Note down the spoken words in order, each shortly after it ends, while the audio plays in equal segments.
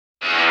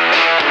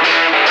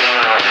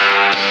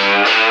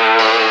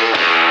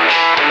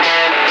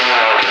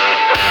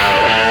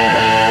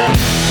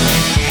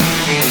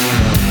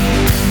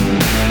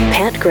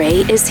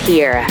Gray is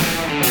here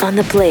on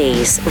the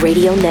Blaze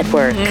Radio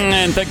Network.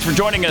 And thanks for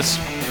joining us.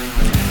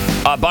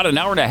 About an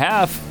hour and a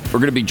half, we're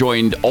going to be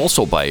joined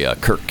also by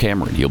Kirk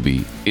Cameron. He'll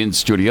be in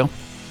studio.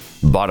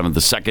 Bottom of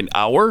the second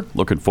hour.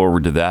 Looking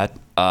forward to that.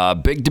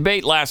 Big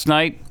debate last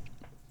night.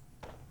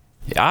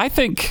 I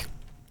think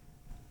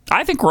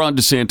Ron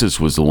DeSantis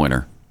was the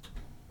winner.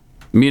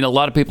 I mean, a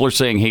lot of people are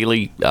saying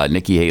Haley,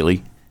 Nikki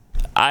Haley.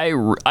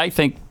 I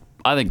think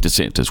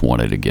DeSantis won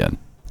it again.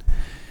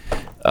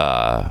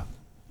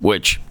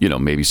 Which,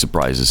 maybe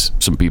surprises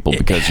some people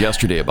because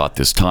yesterday about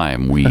this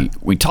time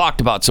we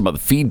talked about some of the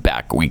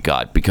feedback we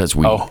got because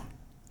we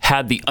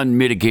had the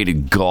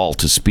unmitigated gall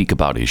to speak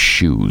about his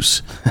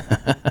shoes.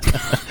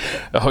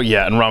 Oh,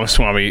 yeah, and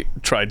Ramaswamy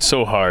tried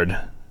so hard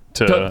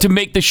to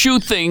make the shoe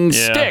thing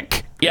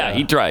stick. Yeah,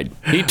 he tried.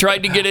 He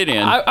tried to get it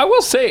in. I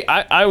will say,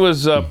 I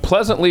was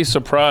pleasantly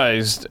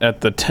surprised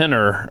at the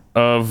tenor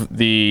of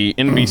the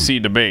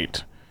NBC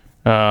debate.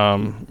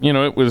 It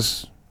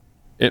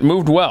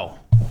moved well.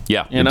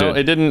 Yeah, we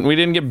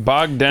didn't get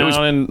bogged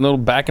down in little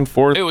back and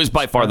forth. It was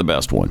by far the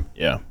best one.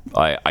 Yeah.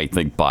 I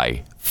think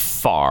by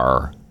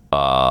far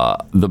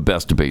the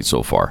best debate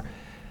so far.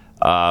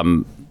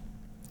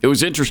 It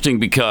was interesting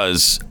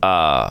because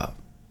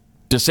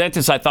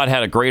DeSantis, I thought,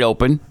 had a great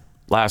open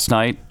last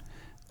night.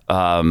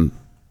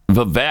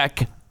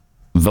 Vivek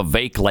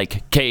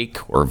like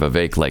cake or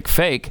Vivek like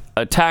fake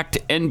attacked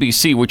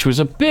NBC, which was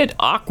a bit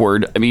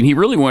awkward. I mean, he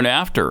really went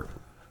after.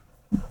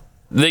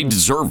 They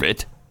deserve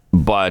it,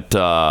 but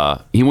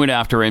he went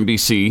after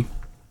NBC,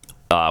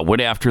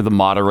 went after the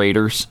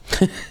moderators.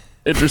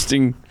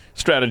 Interesting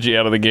strategy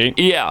out of the gate.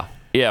 Yeah,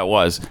 it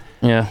was.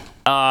 Yeah.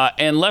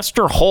 And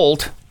Lester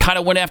Holt kind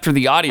of went after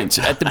the audience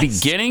at the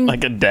beginning.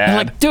 Like a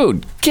dad. Like,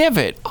 dude, give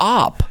it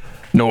up.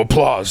 No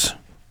applause.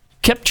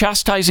 Kept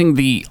chastising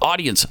the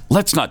audience.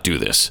 Let's not do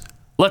this.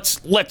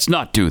 Let's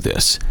not do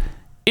this.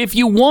 If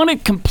you want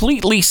it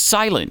completely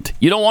silent,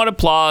 you don't want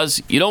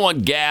applause, you don't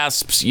want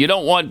gasps, you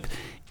don't want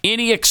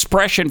any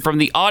expression from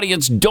the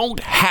audience, don't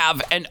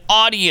have an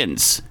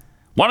audience.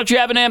 Why don't you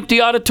have an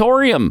empty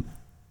auditorium?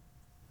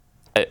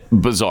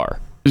 Bizarre.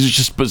 This is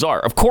just bizarre.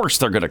 Of course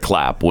they're going to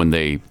clap when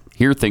they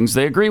hear things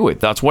they agree with.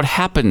 That's what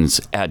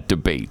happens at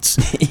debates.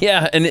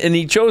 Yeah, and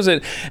he chose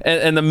it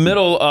in the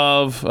middle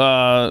of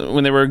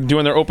when they were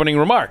doing their opening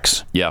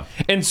remarks. Yeah.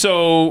 And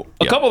so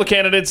a couple of the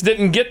candidates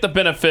didn't get the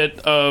benefit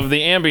of the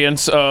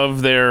ambience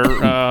of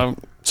their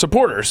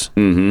supporters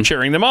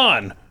cheering them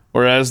on.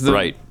 Whereas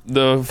the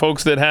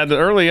folks that had it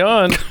early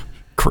on,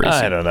 crazy.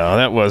 I don't know.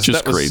 That was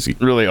crazy.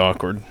 Really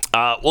awkward.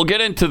 We'll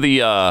get into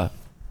the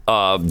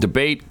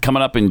debate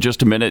coming up in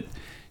just a minute.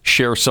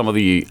 Share some of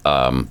the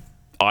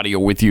audio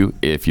with you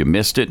if you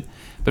missed it.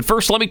 But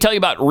first, let me tell you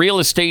about Real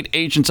Estate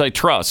Agents I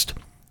Trust.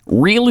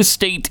 Real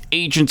Estate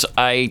Agents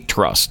I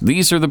Trust.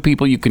 These are the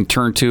people you can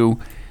turn to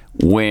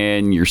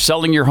when you're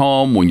selling your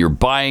home, when you're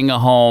buying a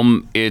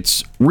home.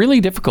 It's really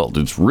difficult.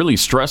 It's really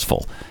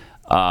stressful.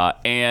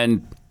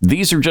 And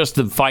these are just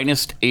the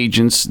finest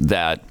agents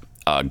that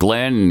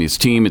Glenn and his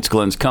team, it's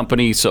Glenn's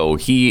company, so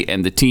he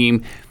and the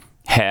team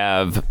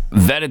have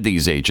vetted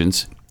these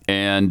agents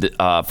and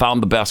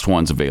found the best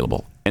ones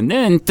available. And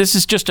then this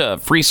is just a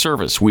free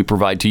service we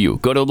provide to you.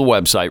 Go to the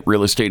website,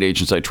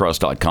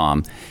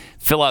 realestateagentsitrust.com,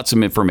 fill out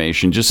some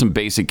information, just some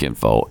basic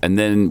info, and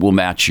then we'll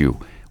match you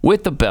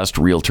with the best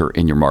realtor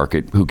in your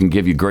market who can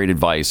give you great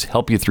advice,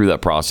 help you through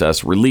that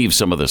process, relieve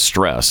some of the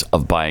stress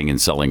of buying and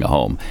selling a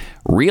home.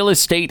 Real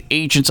Estate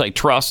Agents I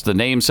Trust, the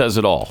name says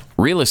it all.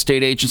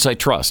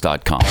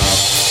 realestateagentsitrust.com.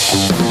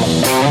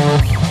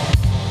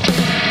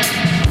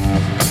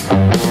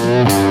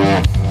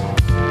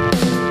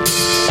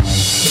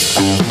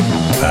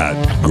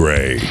 Pat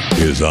Gray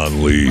is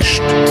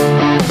unleashed.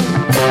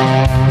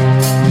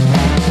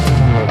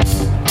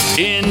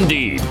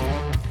 Indeed.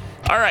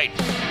 All right.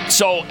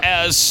 So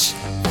as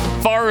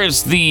far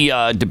as the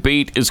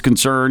debate is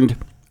concerned,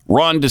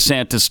 Ron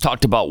DeSantis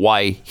talked about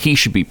why he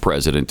should be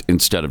president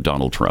instead of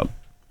Donald Trump.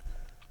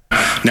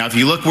 Now, if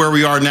you look where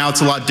we are now,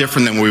 it's a lot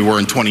different than we were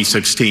in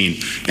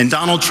 2016. And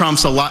Donald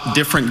Trump's a lot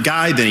different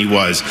guy than he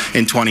was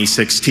in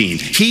 2016.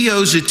 He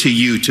owes it to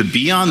you to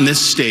be on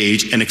this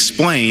stage and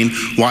explain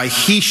why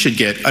he should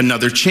get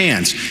another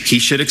chance. He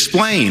should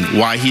explain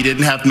why he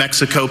didn't have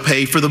Mexico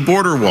pay for the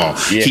border wall.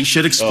 Yeah. He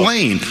should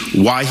explain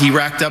why he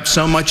racked up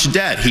so much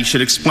debt. He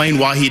should explain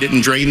why he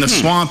didn't drain the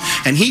swamp.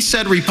 And he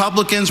said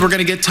Republicans were going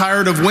to get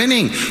tired of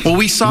winning. Well,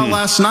 we saw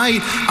last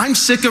night, I'm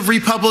sick of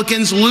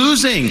Republicans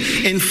losing.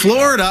 In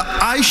Florida,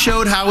 I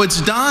showed how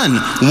it's done.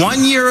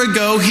 1 year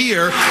ago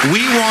here,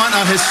 we won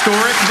a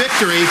historic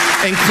victory,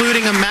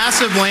 including a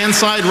massive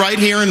landslide right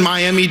here in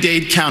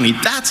Miami-Dade County.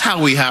 That's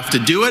how we have to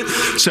do it.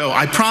 So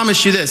I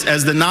promise you this,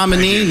 as the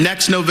nominee,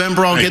 next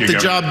November I'll get the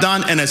job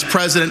done, and as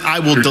president, I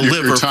will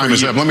deliver your time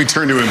is up. Let me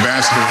turn to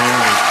Ambassador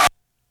Haley.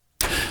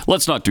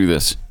 Let's not do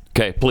this.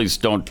 Okay, please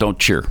don't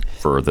cheer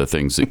for the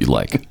things that you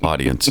like,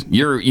 audience.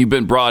 You've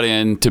been brought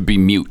in to be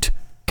mute.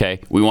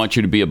 Okay, we want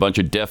you to be a bunch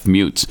of deaf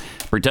mutes.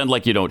 Pretend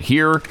like you don't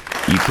hear,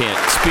 you can't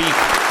speak.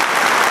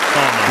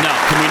 No,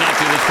 can we not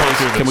do this,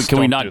 please? Can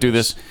we not do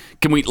this?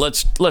 Can we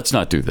let's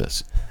not do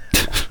this.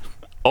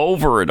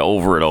 Over and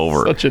over and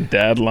over. Such a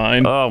dad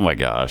line. Oh my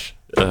gosh.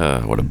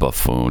 What a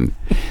buffoon.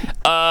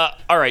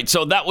 All right,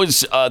 so that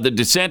was the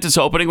DeSantis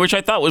opening, which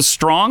I thought was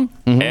strong.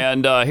 Mm-hmm.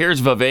 And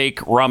here's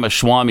Vivek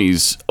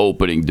Ramaswamy's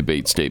opening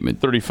debate statement.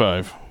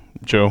 35,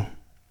 Joe.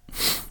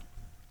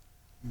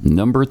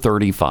 Number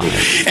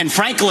 35. And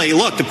frankly,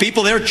 look, the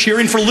people there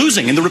cheering for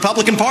losing in the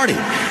Republican Party.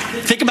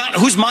 Think about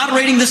who's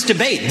moderating this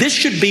debate. This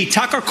should be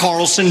Tucker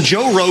Carlson,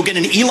 Joe Rogan,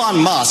 and Elon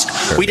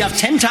Musk. We'd have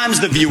 10 times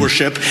the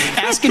viewership,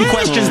 asking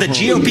questions that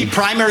GOP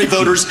primary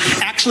voters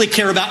actually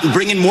care about and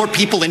bringing more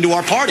people into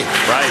our party.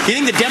 Right. You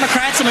think the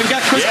Democrats, and we've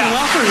got Kristen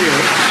Welker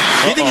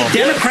here, you think the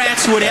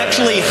Democrats would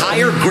actually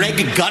hire Greg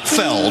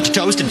Gutfeld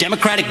to host a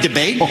Democratic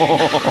debate?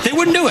 They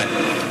wouldn't do it.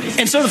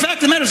 And so the fact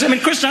of the matter is,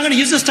 Kristen, I'm going to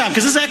use this time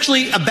because this is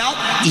actually about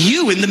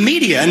you in the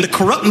media and the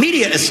corrupt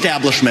media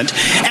establishment.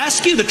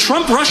 Ask you, the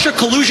Trump-Russia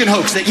collusion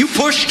hoax that you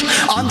pushed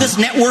on this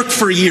network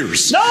for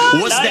years,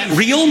 was that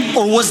real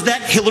or was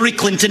that Hillary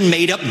Clinton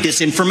made up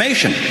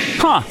disinformation?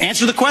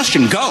 Answer the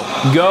question. Go.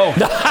 Mr.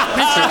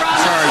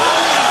 Sorry.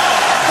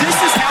 This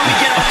is how we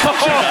get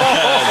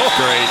That's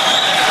great.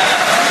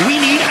 We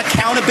need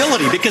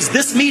accountability because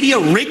this media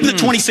rigged the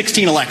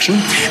 2016 election.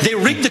 They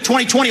rigged the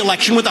 2020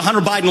 election with the Hunter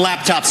Biden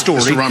laptop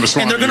story. Mr.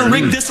 Ramaswamy, and they're going to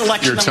rig this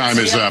election. Your time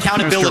is up.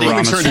 Accountability.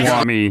 Mr.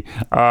 Ramaswamy,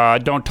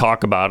 don't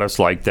talk about us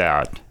like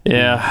that.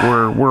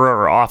 Yeah.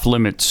 We're off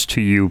limits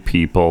to you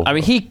people. I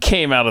mean, he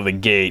came out of the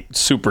gate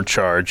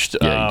supercharged.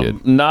 Yeah, he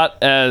did.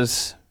 Not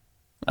as,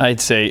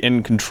 I'd say,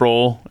 in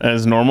control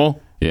as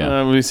normal.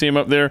 Yeah. We see him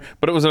up there.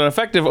 But it was an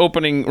effective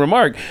opening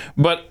remark.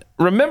 But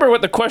remember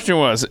what the question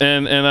was.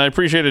 And I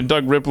appreciated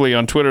Doug Ripley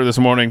on Twitter this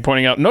morning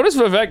pointing out, notice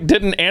Vivek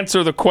didn't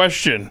answer the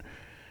question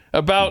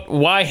about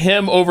why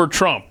him over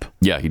Trump.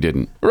 Yeah, he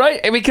didn't. Right?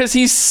 Because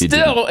he's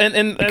still...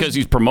 and because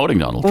he's promoting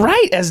Donald Trump.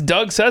 Right, as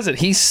Doug says it,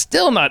 he's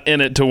still not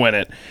in it to win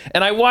it.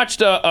 And I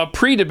watched a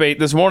pre-debate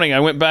this morning. I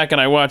went back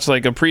and I watched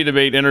like a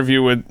pre-debate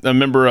interview with a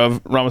member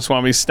of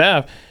Ramaswamy's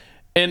staff.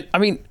 And I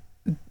mean,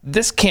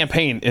 this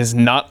campaign is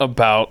not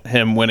about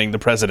him winning the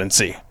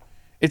presidency.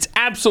 It's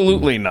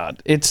absolutely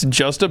not. It's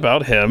just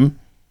about him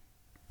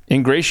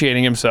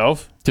ingratiating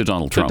himself to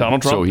Donald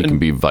Trump so he and- can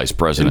be vice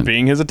president. and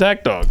being his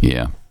attack dog.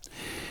 Yeah.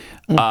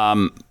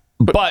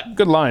 But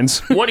Good lines.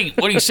 what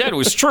he said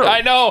was true.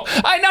 I know.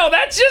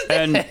 That's just...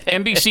 And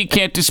NBC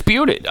can't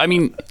dispute it. I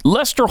mean,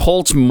 Lester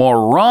Holt's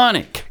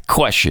moronic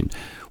question: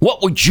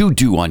 what would you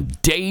do on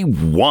day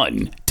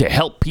one to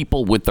help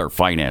people with their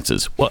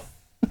finances? What?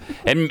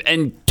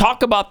 And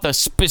talk about the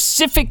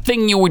specific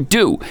thing you would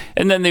do.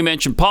 And then they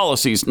mention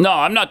policies. No,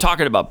 I'm not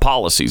talking about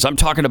policies. I'm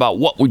talking about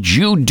what would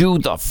you do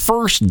the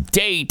first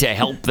day to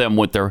help them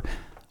with their...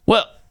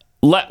 Well,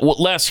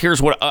 Les,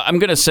 here's what... I'm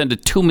going to send a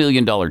 $2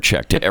 million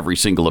check to every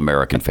single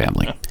American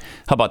family.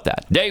 How about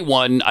that? Day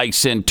one, I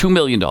send $2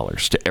 million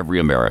to every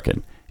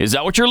American. Is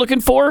that what you're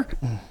looking for?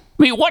 I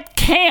mean, what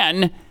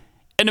can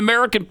an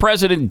American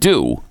president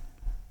do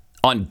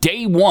on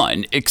day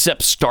one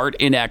except start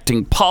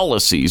enacting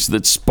policies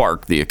that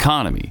spark the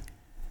economy?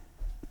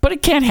 But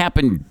it can't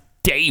happen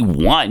day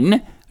one.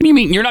 What do you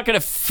mean? You're not going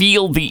to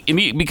feel the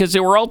immediate... Because they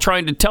were all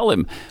trying to tell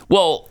him,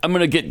 well, I'm going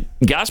to get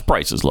gas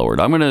prices lowered.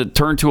 I'm going to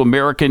turn to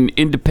American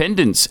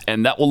independence,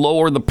 and that will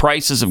lower the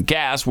prices of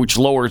gas, which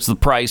lowers the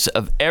price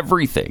of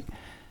everything.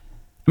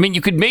 I mean,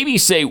 you could maybe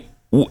say,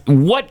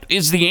 what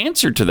is the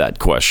answer to that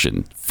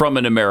question from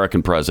an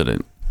American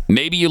president?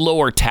 Maybe you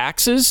lower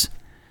taxes,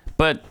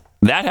 but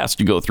that has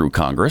to go through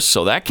Congress,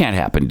 so that can't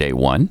happen day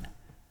one.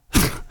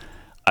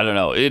 I don't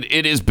know.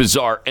 It is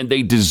bizarre, and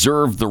they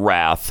deserve the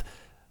wrath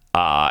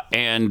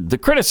and the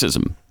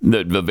criticism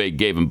that Vivek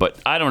gave him. But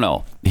I don't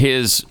know.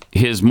 His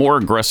more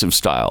aggressive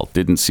style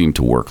didn't seem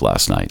to work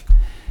last night.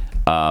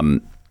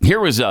 Here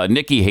was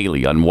Nikki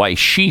Haley on why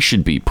she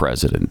should be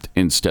president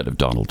instead of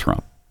Donald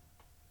Trump.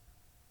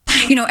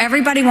 You know,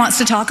 everybody wants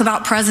to talk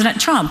about President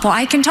Trump. Well,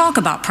 I can talk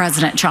about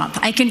President Trump.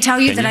 I can tell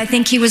you that I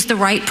think he was the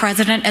right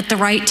president at the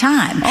right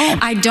time.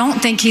 I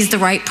don't think he's the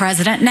right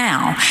president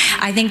now.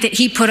 I think that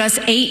he put us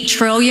 $8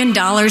 trillion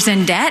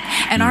in debt,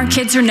 and our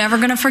kids are never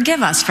going to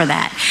forgive us for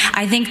that.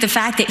 I think the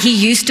fact that he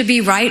used to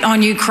be right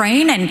on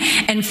Ukraine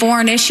and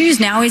foreign issues,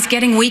 now he's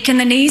getting weak in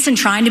the knees and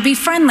trying to be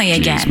friendly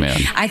again.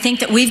 I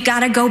think that we've got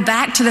to go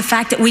back to the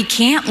fact that we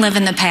can't live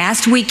in the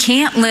past. We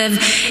can't live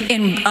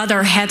in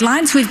other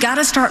headlines. We've got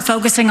to start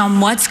focusing on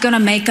what's going to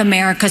make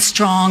America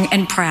strong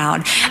and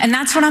proud. And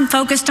that's what I'm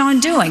focused on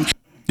doing.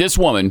 This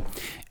woman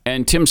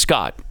and Tim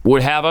Scott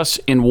would have us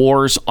in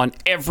wars on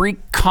every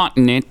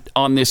continent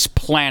on this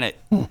planet.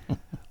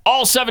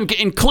 All 7,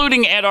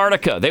 including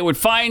Antarctica. They would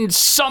find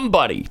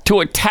somebody to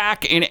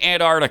attack in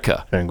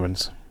Antarctica.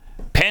 Penguins.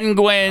 I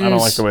don't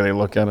like the way they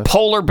look at it.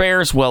 Polar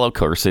bears. Well, of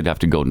course, they'd have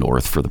to go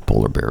north for the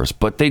polar bears.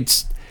 But they'd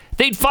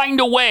find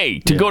a way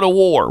to go to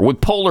war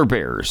with polar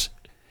bears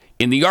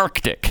in the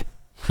Arctic.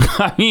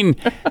 I mean,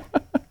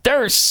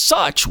 they're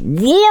such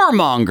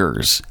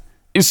warmongers,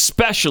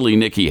 especially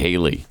Nikki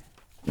Haley.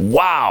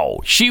 Wow.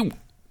 She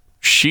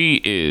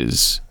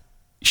is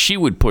she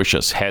would push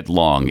us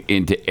headlong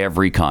into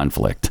every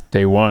conflict.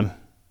 Day one.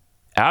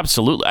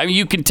 Absolutely. I mean,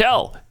 you can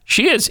tell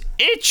she is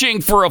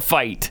itching for a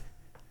fight.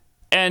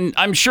 And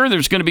I'm sure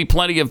there's going to be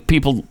plenty of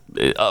people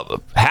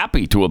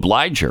happy to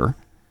oblige her.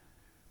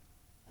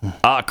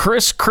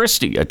 Chris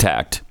Christie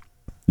attacked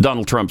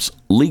Donald Trump's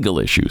legal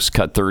issues.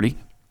 Cut 30.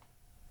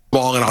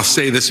 And I'll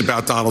say this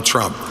about Donald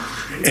Trump.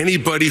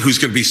 Anybody who's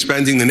going to be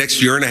spending the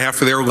next year and a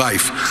half of their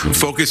life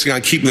focusing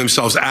on keeping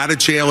themselves out of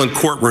jail and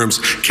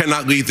courtrooms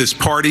cannot lead this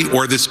party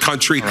or this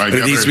country. Right,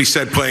 and it needs to be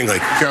said plainly.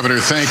 Governor,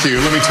 thank you.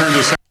 Let me turn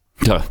this.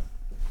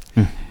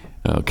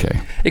 Okay.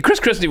 Hey, Chris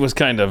Christie was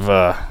kind of,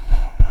 I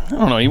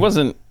don't know, he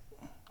wasn't,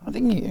 I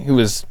think he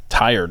was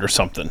tired or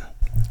something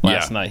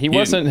last night. He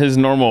wasn't his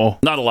normal.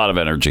 Not a lot of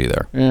energy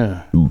there.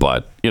 Yeah.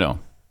 But,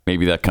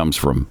 maybe that comes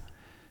from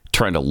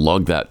trying to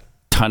lug that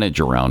tonnage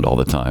around all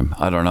the time.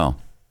 I don't know.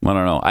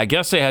 I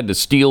guess they had to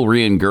steel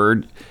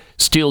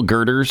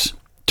girders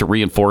to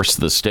reinforce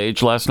the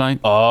stage last night.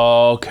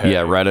 Okay.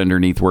 Yeah, right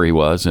underneath where he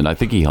was. And I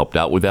think he helped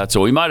out with that.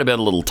 So he might have been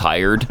a little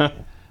tired.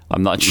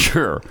 I'm not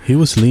sure. He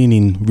was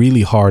leaning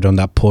really hard on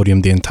that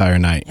podium the entire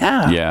night.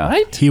 Yeah.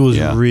 Right? He was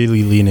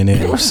really leaning in.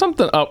 There was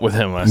something up with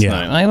him last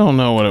night. I don't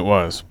know what it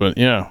was, but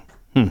yeah.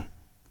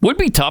 Would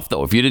be tough,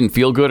 though, if you didn't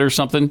feel good or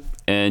something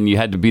and you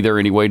had to be there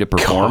anyway to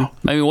perform.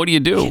 I mean, what do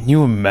you do? Can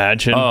you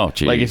imagine? Oh,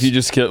 geez. Like if you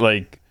just get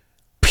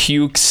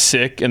puke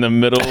sick in the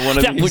middle of one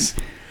of these.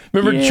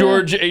 Remember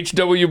George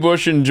H.W.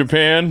 Bush in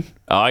Japan?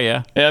 Oh,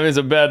 yeah. Yeah, it was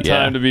a bad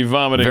time to be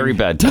vomiting. Very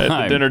bad time.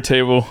 At the dinner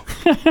table.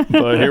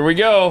 But here we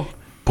go.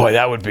 Boy,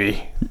 that would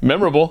be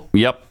memorable.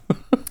 Yep.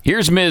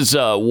 Here's Ms.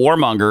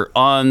 Warmonger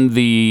on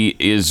the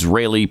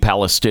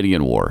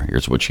Israeli-Palestinian war.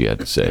 Here's what she had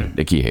to say.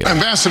 Nikki Haley.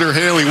 Ambassador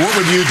Haley, what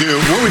would you do?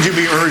 What would you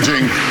be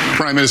urging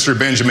Prime Minister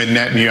Benjamin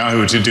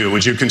Netanyahu to do?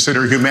 Would you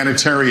consider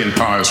humanitarian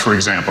pause, for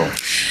example?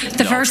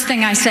 The first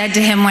thing I said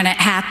to him when it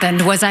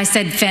happened was I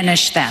said,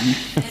 finish them.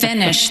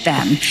 Finish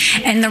them.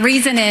 And the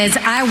reason is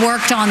I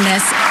worked on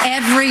this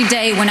every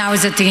day when I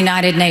was at the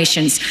United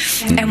Nations.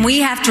 And we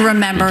have to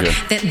remember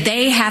that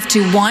they have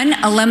to,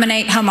 1,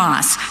 eliminate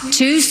Hamas,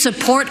 2,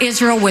 support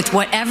Israel with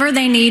whatever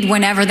they need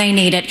whenever they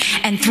need it,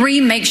 and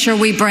 3, make sure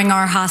we bring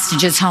our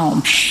hostages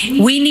home.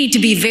 We need to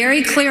be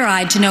very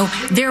clear-eyed to know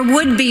there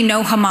would be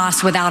no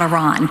Hamas without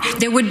Iran.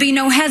 There would be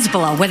no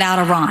Hezbollah without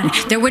Iran.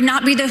 There would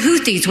not be the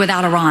Houthis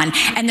without Iran.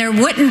 And there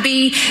wouldn't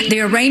be the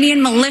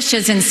Iranian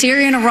militias in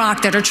Syria and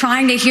Iraq that are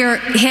trying to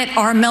hit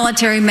our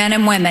military men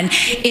and women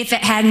if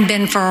it hadn't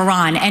been for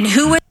Iran. And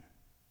who is...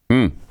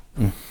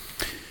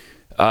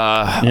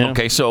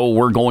 Okay, so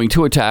we're going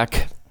to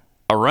attack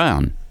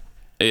Iran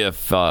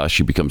if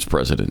she becomes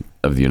president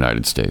of the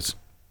United States.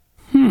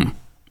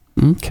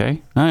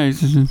 Okay.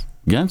 Nice. Yeah,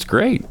 that's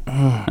great.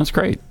 That's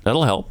great.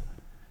 That'll help.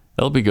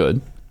 That'll be good.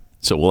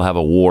 So we'll have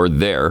a war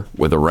there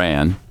with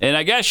Iran. And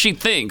I guess she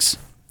thinks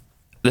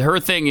that her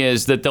thing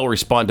is that they'll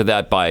respond to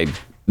that by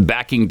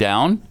backing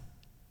down.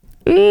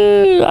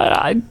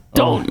 I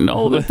don't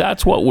know that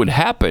that's what would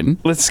happen.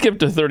 Let's skip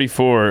to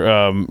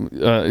 34,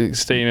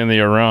 staying in the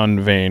Iran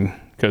vein.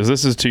 Because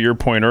this is to your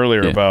point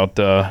earlier about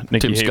Nikki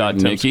Tim Haley Scott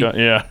and Nikki. Scott.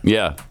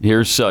 Yeah.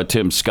 Here's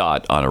Tim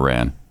Scott on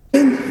Iran.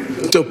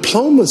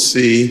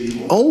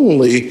 Diplomacy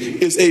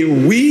only is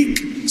a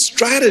weak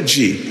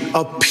strategy.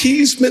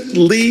 Appeasement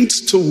leads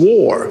to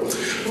war.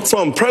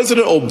 From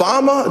President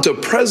Obama to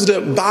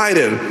President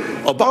Biden,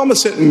 Obama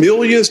sent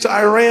millions to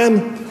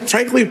Iran.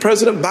 Frankly,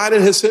 President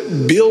Biden has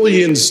sent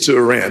billions to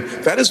Iran.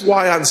 That is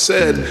why I've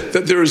said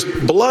that there's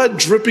blood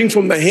dripping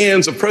from the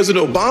hands of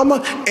President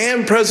Obama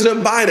and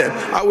President Biden.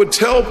 I would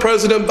tell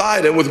President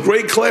Biden with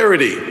great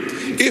clarity,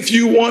 if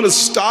you want to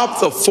stop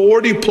the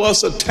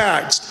 40-plus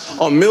attacks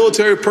on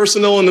military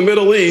personnel in the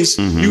Middle East,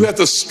 you have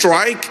to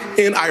strike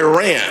in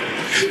Iran.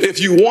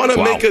 If you want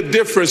to make a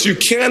difference, you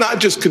cannot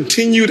just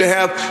continue to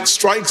have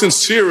strikes in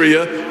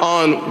Syria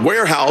on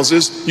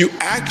warehouses. You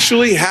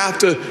actually have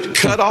to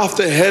cut off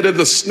the head of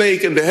the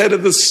snake, and the head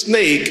of the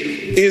snake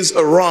is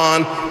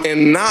Iran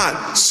and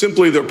not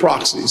simply their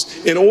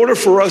proxies. In order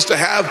for us to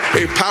have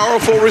a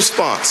powerful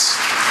response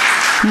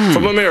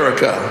from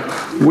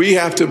America, we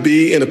have to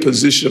be in a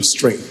position of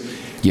strength.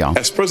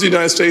 As President of the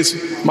United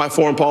States, my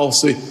foreign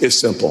policy is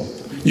simple.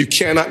 You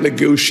cannot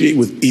negotiate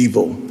with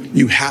evil.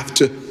 You have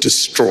to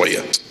destroy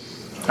it.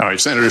 All right,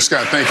 Senator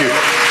Scott, thank you.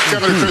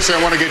 Governor Christie,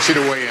 I want to get you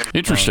to weigh in.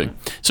 Interesting.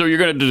 So you're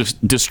going to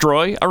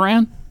destroy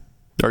Iran?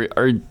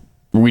 Are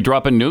we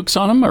dropping nukes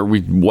on them? Or are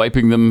we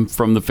wiping them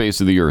from the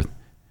face of the earth?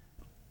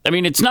 I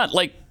mean, it's not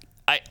like...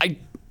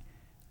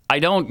 I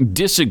don't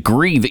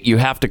disagree that you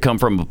have to come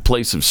from a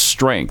place of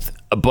strength,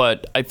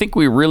 but I think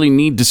we really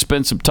need to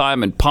spend some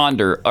time and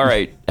ponder, all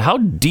right, how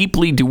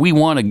deeply do we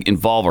want to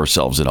involve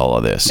ourselves in all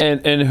of this?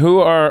 And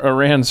who are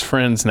Iran's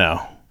friends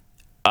now?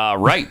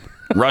 Right.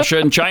 Russia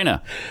and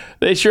China.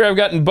 They sure have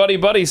gotten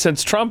buddy-buddy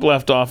since Trump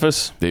left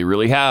office. They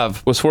really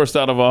have. Was forced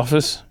out of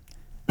office.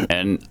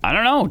 And I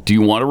don't know, do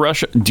you want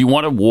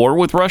a war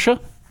with Russia?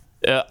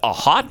 A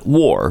hot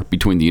war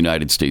between the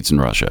United States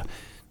and Russia.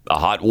 A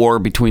hot war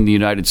between the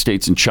United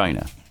States and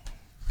China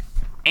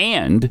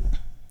and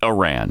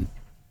Iran.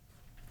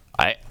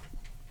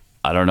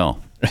 I don't know.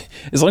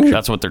 As long as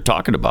that's what they're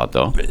talking about,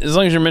 though. As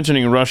long as you're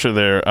mentioning Russia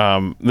there,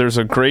 there's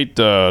a great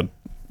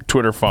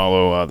Twitter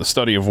follow, The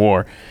Study of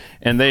War,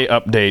 and they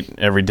update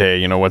every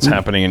day, what's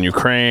happening in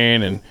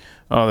Ukraine and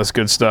all this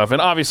good stuff.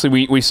 And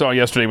obviously we saw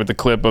yesterday with the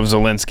clip of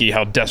Zelensky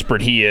how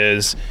desperate he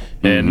is.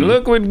 And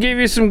look, we'll give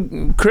you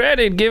some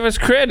credit, give us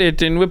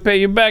credit, and we'll pay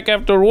you back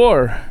after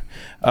war.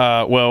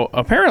 Well,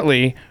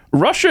 apparently,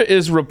 Russia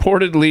is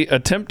reportedly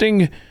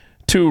attempting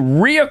to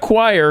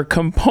reacquire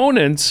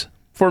components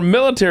for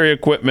military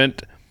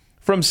equipment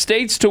from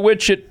states to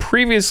which it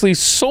previously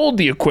sold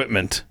the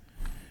equipment,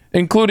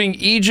 including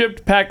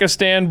Egypt,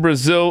 Pakistan,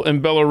 Brazil,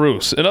 and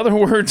Belarus. In other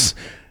words,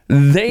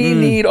 they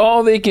need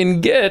all they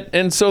can get,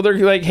 and so they're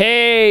like,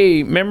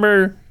 hey,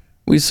 remember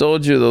we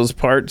sold you those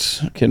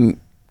parts? Can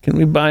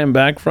we buy them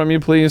back from you,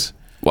 please?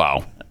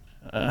 Wow.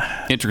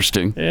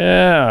 Interesting.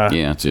 Yeah.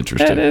 Yeah, it's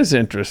interesting. It is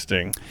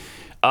interesting.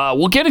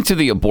 We'll get into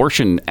the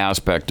abortion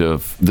aspect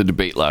of the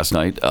debate last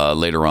night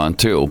later on,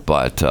 too,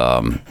 but,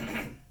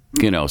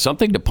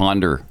 something to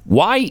ponder.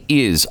 Why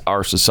is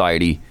our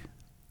society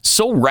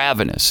so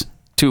ravenous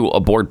to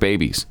abort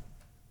babies?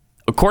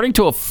 According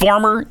to a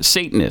former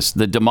Satanist,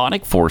 the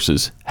demonic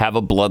forces have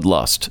a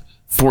bloodlust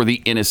for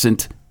the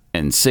innocent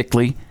and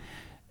sickly,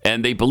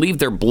 and they believe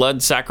their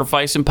blood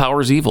sacrifice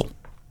empowers evil.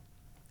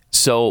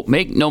 So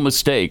make no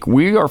mistake,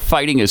 we are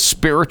fighting a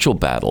spiritual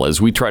battle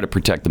as we try to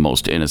protect the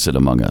most innocent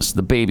among us,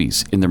 the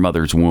babies in their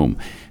mother's womb.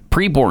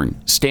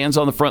 Preborn stands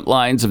on the front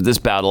lines of this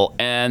battle,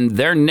 and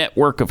their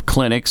network of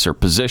clinics are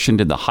positioned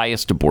in the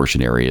highest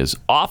abortion areas,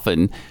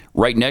 often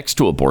right next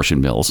to abortion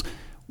mills,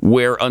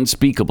 where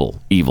unspeakable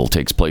evil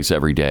takes place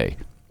every day.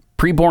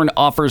 Preborn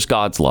offers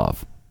God's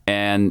love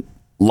and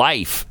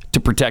life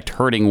to protect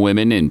hurting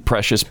women and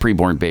precious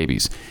preborn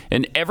babies.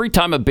 And every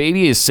time a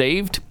baby is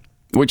saved,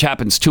 which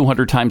happens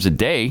 200 times a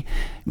day,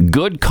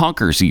 good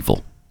conquers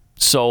evil.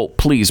 So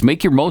please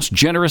make your most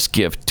generous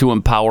gift to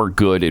empower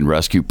good and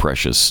rescue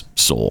precious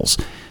souls.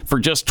 For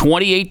just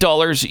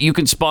 $28, you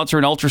can sponsor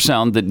an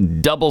ultrasound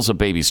that doubles a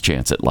baby's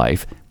chance at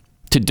life.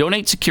 To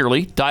donate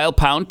securely, dial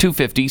pound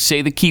 250,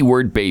 say the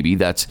keyword baby.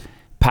 That's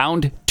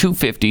pound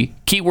 250,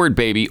 keyword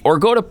baby, or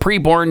go to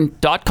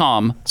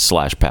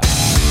preborn.com/Pat.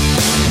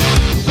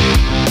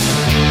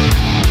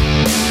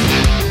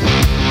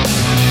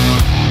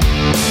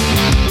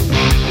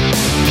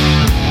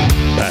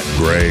 Pat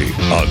Gray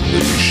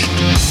Unleashed.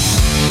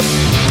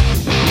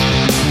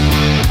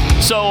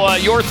 So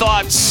your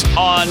thoughts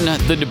on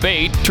the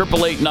debate,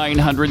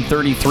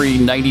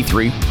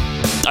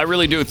 888-900-3393. I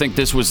really do think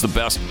this was the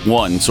best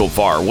one so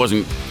far. It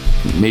wasn't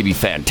maybe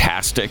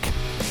fantastic,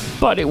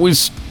 but it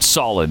was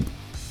solid.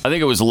 I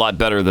think it was a lot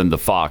better than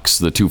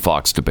the two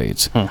Fox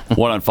debates.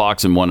 One on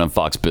Fox and one on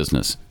Fox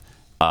Business.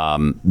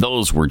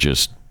 Those were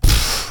just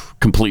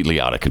completely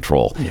out of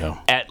control.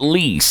 Yeah. At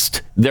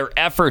least their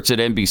efforts at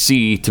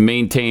NBC to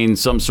maintain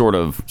some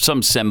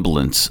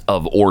semblance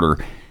of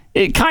order,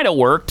 it kind of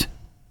worked.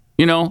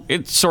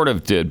 It sort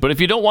of did. But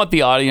if you don't want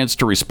the audience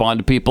to respond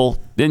to people,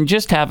 then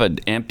just have an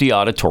empty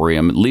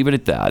auditorium. Leave it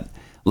at that.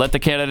 Let the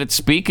candidates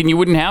speak, and you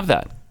wouldn't have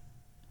that.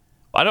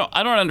 I don't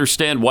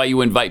understand why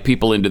you invite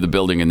people into the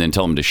building and then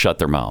tell them to shut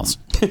their mouths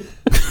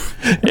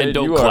and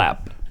don't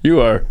clap.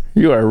 You are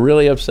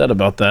really upset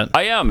about that.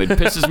 I am. It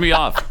pisses me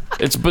off.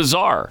 It's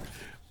bizarre.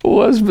 It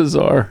was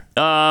bizarre.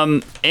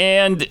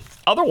 And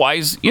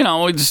otherwise,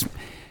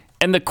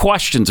 and the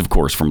questions, of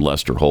course, from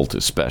Lester Holt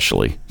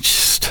especially.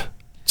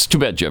 It's too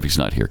bad Jeffy's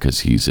not here because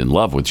he's in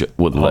love with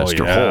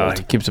Lester Holt.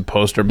 He keeps a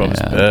poster above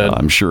his bed.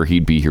 I'm sure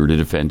he'd be here to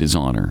defend his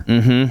honor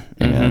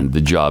and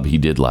the job he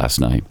did last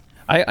night.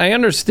 I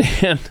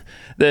understand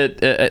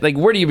that,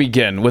 where do you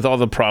begin with all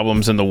the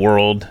problems in the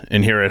world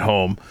and here at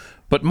home?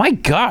 But my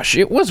gosh,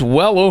 it was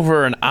well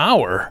over an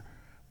hour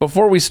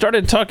before we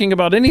started talking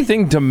about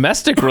anything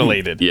domestic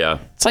related. Yeah.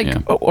 It's like,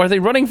 are they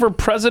running for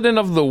president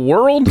of the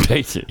world?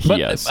 But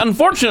yes.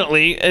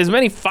 Unfortunately, as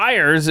many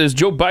fires as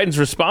Joe Biden's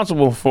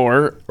responsible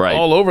for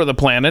all over the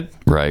planet,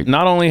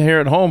 not only here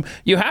at home,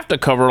 you have to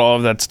cover all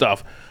of that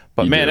stuff.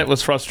 But man, it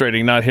was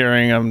frustrating not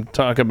hearing them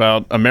talk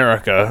about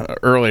America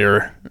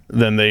earlier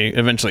than they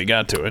eventually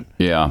got to it.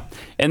 Yeah.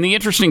 And the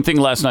interesting thing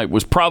last night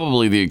was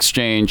probably the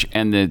exchange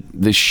and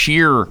the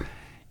sheer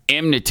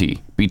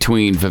enmity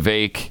between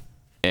Vivek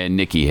and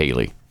Nikki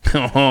Haley.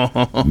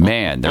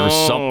 Man,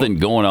 there's something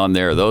going on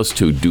there. Those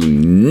two do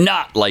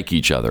not like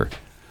each other.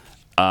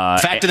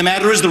 Fact of the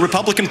matter is the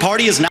Republican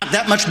Party is not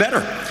that much better.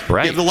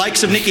 Right. You have the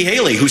likes of Nikki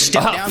Haley, who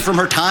stepped down from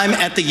her time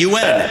at the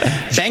UN.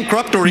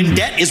 Bankrupt or in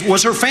debt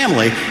was her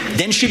family.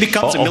 Then she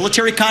becomes a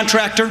military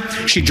contractor.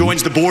 She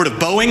joins the board of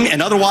Boeing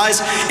and otherwise,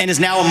 and is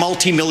now a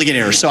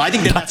multimillionaire. So I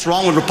think that's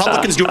wrong when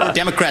Republicans do it or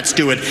Democrats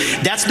do it.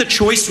 That's the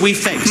choice we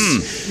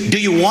face. Do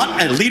you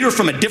want a leader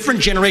from a different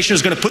generation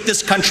who's going to put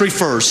this country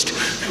first,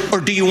 or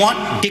do you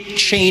want Dick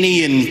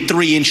Cheney in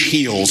 3-inch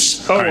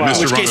heels? All right, In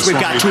which case we've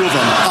got two of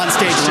them on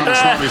stage.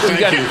 Thank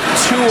you.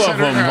 Two of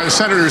them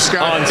Senator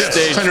Scott, on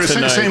stage Senator,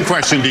 same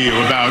question to you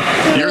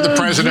about you're the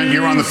president,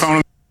 you're on the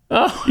phone.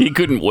 He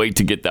couldn't wait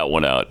to get that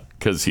one out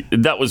because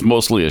that was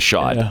mostly a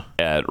shot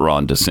at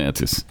Ron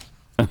DeSantis.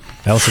 That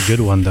was a good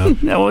one, though.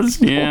 That was,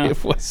 yeah.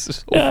 It was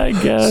so, I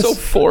guess. so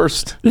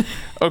forced.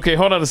 Okay,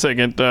 hold on a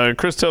second.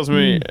 Chris tells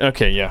me.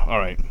 Okay, yeah, all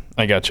right.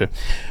 I got you.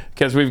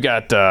 Because we've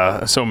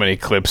got so many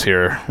clips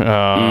here.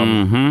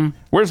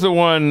 Where's the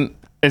one?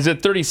 Is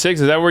it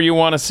 36? Is that where you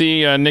want to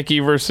see Nikki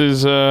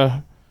versus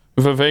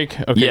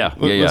Vivek? Okay, yeah.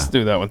 Let's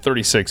do that one.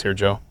 36 here,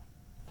 Joe.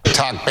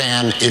 TikTok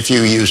ban if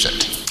you use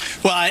it.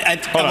 Well, I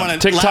want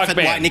to laugh at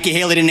why Nikki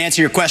Haley didn't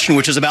answer your question,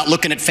 which was about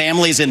looking at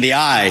families in the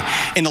eye.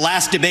 In the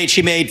last debate,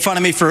 she made fun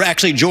of me for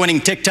actually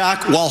joining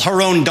TikTok while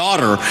her own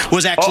daughter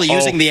was actually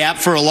using the app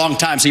for a long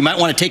time. So you might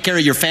want to take care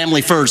of your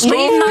family first.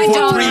 Leave my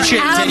daughter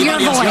out of your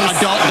else, your voice.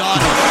 adult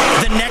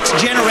daughter. The next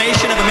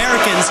generation of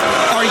Americans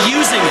are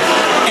using it.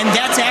 And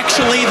that's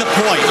actually the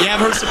point. You have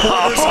her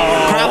supporters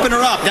propping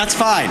her up. That's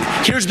fine.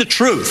 Here's the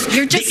truth.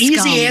 You're just the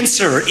easy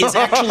answer is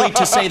actually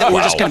to say that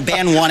we're just going to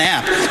ban one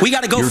app. We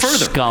got to go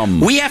further.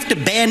 Scum. We have to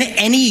ban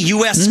any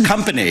U.S.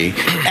 company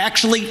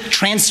actually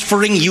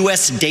transferring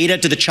U.S. data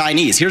to the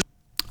Chinese. Here's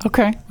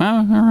Okay. Well,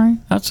 all right.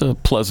 That's a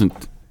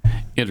pleasant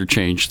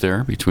interchange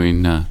there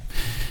between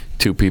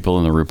two people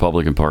in the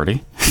Republican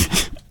Party.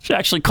 She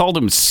actually called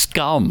him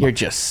scum. You're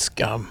just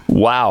scum.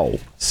 Wow.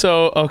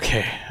 So,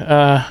 okay.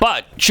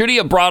 But should he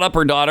have brought up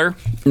her daughter?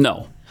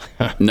 No.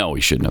 No,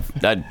 he shouldn't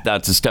have.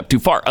 That's a step too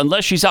far.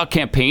 Unless she's out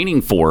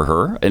campaigning for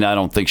her, and I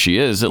don't think she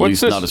is, at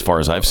least not as far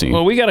as I've seen.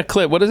 Well, we got a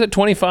clip. What is it,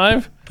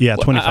 25? Yeah,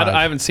 25.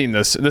 I haven't seen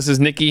this. This is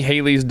Nikki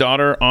Haley's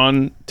daughter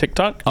on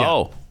TikTok?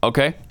 Oh,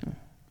 okay.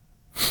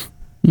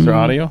 Is there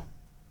audio?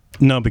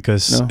 No,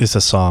 because it's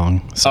a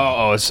song. So.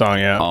 Oh, it's a song,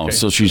 yeah. Oh, Okay.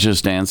 so she's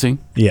just dancing?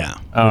 Yeah.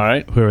 All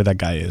right. Whoever that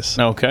guy is.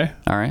 Okay.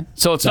 All right.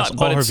 So it's That's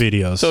not all but her it's-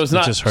 videos. So it's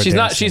not. just her She's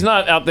not. dancing. She's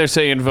not out there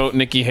saying vote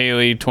Nikki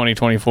Haley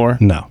 2024.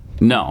 No.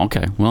 No,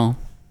 okay. Well,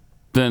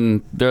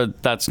 then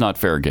that's not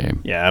fair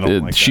game. Yeah, I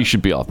don't like She that.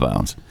 should be off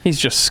bounds. He's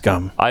just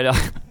scum. I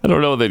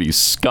don't know that he's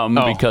scum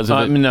because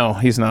of it. No,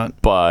 he's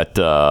not. But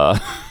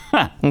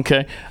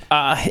Okay.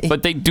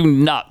 but they do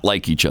not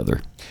like each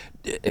other.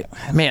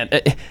 Man,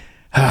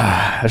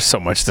 there's so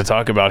much to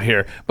talk about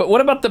here. But what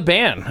about the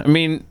ban? I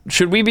mean,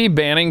 should we be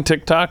banning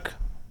TikTok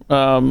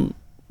from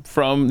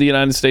the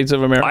United States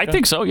of America? I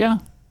think so. Yeah,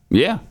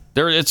 yeah.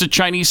 It's a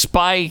Chinese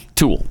spy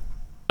tool.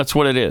 That's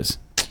what it is.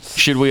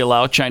 Should we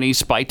allow Chinese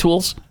spy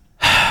tools?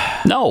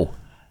 No,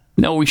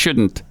 we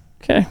shouldn't.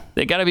 Okay,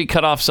 they got to be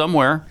cut off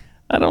somewhere.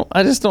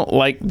 I just don't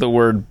like the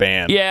word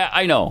ban. Yeah,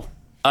 I know.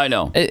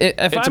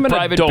 If it's I'm a an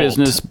private adult,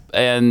 business,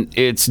 and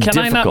it's can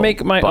difficult. I not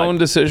make my own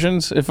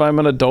decisions if I'm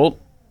an adult?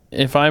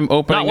 If I'm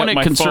opening Not when up it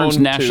my concerns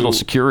phone national to-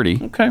 security.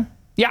 Okay.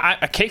 Yeah,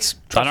 a case.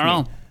 I don't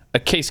know. A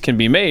case can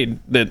be made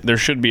that there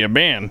should be a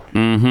ban.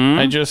 Mm-hmm.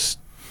 I just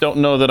don't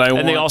know that I want.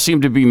 And they all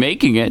seem to be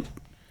making it,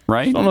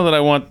 right? I don't know that I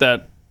want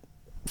that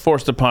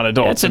forced upon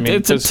adults.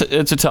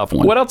 It's a tough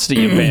one. What else do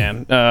you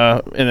ban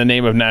in the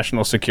name of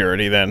national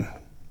security then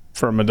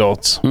from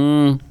adults?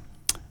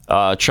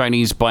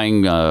 Chinese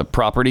buying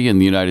property in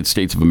the United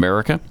States of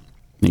America.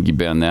 I think you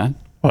ban that.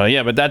 Well,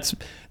 yeah, but that's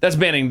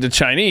banning the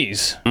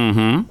Chinese.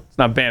 Mm-hmm. It's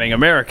not banning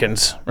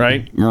Americans,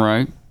 right?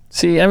 Right.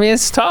 See, I mean,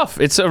 it's tough.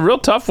 It's a real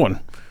tough one.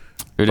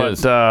 It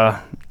is.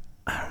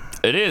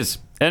 It is,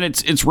 and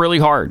it's really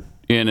hard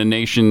in a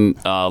nation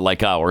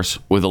like ours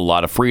with a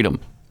lot of freedom.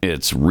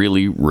 It's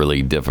really,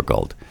 really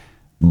difficult.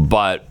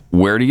 But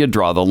where do you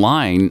draw the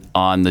line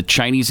on the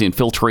Chinese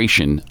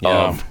infiltration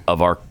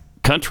of our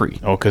country?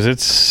 Oh, because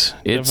it's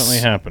definitely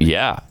happening.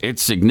 Yeah,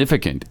 it's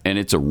significant, and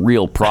it's a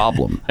real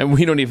problem. And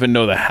we don't even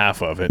know the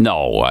half of it.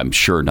 No, I'm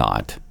sure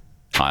not.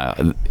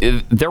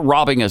 They're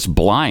robbing us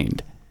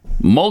blind.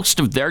 Most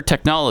of their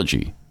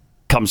technology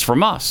comes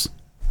from us.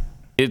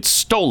 It's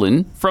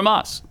stolen from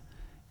us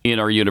in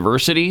our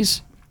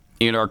universities,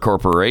 in our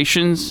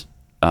corporations,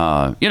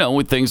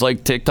 with things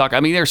like TikTok. I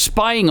mean, they're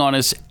spying on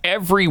us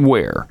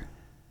everywhere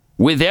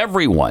with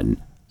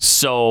everyone.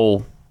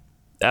 So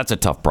that's a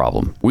tough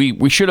problem.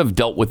 We should have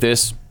dealt with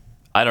this,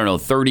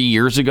 30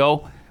 years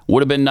ago.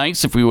 Would have been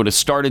nice if we would have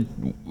started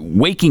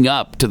waking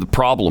up to the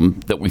problem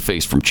that we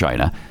faced from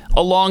China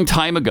a long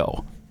time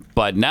ago.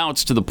 But now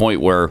it's to the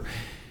point where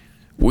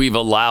we've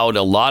allowed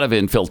a lot of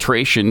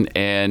infiltration,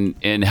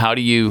 and how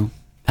do you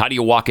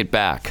walk it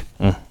back?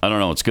 I don't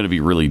know. It's going to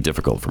be really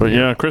difficult for me. But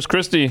yeah, Chris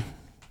Christie,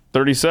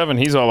 37,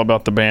 he's all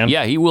about the ban.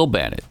 Yeah, he will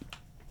ban it.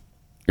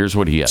 Here's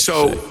what he has to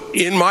say. So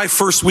in my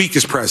first week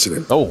as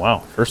president,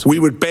 we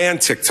would ban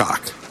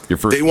TikTok. Your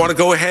first they want to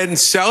go ahead and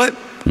sell it,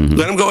 let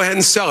them go ahead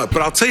and sell it.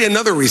 But I'll tell you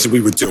another reason we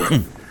would do it.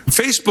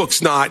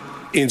 Facebook's not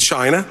in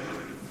China.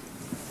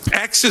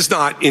 X is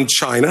not in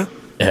China.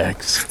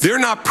 They're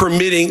not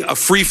permitting a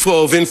free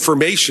flow of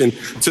information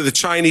to the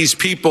Chinese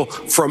people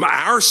from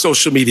our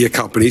social media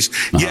companies,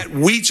 yet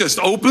we just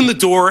open the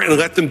door and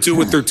let them do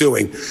what they're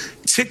doing.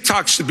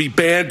 TikTok should be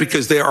banned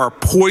because they are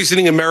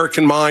poisoning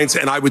American minds,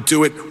 and I would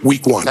do it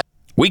week one.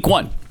 Week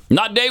one,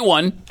 not day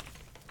one.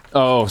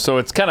 Oh, so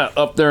it's kind of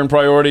up there in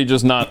priority,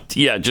 just not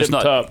just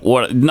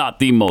not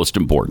the most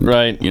important,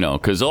 right?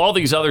 Because all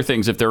these other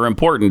things, if they're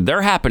important,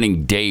 they're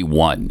happening day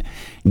one.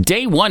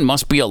 Day one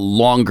must be a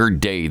longer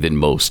day than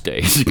most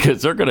days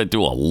because they're going to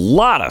do a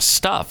lot of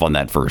stuff on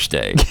that first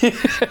day.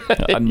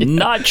 I'm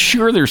not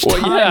sure there's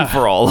time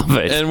for all of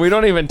it. And we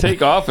don't even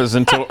take office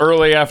until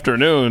early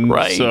afternoon.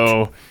 Right.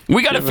 So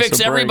we got to fix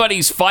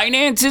everybody's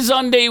finances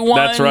on day one.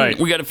 That's right.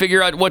 We got to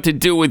figure out what to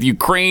do with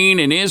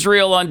Ukraine and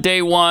Israel on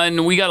day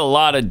one. We got a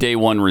lot of day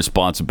one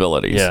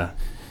responsibilities. Yeah.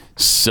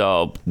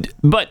 So,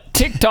 but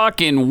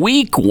TikTok in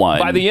week one.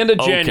 By the end of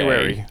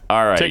January.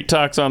 All right.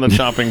 TikTok's on the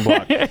chopping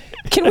block.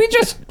 Can we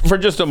for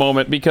just a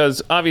moment,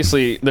 because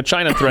obviously the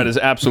China threat is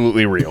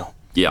absolutely real.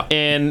 Yeah.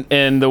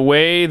 And the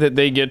way that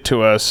they get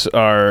to us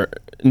are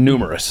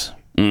numerous.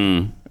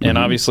 And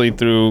obviously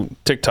through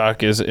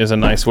TikTok is a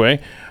nice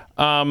way.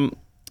 And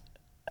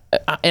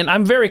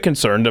I'm very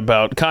concerned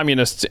about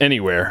communists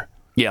anywhere.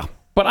 Yeah.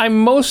 But I'm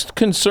most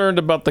concerned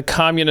about the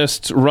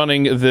communists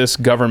running this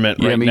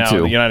government right now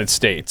in the United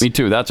States. Me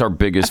too. That's our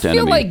biggest enemy.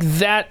 I feel like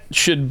that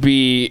should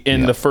be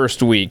in the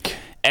first week.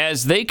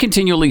 As they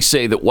continually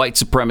say that white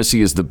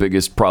supremacy is the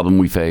biggest problem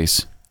we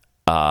face,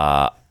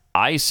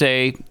 I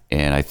say,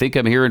 and I think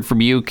I'm hearing from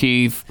you,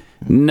 Keith,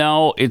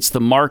 no, it's the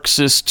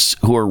Marxists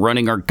who are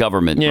running our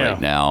government right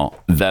now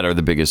that are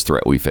the biggest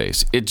threat we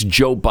face. It's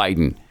Joe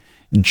Biden.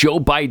 Joe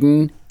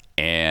Biden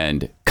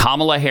and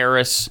Kamala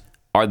Harris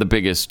are the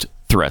biggest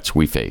threats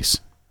we face.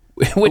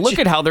 Look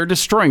at how they're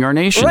destroying our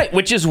nation. Right,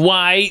 which is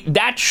why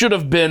that should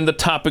have been the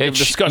topic of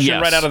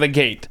discussion right out of the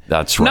gate.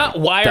 That's right. Not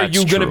why are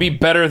you going to be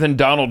better than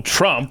Donald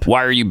Trump?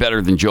 Why are you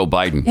better than Joe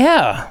Biden?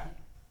 Yeah.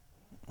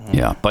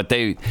 Yeah, but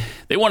they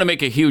want to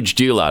make a huge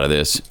deal out of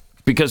this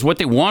because what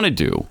they want to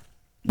do,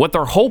 what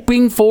they're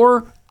hoping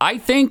for, I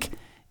think,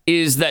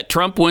 is that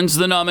Trump wins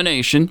the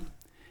nomination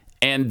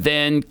and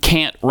then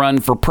can't run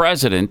for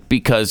president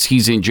because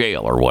he's in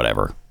jail or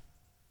whatever.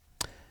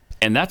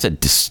 And that's a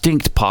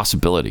distinct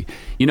possibility.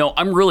 You know,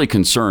 I'm really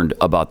concerned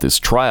about this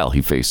trial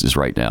he faces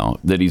right now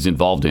that he's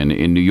involved in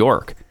New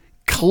York.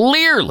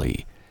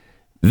 Clearly,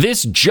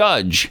 this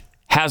judge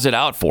has it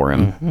out for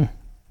him. Mm-hmm.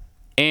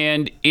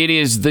 And it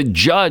is the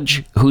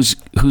judge who's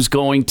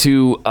going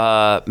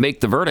to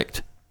make the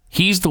verdict.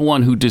 He's the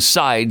one who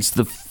decides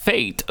the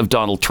fate of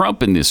Donald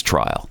Trump in this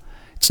trial.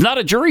 It's not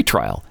a jury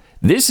trial.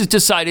 This is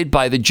decided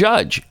by the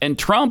judge. And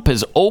Trump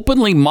has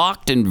openly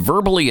mocked and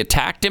verbally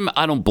attacked him.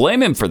 I don't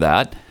blame him for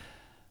that.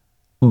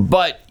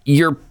 But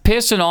you're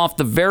pissing off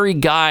the very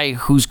guy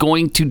who's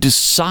going to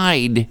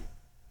decide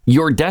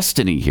your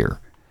destiny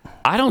here.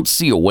 I don't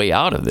see a way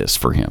out of this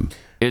for him.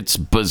 It's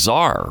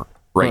bizarre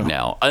right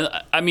now.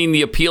 I mean,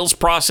 the appeals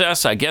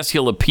process, I guess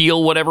he'll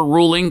appeal whatever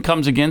ruling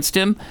comes against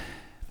him.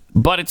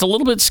 But it's a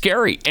little bit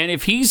scary. And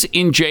if he's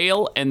in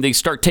jail and they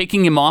start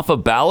taking him off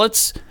of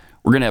ballots,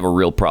 we're going to have a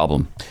real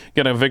problem.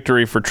 Got a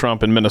victory for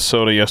Trump in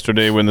Minnesota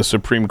yesterday when the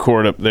Supreme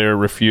Court up there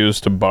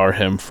refused to bar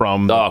him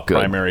from the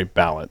primary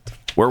ballot.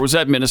 Where was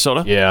that,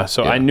 Minnesota? Yeah,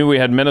 so I knew we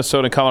had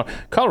Minnesota and Colorado.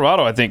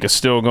 Colorado, I think, is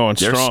still going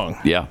strong.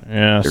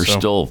 They're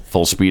still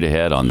full speed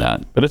ahead on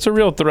that. But it's a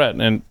real threat,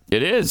 and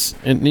it is.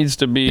 It needs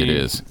to be. It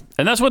is.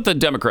 And that's what the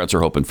Democrats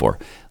are hoping for.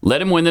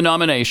 Let him win the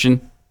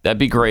nomination. That'd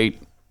be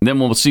great. Then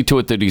we'll see to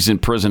it that he's in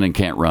prison and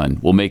can't run.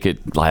 We'll make it,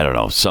 I don't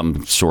know,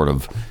 some sort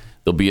of,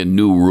 there'll be a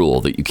new rule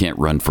that you can't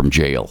run from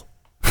jail.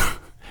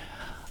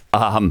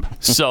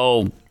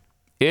 So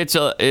it's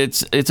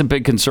a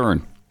big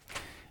concern.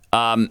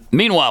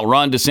 Meanwhile,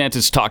 Ron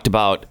DeSantis talked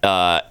about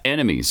our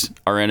enemies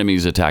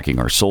attacking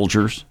our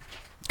soldiers.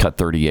 Cut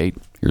 38.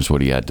 Here's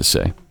what he had to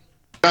say.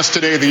 Just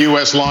today, the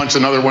U.S. launched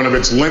another one of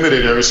its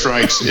limited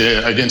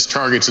airstrikes against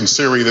targets in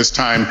Syria, this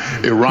time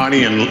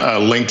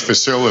Iranian-linked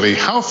facility.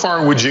 How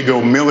far would you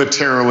go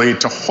militarily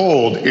to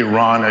hold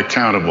Iran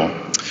accountable?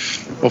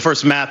 Well,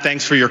 first, Matt,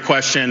 thanks for your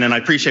question, and I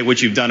appreciate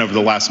what you've done over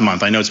the last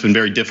month. I know it's been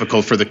very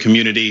difficult for the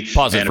community,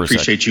 and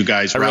appreciate you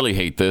guys. I really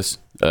hate this.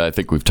 I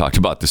think we've talked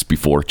about this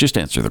before. Just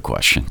answer the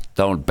question.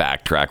 Don't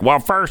backtrack. Well,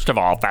 first of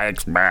all,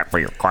 thanks, Matt, for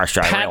your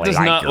question. Pat I really does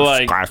like not your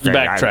like question.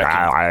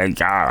 backtracking.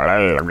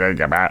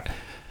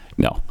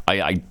 No,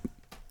 I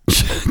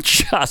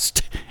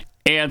just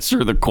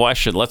answer the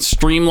question. Let's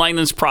streamline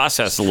this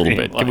process a little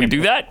bit. Can we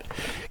do that?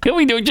 Can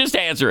we do it? Just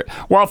answer it.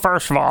 Well,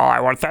 first of all,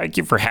 I want to thank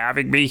you for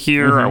having me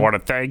here. I want to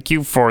thank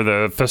you for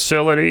the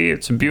facility.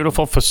 It's a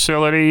beautiful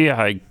facility.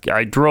 I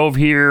drove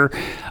here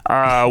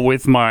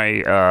with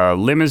my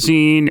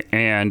limousine,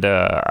 and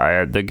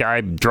the guy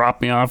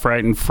dropped me off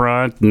right in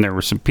front, and there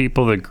were some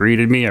people that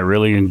greeted me. I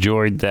really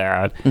enjoyed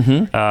that.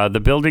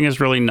 The building is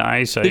really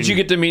nice. Did you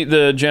get to meet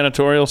the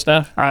janitorial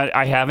staff?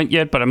 I haven't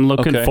yet, but I'm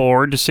looking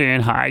forward to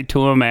saying hi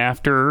to them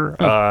after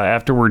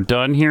we're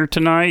done here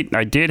tonight.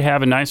 I did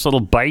have a nice little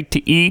bite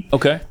to eat.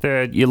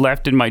 That you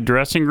left in my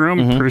dressing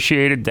room.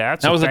 Appreciated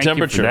that. So how was the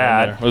temperature?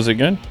 That was it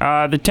good?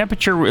 The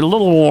temperature a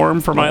little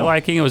warm for my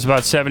liking. It was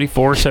about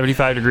 74,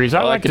 75 degrees.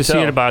 I like to see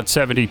it about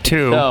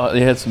 72. Oh,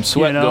 you had some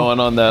sweat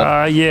going on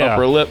that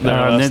upper lip there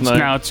last night.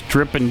 Now it's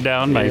dripping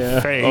down my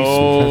face.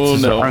 Oh,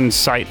 it's no.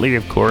 Unsightly,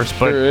 of course.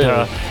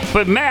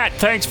 But Matt,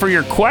 thanks for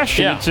your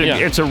question.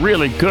 It's a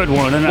really good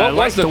one, and I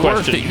like the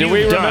work that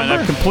you've done.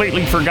 I've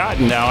completely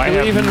forgotten now. I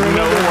have no idea.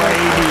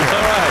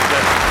 All right.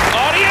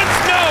 Audience,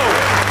 no!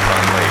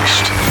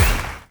 Unleashed.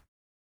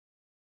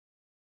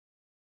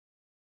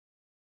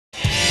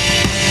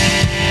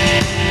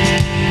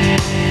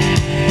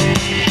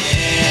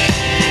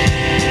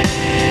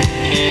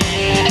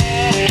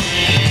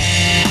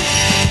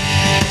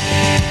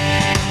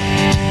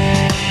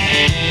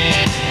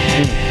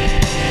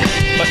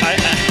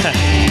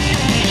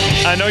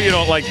 I know you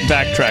don't like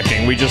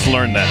backtracking. We just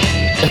learned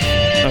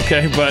that.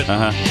 Okay, but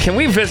can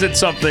we visit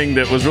something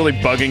that was really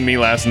bugging me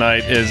last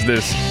night? Is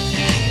this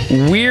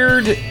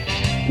weird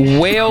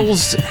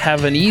whales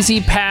have an easy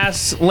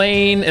pass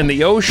lane in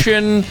the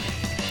ocean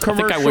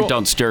commercial? I think I went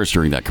downstairs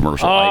during that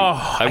commercial.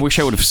 I wish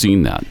I would have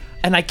seen that.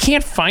 And I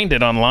can't find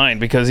it online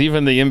because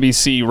even the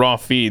NBC raw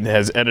feed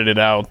has edited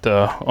out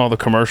all the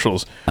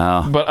commercials.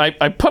 But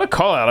I put a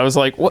call out. I was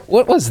like,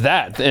 what was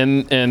that?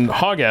 And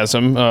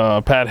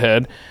Hogasm, Pat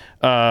Head,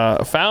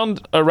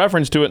 found a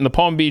reference to it in the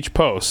Palm Beach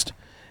Post.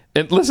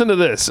 And listen to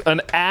this.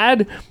 An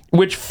ad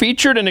which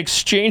featured an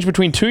exchange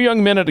between two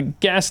young men at a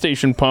gas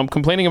station pump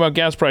complaining about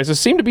gas prices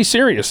seemed to be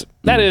serious.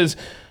 That is,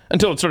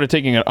 until it started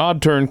taking an odd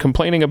turn,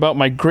 complaining about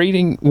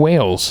migrating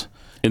whales.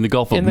 In the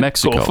Gulf of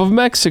Mexico. Gulf of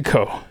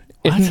Mexico.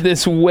 In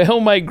this whale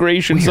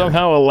migration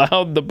somehow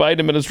allowed the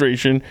Biden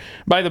administration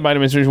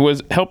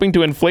was helping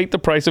to inflate the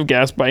price of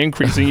gas by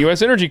increasing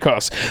U.S. energy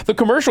costs. The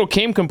commercial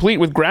came complete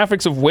with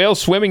graphics of whales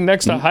swimming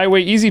next to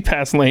highway easy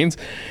pass lanes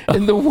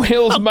in the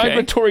whales'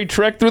 migratory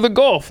trek through the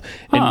Gulf.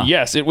 And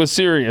yes, it was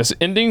serious,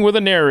 ending with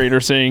a narrator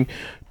saying,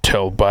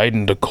 "Tell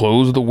Biden to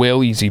close the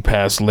whale easy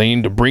pass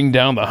lane to bring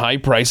down the high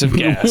price of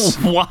gas."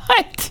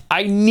 What?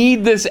 I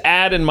need this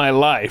ad in my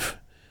life.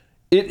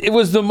 It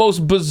was the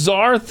most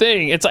bizarre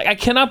thing. It's like, I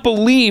cannot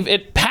believe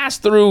it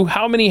passed through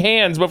how many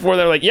hands before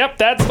they're like, yep,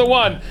 that's the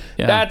one.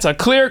 Yeah. That's a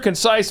clear,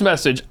 concise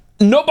message.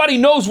 Nobody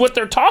knows what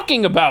they're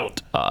talking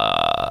about.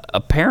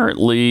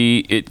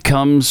 Apparently, it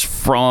comes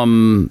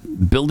from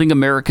Building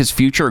America's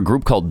Future, a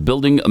group called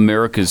Building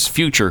America's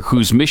Future,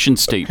 whose mission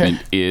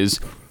statement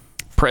is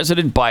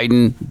President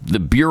Biden, the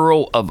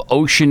Bureau of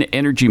Ocean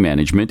Energy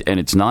Management, and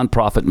its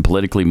nonprofit and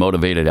politically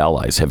motivated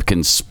allies have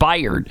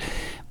conspired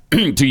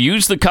to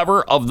use the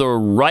cover of the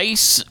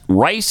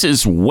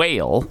Rice's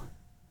Whale,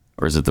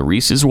 or is it the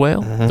Reese's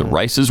Whale? The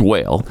Rice's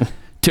Whale,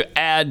 to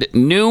add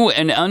new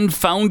and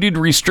unfounded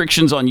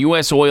restrictions on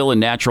U.S. oil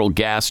and natural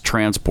gas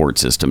transport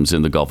systems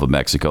in the Gulf of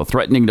Mexico,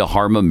 threatening to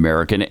harm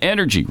American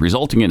energy,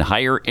 resulting in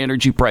higher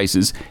energy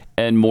prices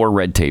and more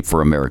red tape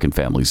for American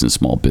families and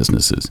small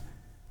businesses.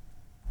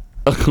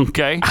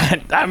 Okay?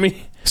 I mean...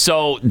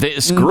 So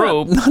this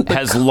group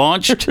has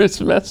launched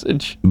this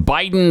message,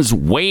 Biden's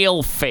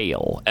Whale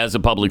Fail, as a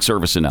public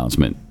service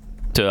announcement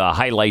to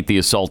highlight the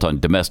assault on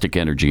domestic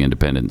energy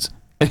independence.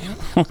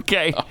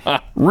 Okay.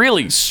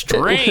 Really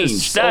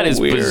strange. That is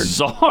weird.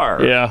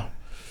 Bizarre. Yeah.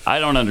 I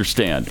don't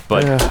understand,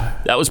 but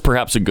that was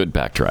perhaps a good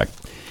backtrack.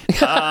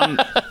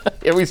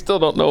 Yeah, we still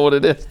don't know what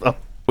it is, though.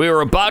 We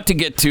were about to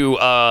get to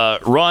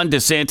Ron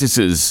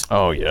DeSantis's...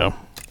 Oh, yeah.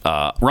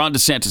 Ron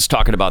DeSantis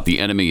talking about the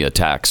enemy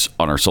attacks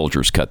on our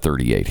soldiers. Cut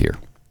 38 here.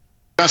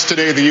 Just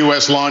today, the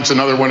U.S. launched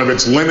another one of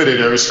its limited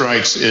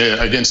airstrikes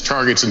against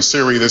targets in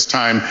Syria, this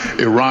time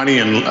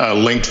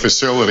Iranian-linked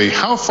facility.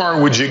 How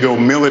far would you go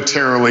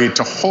militarily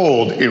to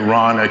hold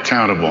Iran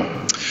accountable?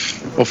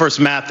 Well, first,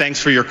 Matt, thanks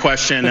for your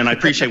question, and I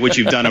appreciate what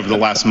you've done over the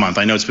last month.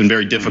 I know it's been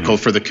very difficult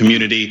for the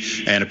community,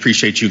 and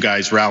appreciate you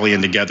guys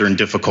rallying together in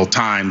difficult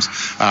times.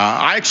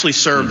 I actually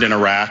served in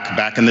Iraq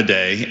back in the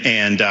day,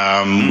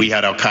 and we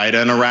had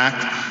al-Qaeda in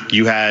Iraq.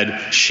 You had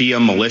Shia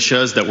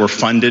militias that were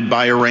funded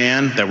by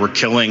Iran that were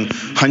killing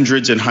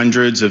hundreds and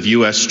hundreds of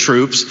U.S.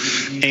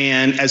 troops.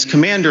 And as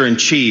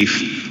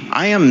Commander-in-Chief,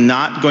 I am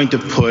not going to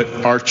put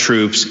our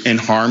troops in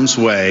harm's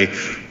way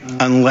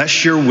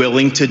unless you're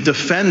willing to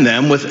defend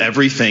them with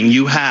everything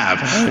you have.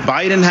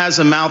 Biden has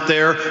them out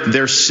there.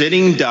 They're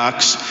sitting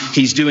ducks.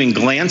 He's doing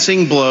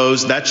glancing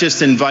blows. That's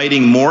just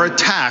inviting more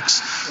attacks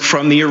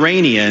from the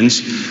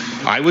Iranians.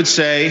 I would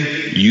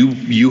say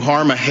you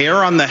harm a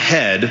hair on the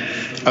head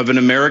of an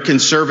American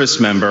service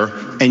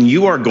member, and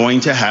you are going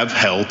to have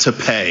hell to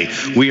pay.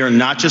 We are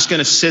not just going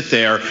to sit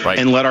there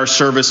and let our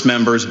service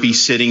members be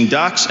sitting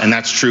ducks, and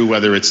that's true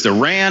whether it's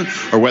Iran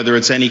or whether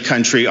it's any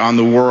country on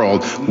the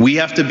world. We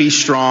have to be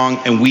strong,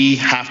 and we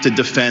have to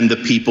defend the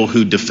people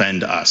who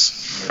defend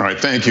us. All right,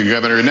 thank you,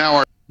 Governor.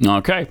 Now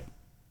okay,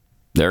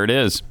 there it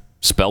is,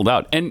 spelled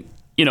out. And,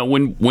 you know,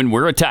 when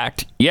we're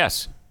attacked,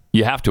 yes,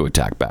 you have to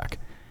attack back.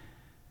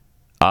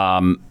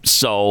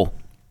 So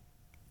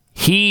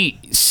he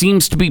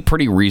seems to be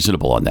pretty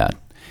reasonable on that.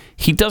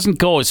 He doesn't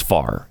go as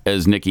far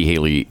as Nikki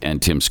Haley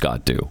and Tim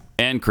Scott do,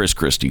 and Chris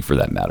Christie for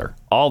that matter.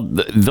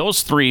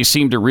 Those three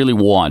seem to really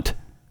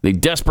they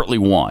desperately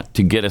want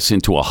to get us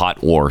into a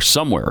hot war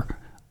somewhere,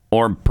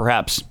 or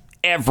perhaps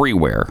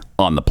everywhere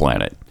on the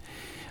planet.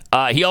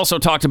 He also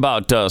talked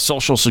about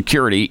Social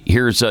Security.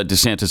 Here's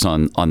DeSantis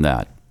on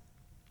that.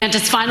 And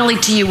just finally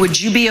to you,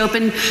 would you be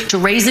open to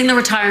raising the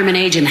retirement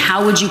age, and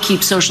how would you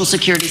keep Social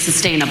Security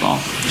sustainable?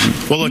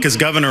 Well, look, as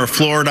governor of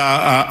Florida,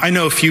 I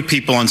know a few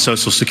people on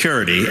Social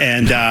Security,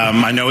 and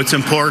I know it's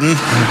important.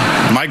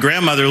 My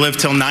grandmother lived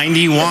till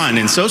 91,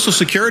 and Social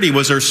Security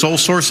was her sole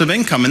source of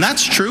income, and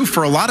that's true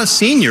for a lot of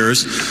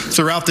seniors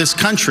throughout this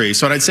country.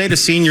 So what I'd say to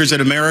seniors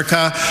in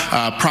America,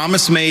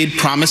 promise made,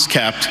 promise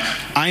kept.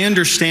 I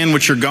understand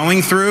what you're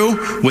going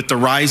through with the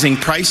rising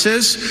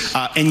prices,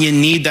 and you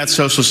need that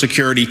Social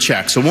Security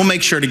check. So we'll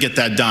make sure to get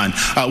that done.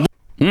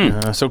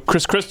 So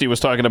Chris Christie was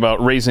talking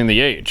about raising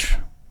the age,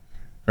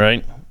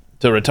 right,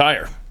 to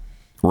retire.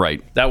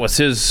 Right. That was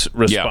his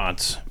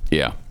response.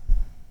 Yeah.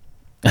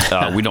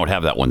 We don't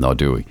have that one though,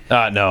 do we?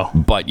 No.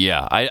 But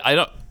yeah, I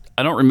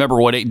don't remember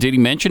what age. Did he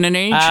mention an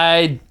age?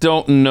 I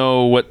don't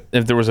know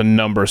if there was a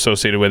number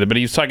associated with it, but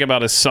he was talking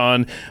about his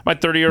son. My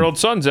 30-year-old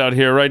son's out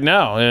here right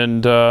now,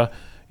 and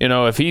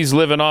if he's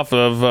living off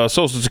of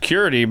Social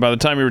Security by the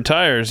time he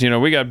retires,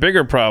 we got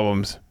bigger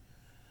problems.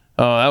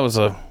 Oh, that was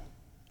a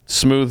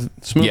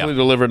smoothly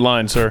delivered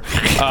line, sir.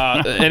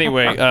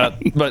 Anyway,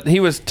 but he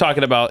was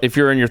talking about if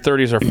you're in your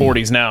 30s or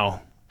 40s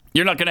now,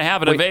 you're not going to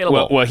have it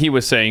available. Well, he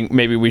was saying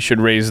maybe we should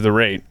raise the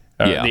rate,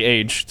 the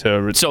age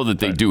to so that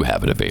they do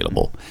have it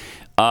available.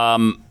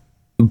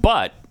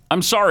 But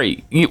I'm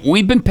sorry,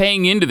 we've been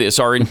paying into this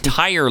our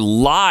entire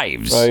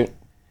lives. Right.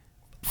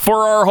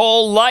 For our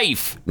whole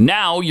life.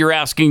 Now you're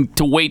asking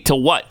to wait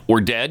till what?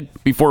 We're dead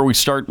before we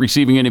start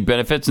receiving any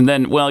benefits, and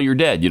then, well, you're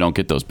dead. You don't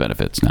get those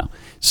benefits now.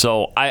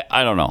 So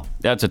I don't know.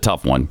 That's a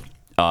tough one.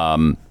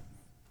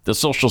 The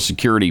Social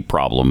Security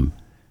problem.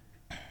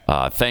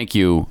 Thank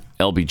you,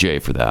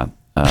 LBJ, for that.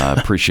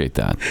 Appreciate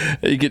that.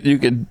 You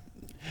could.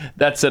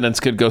 That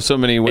sentence could go so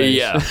many ways.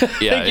 Yeah.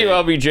 Thank you,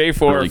 LBJ,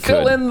 for really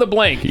fill could. in the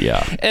blank.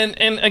 Yeah.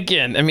 And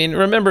again, I mean,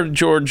 remember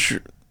George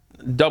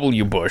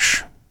W.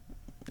 Bush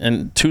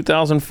in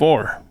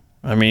 2004.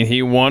 I mean,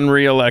 he won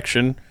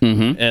re-election,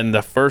 and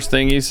the first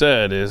thing he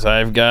said is,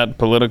 I've got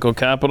political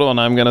capital,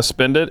 and I'm going to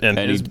spend it. And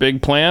his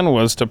big plan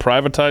was to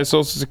privatize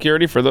Social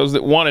Security for those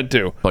that wanted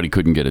to. But he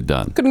couldn't get it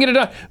done.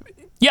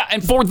 Yeah,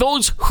 and for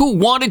those who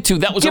wanted to,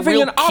 that was a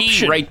real key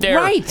option. right there.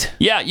 Right.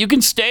 Yeah, you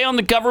can stay on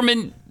the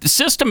government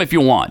system if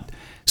you want.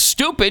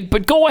 Stupid,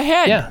 but go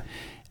ahead. Yeah.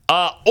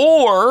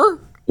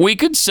 Or we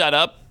could set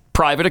up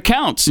private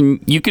accounts,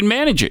 and you can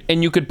manage it.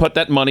 And you could put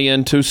that money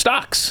into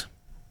stocks.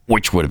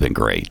 Which would have been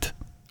great.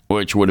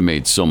 Which would have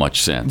made so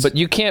much sense. But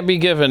you can't be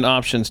given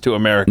options to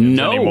Americans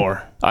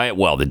anymore.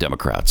 Well, the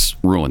Democrats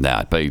ruined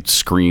that. They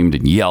screamed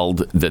and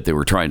yelled that they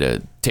were trying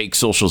to take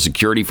Social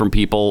Security from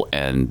people,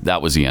 and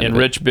that was the end of it.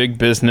 Enrich big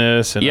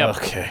business. And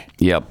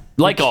Yep.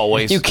 Like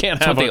always. You can't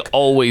That's have what they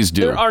always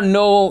do. There are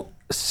no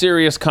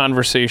serious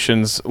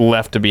conversations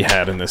left to be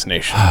had in this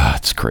nation.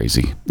 It's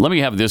crazy. Let me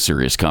have this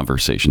serious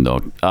conversation,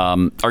 though.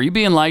 Are you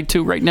being lied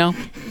to right now?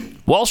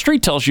 Wall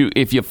Street tells you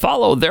if you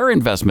follow their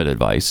investment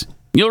advice,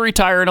 you'll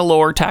retire in a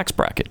lower tax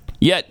bracket.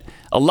 Yet,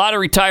 a lot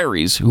of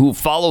retirees who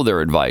follow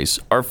their advice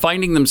are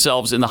finding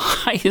themselves in the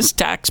highest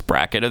tax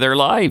bracket of their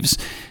lives.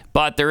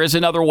 But there is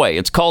another way.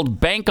 It's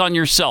called Bank on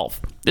Yourself.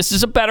 This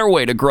is a better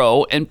way to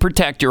grow and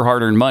protect your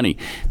hard-earned money.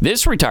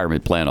 This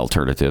retirement plan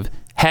alternative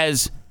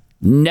has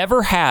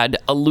never had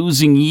a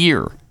losing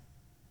year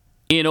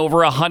in over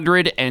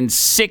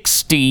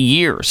 160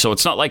 years. So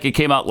it's not like it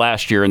came out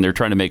last year and they're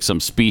trying to make some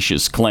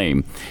specious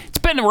claim. It's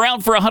been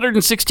around for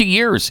 160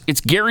 years.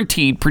 It's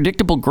guaranteed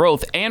predictable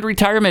growth and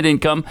retirement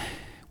income.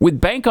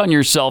 With Bank on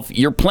Yourself,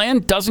 your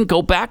plan doesn't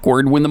go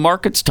backward when the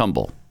markets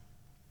tumble.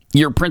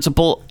 Your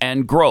principal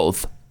and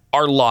growth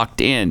are locked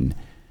in.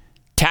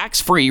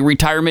 Tax-free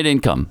retirement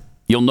income.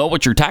 You'll know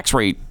what your tax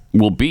rate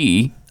will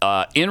be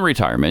in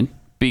retirement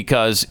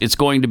because it's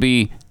going to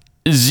be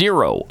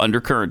zero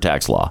under current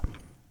tax law.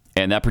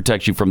 And that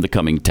protects you from the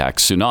coming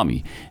tax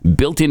tsunami.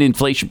 Built-in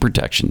inflation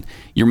protection.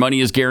 Your money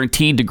is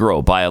guaranteed to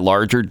grow by a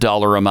larger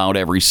dollar amount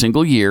every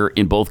single year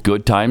in both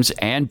good times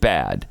and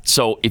bad.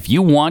 So if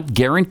you want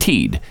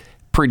guaranteed,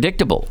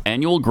 predictable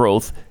annual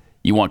growth,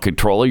 you want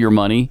control of your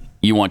money,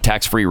 you want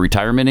tax-free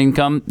retirement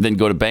income, then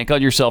go to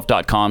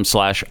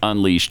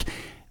bankonyourself.com/unleashed.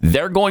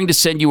 They're going to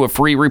send you a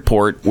free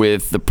report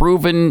with the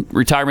proven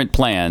retirement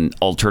plan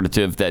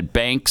alternative that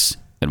banks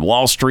and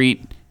Wall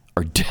Street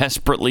are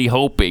desperately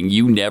hoping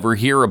you never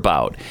hear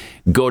about.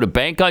 Go to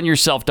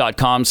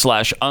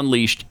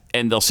bankonyourself.com/unleashed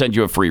and they'll send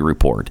you a free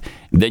report.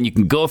 Then you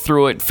can go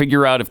through it,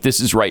 figure out if this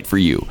is right for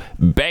you.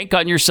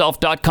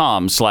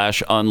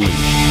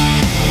 Bankonyourself.com/unleashed.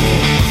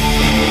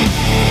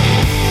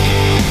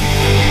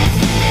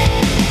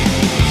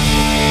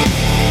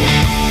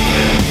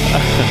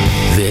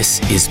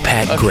 This is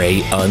Pat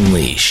Gray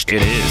Unleashed.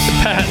 It is.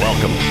 Pat,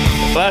 welcome.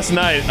 Last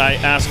night, I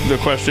asked the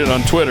question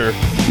on Twitter,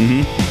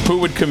 who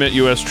would commit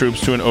U.S.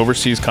 troops to an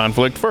overseas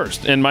conflict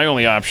first? And my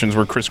only options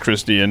were Chris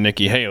Christie and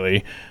Nikki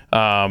Haley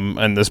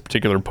in this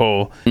particular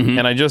poll.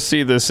 And I just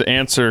see this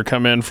answer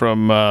come in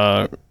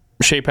from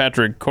Shea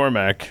Patrick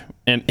Cormack,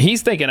 and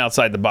he's thinking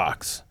outside the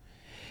box.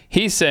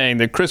 He's saying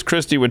that Chris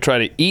Christie would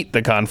try to eat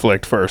the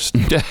conflict first.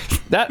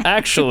 That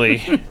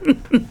actually...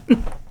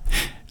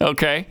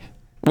 Okay.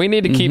 We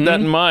need to keep that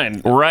in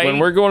mind. Right. When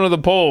we're going to the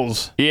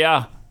polls.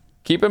 Yeah.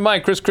 Keep in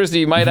mind, Chris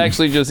Christie might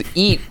actually just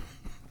eat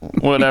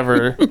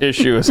whatever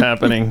issue is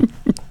happening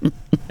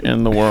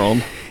in the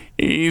world.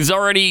 He's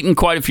already eaten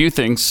quite a few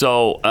things.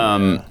 So,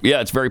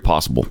 yeah, it's very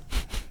possible.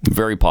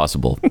 Very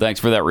possible.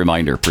 Thanks for that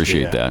reminder.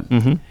 Appreciate that.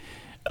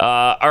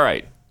 All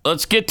right.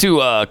 Let's get to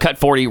Cut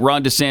 40.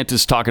 Ron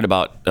DeSantis talking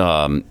about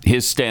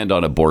his stand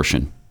on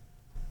abortion.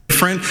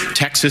 different.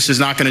 Texas is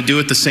not going to do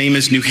it the same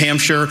as New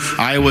Hampshire.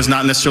 Iowa's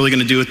not necessarily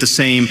going to do it the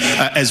same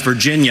as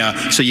Virginia.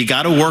 So you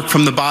got to work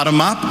from the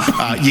bottom up.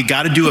 You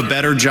got to do a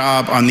better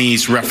job on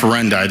these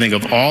referenda. I think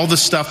of all the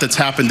stuff that's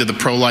happened to the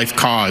pro-life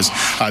cause,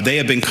 they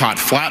have been caught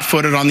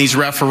flat-footed on these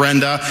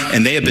referenda,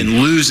 and they have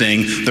been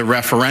losing the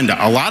referenda.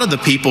 A lot of the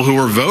people who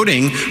are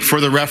voting for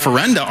the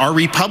referenda are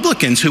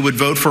Republicans who would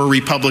vote for a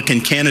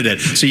Republican candidate.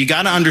 So you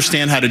got to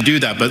understand how to do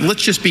that. But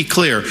let's just be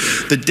clear.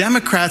 The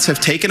Democrats have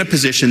taken a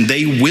position.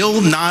 They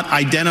will not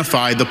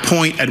identify the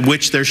point at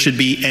which there should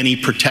be any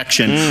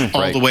protection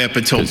all the way up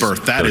until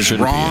birth. That is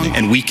wrong,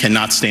 and we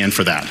cannot stand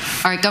for that.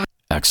 All right, Governor.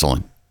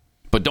 Excellent.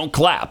 But don't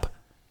clap.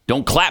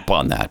 Don't clap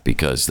on that,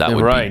 because that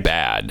would be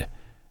bad.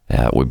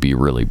 That would be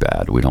really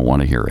bad. We don't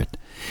want to hear it.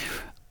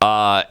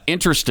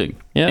 Interesting.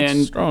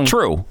 And strong.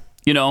 True.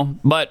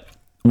 But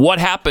what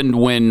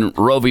happened when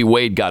Roe v.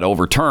 Wade got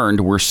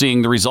overturned? We're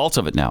seeing the results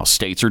of it now.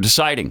 States are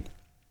deciding.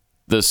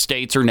 The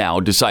states are now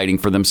deciding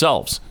for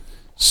themselves.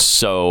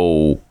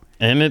 So...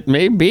 And it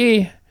may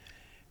be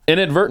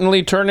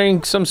inadvertently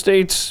turning some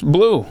states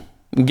blue,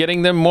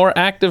 getting them more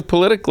active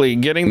politically,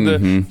 getting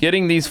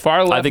these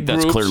far left I think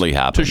that's groups clearly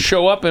happened. to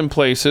show up in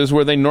places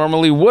where they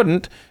normally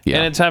wouldn't,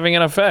 and it's having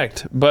an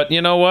effect. But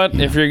you know what?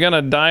 If you're going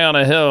to die on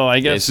a hill,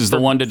 I guess this is the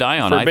one to die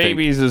on. For I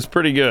babies think. Is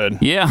pretty good.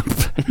 Yeah.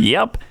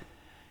 Yep.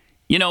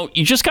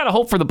 You just got to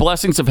hope for the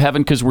blessings of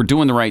heaven, because we're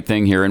doing the right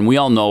thing here, and we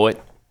all know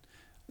it.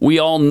 We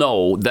all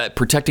know that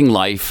protecting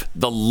life,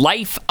 the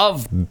life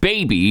of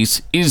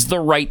babies, is the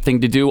right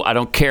thing to do. I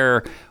don't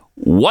care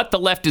what the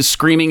left is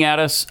screaming at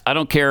us. I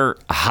don't care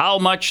how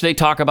much they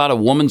talk about a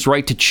woman's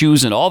right to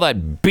choose and all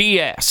that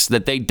BS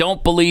that they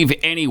don't believe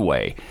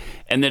anyway,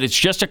 and that it's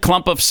just a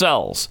clump of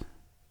cells.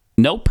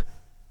 Nope.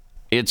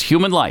 It's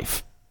human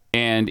life,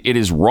 and it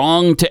is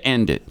wrong to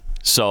end it.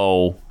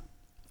 So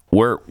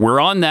we're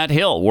on that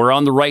hill. We're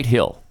on the right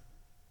hill.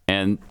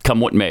 And come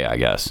what may, I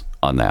guess,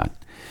 on that.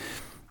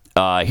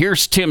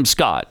 Here's Tim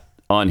Scott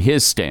on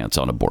his stance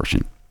on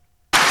abortion.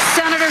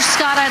 Senator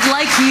Scott, I'd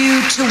like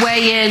you to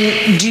weigh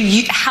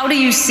in. How do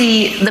you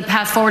see the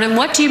path forward, and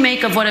what do you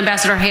make of what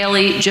Ambassador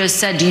Haley just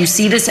said? Do you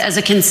see this as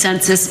a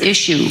consensus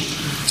issue?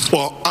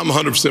 Well, I'm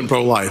 100%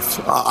 pro-life.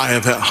 I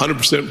have had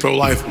 100%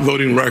 pro-life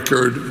voting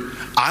record.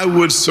 I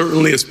would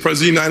certainly, as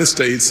President of the United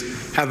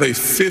States, have a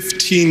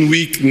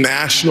 15-week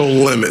national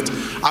limit.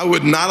 I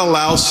would not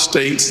allow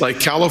states like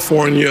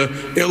California,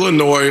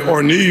 Illinois,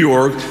 or New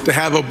York to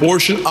have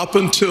abortion up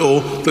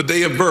until the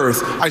day of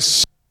birth.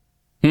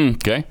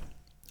 Okay.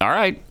 All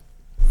right.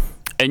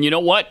 And you know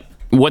what?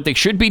 What they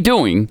should be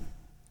doing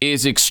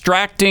is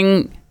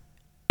extracting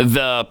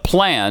the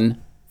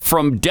plan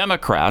from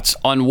Democrats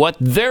on what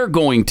they're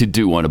going to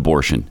do on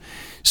abortion.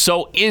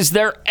 So is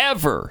there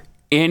ever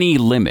any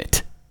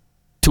limit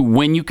to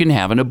when you can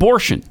have an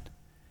abortion?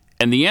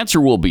 And the answer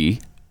will be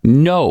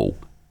no.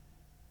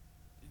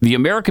 The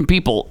American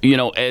people,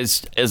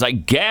 as I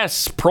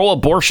guess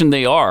pro-abortion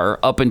they are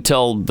up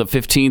until the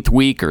 15th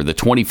week or the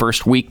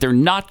 21st week, they're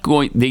not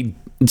going,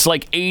 it's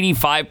like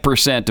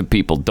 85% of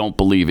people don't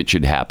believe it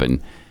should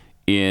happen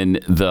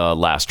in the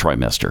last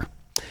trimester.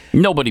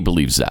 Nobody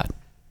believes that.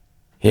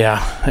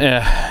 Yeah.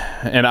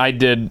 And I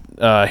did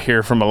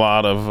hear from a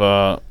lot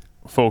of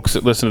folks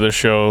that listen to this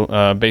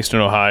show based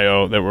in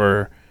Ohio that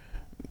were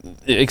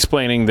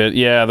explaining that,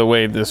 the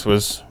way this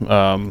was...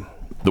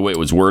 the way it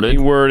was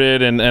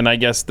worded, and I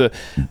guess the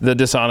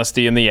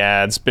dishonesty in the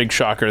ads, big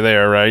shocker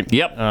there, right?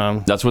 Yep,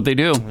 that's what they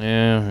do.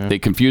 Yeah. They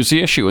confuse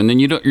the issue, and then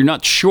you're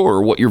not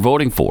sure what you're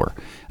voting for.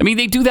 I mean,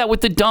 they do that with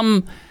the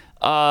dumb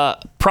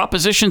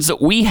propositions that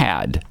we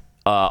had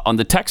on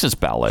the Texas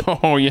ballot.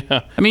 Oh,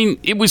 yeah. I mean,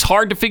 it was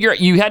hard to figure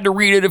out. You had to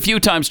read it a few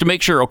times to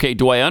make sure, okay,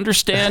 do I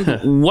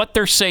understand what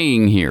they're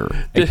saying here?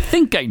 I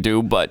think I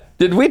do, but...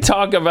 Did we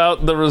talk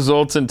about the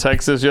results in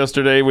Texas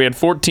yesterday? We had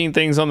 14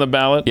 things on the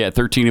ballot. Yeah,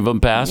 13 of them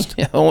passed.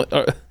 Yeah,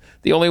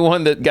 the only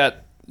one that got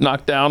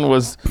knocked down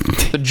was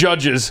the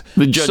judges.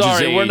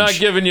 Sorry, age. We're not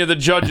giving you the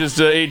judges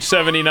to age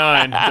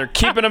 79. They're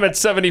keeping them at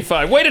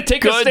 75. Way to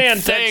take a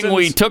stand, Texans. Good thing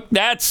we took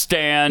that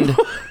stand.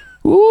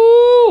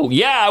 Ooh,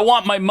 yeah, I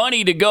want my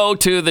money to go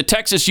to the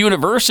Texas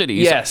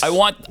universities. Yes. I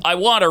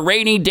want a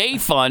rainy day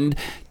fund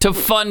to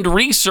fund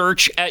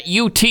research at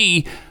UT,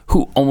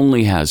 who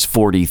only has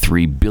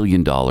 $43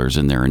 billion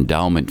in their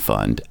endowment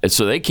fund.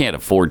 So they can't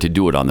afford to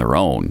do it on their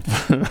own.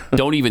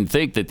 Don't even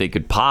think that they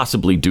could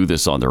possibly do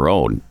this on their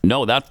own.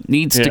 No, that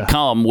needs to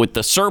come with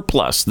the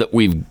surplus that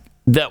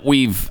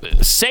we've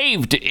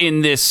saved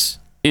in this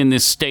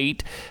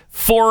state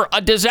for a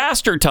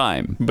disaster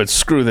time. But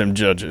screw them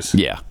judges.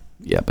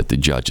 Yeah, but the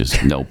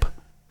judges, nope.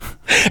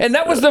 And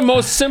that was the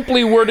most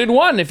simply worded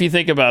one, if you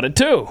think about it,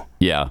 too.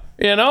 Yeah.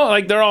 They're all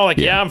like,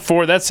 I'm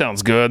for, that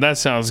sounds good, that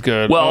sounds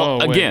good.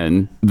 Well,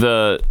 again,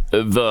 the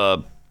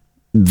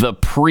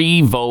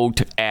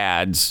pre-vote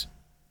ads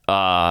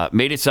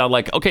made it sound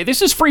like, okay,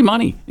 this is free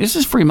money. This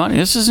is free money.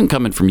 This isn't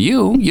coming from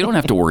you. You don't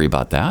have to worry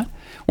about that.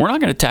 We're not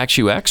going to tax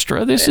you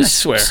extra. This is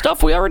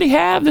stuff we already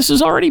have. This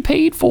is already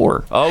paid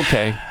for.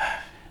 Okay.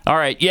 All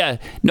right, yeah.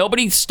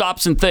 Nobody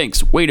stops and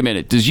thinks, wait a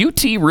minute, does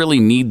UT really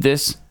need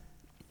this?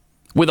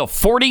 with a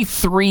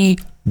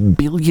 $43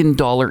 billion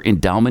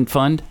endowment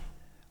fund.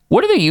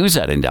 What do they use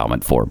that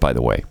endowment for, by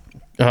the way?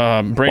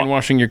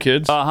 Brainwashing your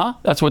kids?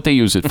 That's what they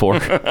use it for.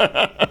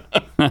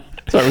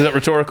 Sorry, was that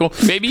rhetorical?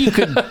 Maybe you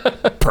could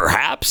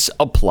perhaps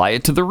apply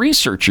it to the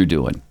research you're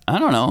doing. I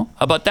don't know.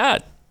 How about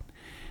that?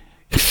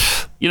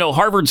 You know,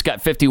 Harvard's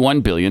got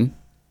 $51 billion.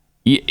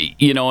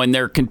 You know, and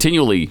they're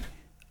continually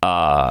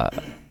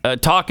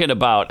talking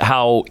about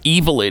how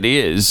evil it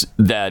is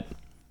that,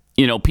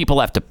 you know, people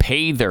have to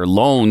pay their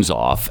loans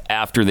off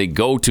after they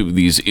go to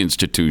these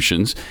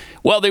institutions.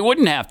 Well, they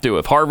wouldn't have to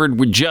if Harvard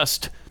would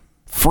just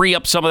free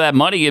up some of that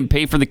money and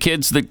pay for the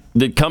kids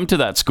that come to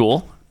that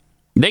school.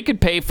 They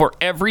could pay for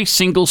every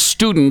single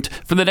student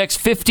for the next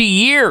 50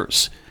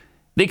 years.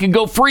 They could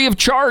go free of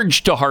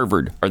charge to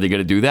Harvard. Are they going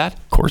to do that?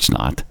 Of course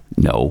not.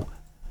 No.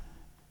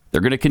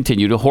 They're going to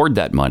continue to hoard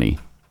that money.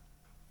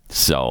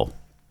 So,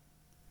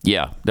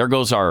 yeah, there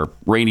goes our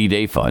rainy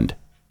day fund.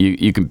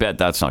 You can bet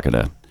that's not going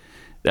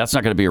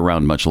to be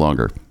around much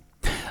longer.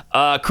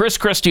 Chris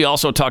Christie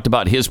also talked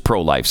about his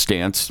pro-life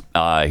stance.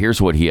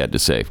 Here's what he had to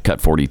say. Cut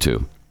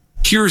 42.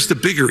 Here's the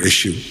bigger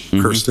issue,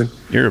 Kirsten.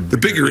 The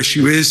bigger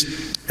issue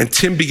is, and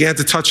Tim began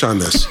to touch on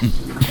this,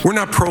 we're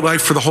not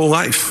pro-life for the whole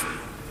life.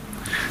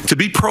 To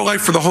be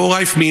pro-life for the whole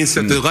life means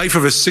that the life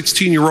of a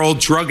 16-year-old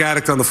drug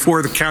addict on the floor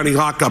of the county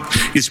lockup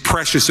is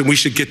precious, and we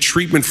should get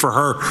treatment for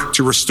her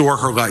to restore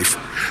her life.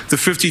 The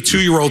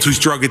 52-year-old who's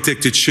drug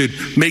addicted should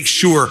make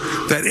sure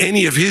that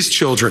any of his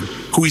children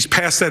who he's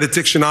passed that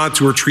addiction on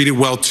to are treated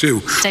well, too.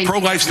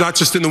 Pro-life's not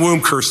just in the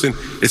womb, Kirsten.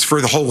 It's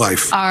for the whole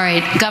life. All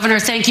right. Governor,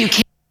 thank you.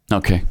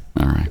 Okay.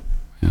 All right.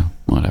 Yeah,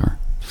 whatever.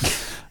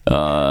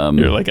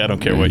 You're like, I don't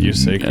care what you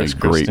say, Chris.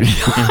 Great.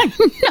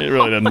 It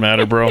really doesn't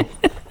matter, bro.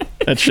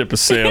 That ship has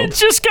sailed. It's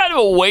just kind of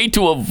a way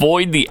to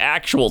avoid the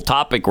actual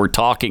topic we're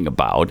talking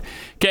about.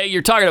 Okay,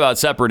 you're talking about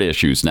separate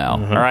issues now.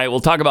 All right,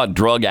 we'll talk about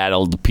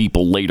drug-addled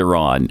people later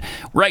on.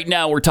 Right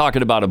now, we're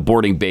talking about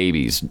aborting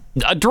babies.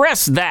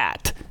 Address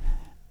that.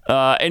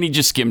 And he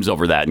just skims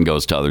over that and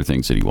goes to other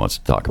things that he wants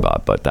to talk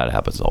about, but that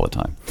happens all the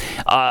time.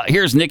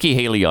 Here's Nikki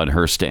Haley on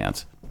her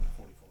stance.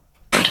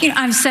 You know,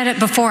 I've said it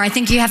before. I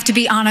think you have to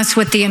be honest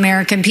with the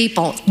American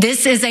people.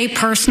 This is a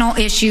personal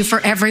issue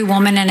for every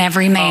woman and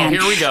every man.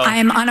 Here we go. I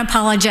am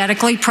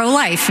unapologetically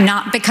pro-life,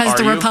 not because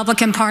the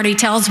Republican Party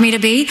tells me to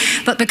be,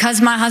 but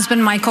because my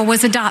husband Michael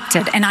was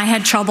adopted and I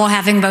had trouble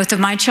having both of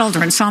my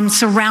children. So I'm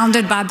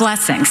surrounded by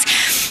blessings.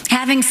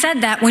 Having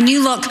said that, when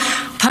you look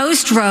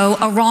post-Roe,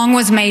 a wrong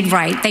was made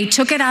right. They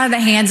took it out of the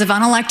hands of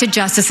unelected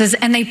justices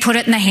and they put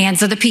it in the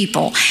hands of the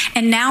people.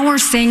 And now we're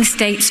seeing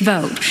states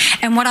vote.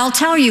 And what I'll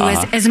tell you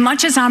is, as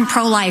much as I'm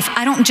pro-life,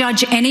 I don't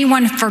judge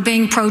anyone for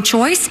being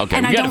pro-choice. Okay,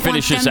 and we got to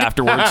finish this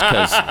afterwards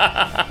because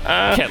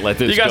can't let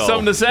this go. You got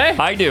something to say?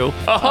 I do.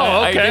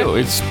 Oh, okay. I do.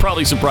 It's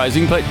probably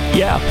surprising, but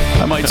yeah,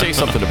 I might say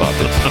something about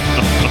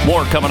this.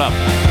 More coming up.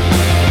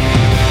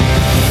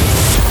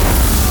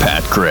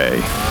 Pat Gray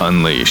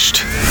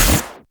Unleashed.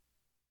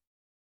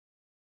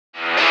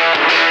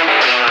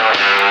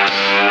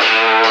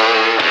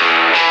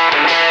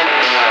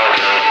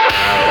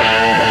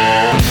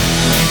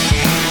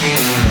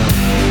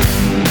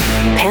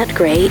 Pat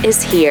Gray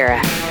is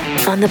here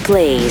on the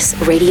Blaze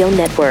Radio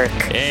Network.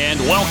 And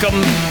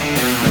welcome.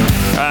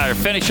 To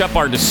finish up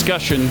our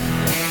discussion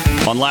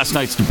on last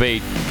night's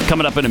debate,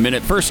 coming up in a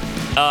minute. First,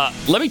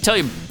 let me tell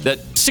you that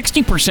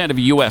 60% of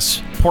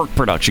U.S. pork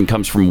production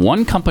comes from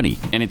one company,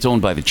 and it's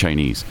owned by the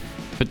Chinese.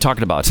 Been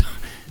talking about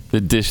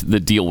the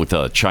deal with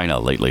China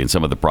lately and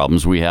some of the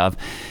problems we have.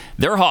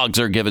 Their hogs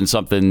are given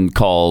something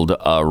called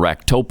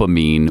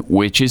ractopamine,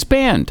 which is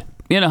banned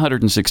in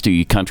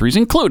 160 countries,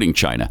 including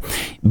China.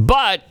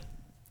 But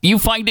you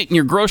find it in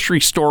your grocery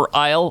store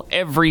aisle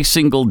every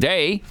single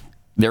day.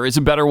 There is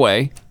a better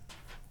way.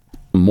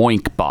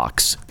 Moink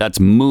box. That's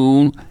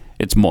moo.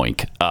 It's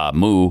moink.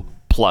 Moo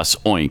plus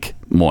oink.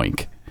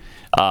 Moink.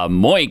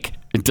 Moink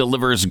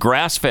delivers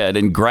grass-fed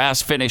and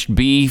grass-finished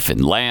beef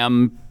and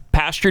lamb,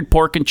 pastured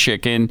pork and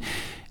chicken,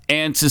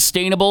 and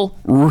sustainable,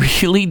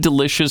 really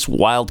delicious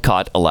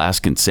wild-caught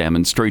Alaskan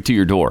salmon straight to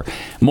your door.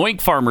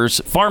 Moink farmers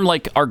farm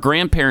like our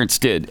grandparents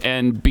did,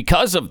 and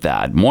because of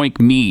that, Moink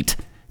meat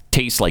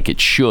tastes like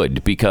it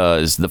should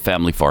because the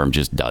family farm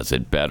just does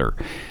it better.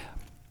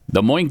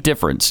 The Moink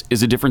difference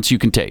is a difference you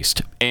can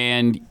taste,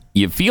 and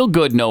you feel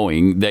good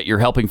knowing that you're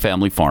helping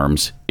family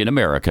farms in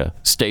America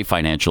stay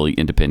financially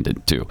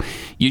independent, too.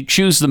 You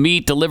choose the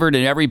meat delivered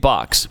in every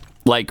box,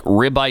 like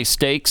ribeye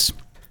steaks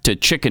to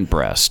chicken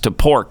breasts to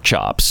pork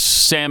chops,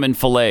 salmon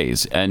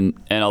fillets, and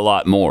a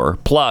lot more.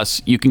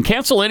 Plus, you can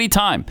cancel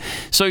anytime,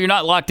 so you're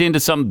not locked into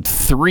some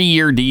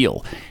 3-year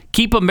deal.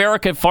 Keep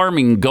America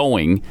farming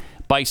going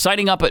by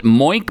signing up at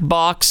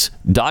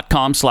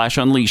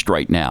moinkbox.com/unleashed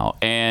right now.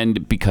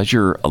 And because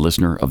you're a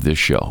listener of this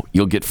show,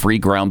 you'll get free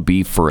ground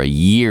beef for a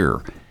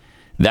year.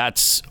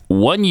 That's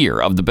 1 year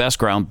of the best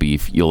ground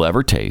beef you'll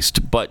ever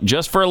taste, but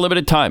just for a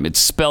limited time. It's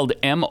spelled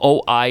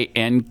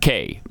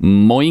MOINK.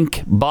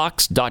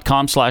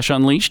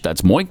 Moinkbox.com/unleashed.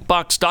 That's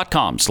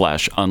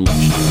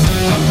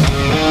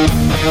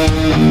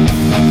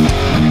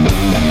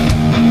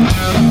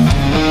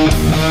moinkbox.com/unleashed.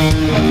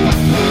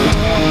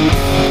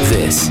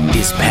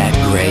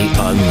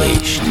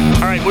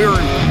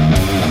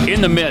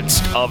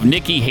 of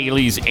Nikki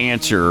Haley's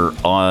answer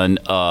on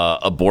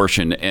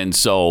abortion. And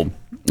so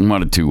I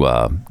wanted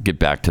to get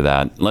back to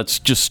that. Let's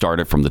just start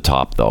it from the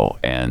top, though,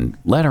 and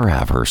let her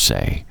have her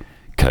say.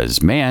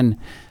 Because, man,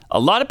 a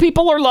lot of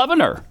people are loving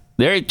her.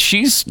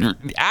 She's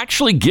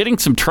actually getting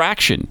some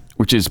traction,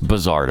 which is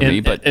bizarre to me.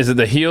 But is it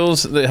the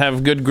heels that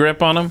have good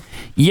grip on them?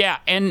 Yeah,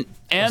 and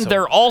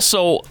they're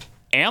also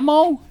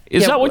ammo.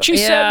 Is that what you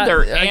said?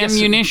 They're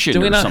ammunition. Do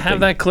we or not something. have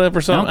that clip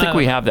or something? I don't think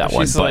we have that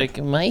one. She's but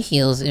like, my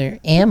heels are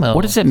ammo.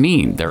 what does that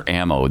mean? They're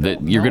ammo.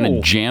 That you're going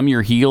to jam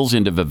your heels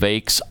into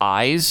Vivek's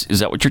eyes? Is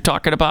that what you're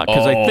talking about?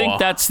 Because I think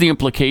that's the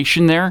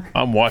implication there.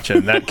 I'm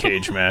watching that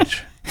cage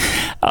match.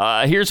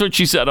 Here's what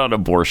she said on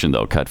abortion,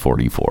 though. Cut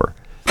 44.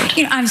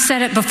 I've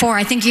said it before.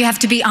 I think you have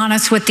to be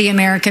honest with the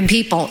American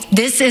people.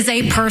 This is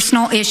a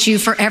personal issue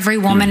for every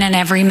woman and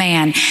every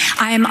man.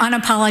 I am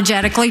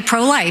unapologetically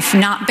pro-life,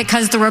 not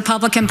because the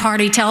Republican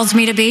Party tells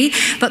me to be,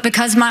 but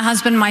because my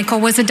husband Michael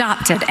was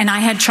adopted and I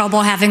had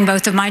trouble having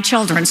both of my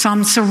children. So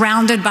I'm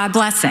surrounded by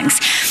blessings.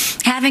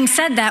 Having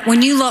said that,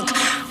 when you look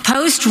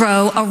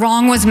post-Roe, a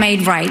wrong was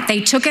made right.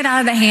 They took it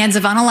out of the hands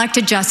of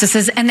unelected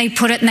justices and they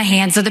put it in the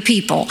hands of the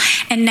people.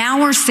 And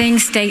now we're seeing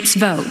states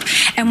vote.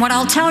 And what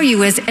I'll tell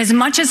you is, as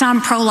much as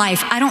I'm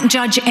pro-life, I don't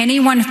judge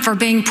anyone for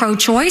being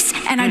pro-choice,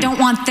 and I don't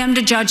want them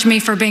to judge me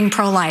for being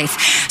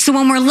pro-life. So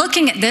when we're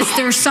looking at this,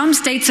 there are some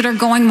states that are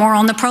going more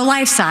on the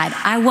pro-life side.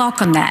 I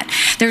welcome that.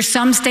 There's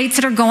some states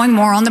that are going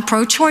more on the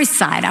pro-choice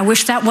side. I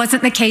wish that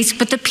wasn't the case,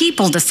 but the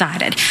people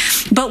decided.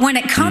 But when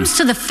it comes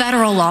to the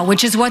federal law,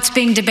 which is what's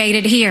being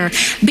debated here,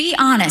 be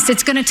honest,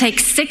 it's going to take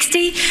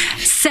 60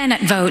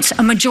 Senate votes,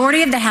 a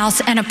majority of the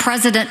House, and a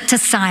president to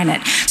sign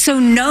it. So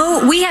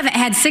no, we haven't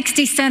had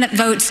 60 Senate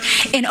votes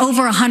in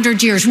over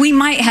 100 years. We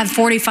might have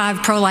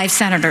 45 pro-life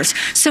senators.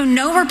 So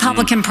no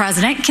Republican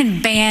president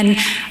can ban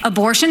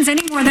abortions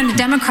any more than a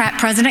Democrat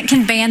president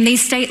can ban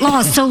these state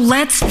laws. So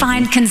let's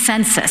find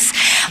consensus.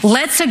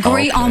 Let's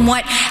agree on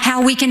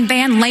how we can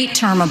ban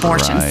late-term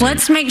abortions. Right.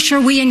 Let's make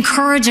sure we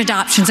encourage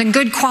adoptions and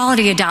good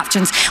quality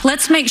adoptions.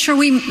 Let's make sure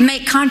we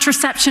make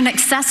contraception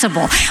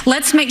accessible.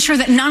 Let's make sure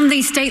that none of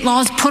these state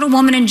laws put a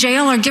woman in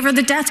jail or give her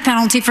the death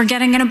penalty for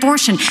getting an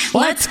abortion.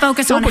 Let's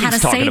focus on how to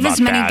save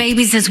as many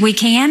babies as we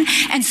can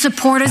and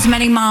support as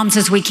many moms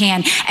as we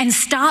can and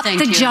stop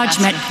the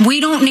judgment. We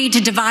don't need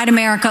to divide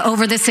America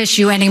over this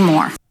issue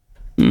anymore.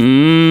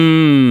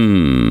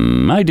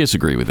 I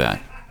disagree with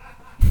that.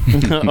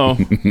 Uh-oh.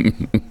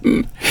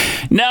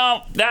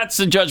 No, that's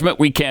the judgment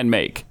we can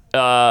make.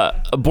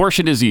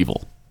 Abortion is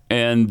evil,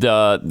 and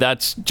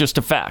that's just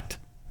a fact.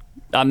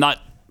 I'm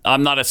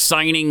not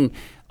assigning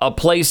a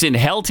place in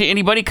hell to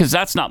anybody because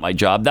that's not my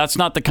job. That's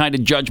not the kind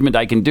of judgment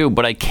I can do.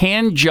 But I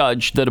can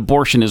judge that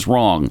abortion is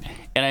wrong,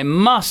 and I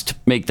must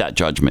make that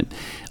judgment.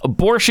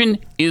 Abortion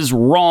is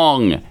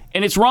wrong,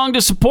 and it's wrong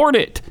to support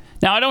it.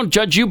 Now, I don't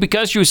judge you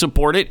because you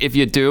support it, if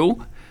you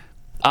do.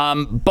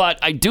 But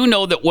I do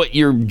know that what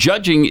you're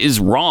judging is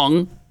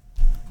wrong.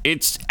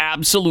 It's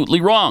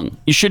absolutely wrong.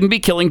 You shouldn't be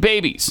killing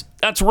babies.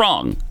 That's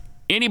wrong.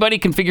 Anybody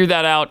can figure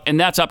that out, and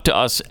that's up to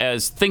us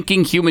as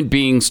thinking human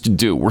beings to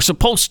do. We're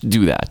supposed to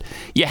do that.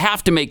 You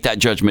have to make that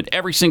judgment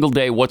every single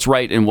day, what's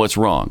right and what's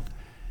wrong.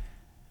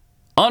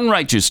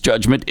 Unrighteous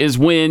judgment is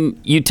when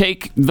you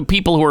take the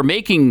people who are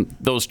making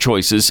those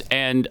choices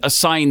and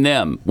assign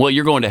them, well,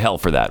 you're going to hell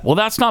for that. Well,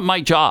 that's not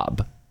my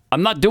job.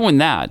 I'm not doing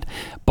that.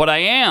 But I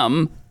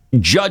am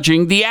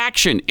judging the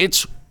action.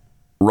 It's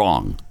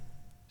wrong.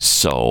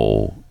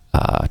 So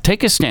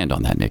take a stand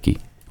on that, Nikki.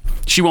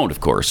 She won't,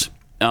 of course.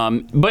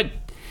 But,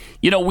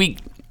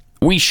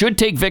 we should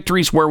take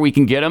victories where we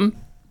can get them,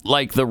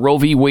 like the Roe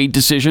v. Wade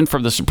decision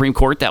from the Supreme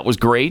Court. That was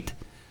great.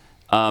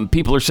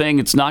 People are saying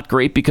it's not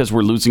great because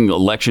we're losing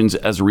elections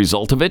as a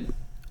result of it.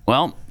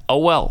 Well, oh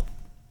well.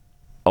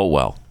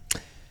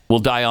 We'll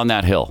die on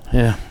that hill.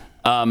 Yeah.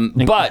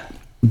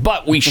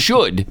 But we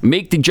should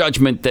make the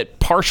judgment that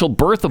partial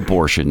birth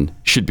abortion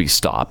should be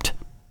stopped.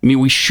 I mean,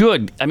 we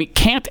should. I mean,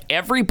 can't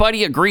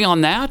everybody agree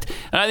on that?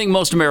 And I think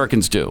most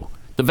Americans do.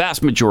 The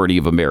vast majority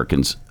of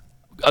Americans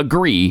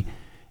agree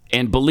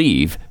and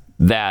believe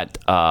that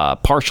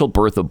partial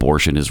birth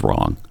abortion is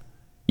wrong.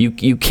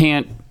 You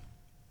can't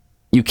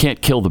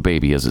kill the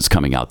baby as it's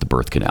coming out the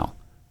birth canal.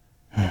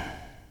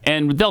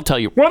 And they'll tell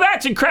you, well,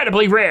 that's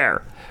incredibly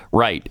rare.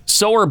 Right.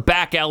 So are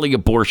back alley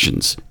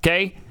abortions.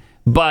 Okay.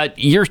 But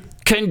you're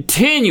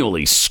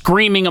continually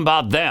screaming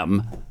about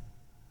them.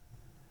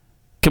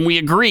 Can we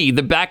agree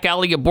that back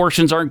alley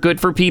abortions aren't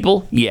good for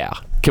people? Yeah.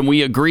 Can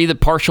we agree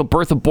that partial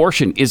birth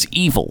abortion is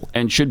evil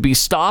and should be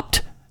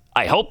stopped?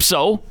 I hope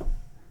so.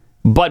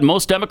 But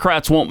most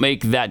Democrats won't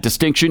make that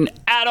distinction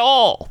at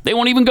all. They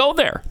won't even go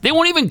there. They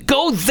won't even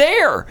go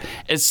there.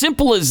 As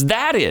simple as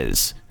that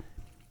is,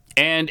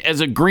 and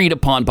as agreed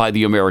upon by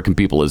the American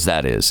people as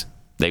that is,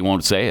 they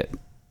won't say it.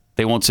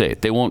 They won't say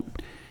it. They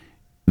won't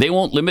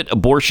limit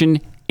abortion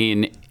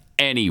in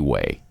any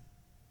way.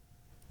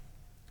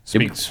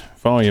 Speaks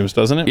volumes,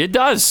 doesn't it? It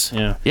does.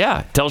 Yeah.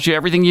 Yeah. It tells you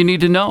everything you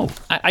need to know.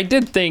 I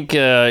did think,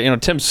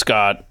 Tim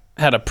Scott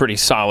had a pretty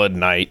solid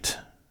night.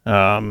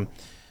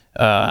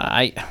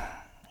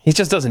 He he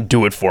just doesn't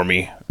do it for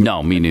me.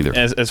 No, me neither.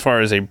 As far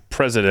as a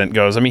president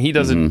goes, I mean, he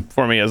does it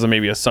for me as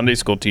maybe a Sunday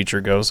school teacher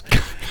goes.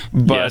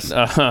 But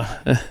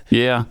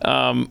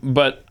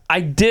but I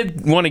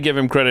did want to give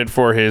him credit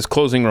for his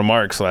closing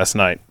remarks last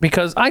night,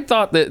 because I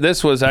thought that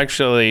this was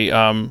actually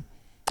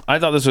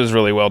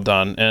really well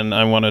done, and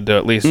I wanted to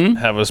at least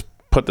have us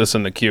put this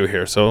in the queue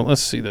here. So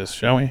let's see this,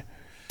 shall we?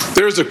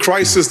 There's a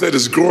crisis that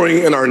is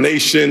growing in our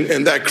nation,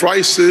 and that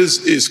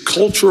crisis is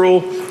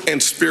cultural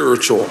and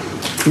spiritual.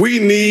 We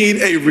need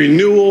a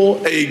renewal,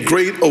 a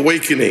great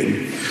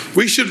awakening.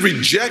 We should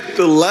reject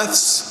the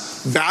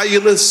left's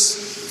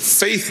valueless,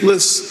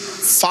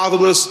 faithless,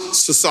 fatherless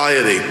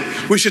society.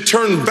 We should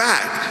turn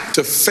back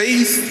to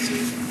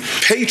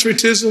faith,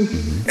 patriotism,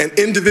 and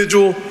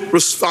individual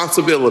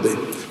responsibility.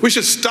 We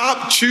should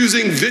stop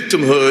choosing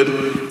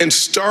victimhood and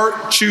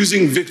start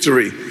choosing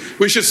victory.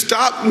 We should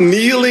stop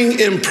kneeling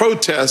in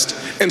protest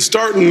and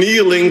start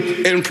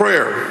kneeling in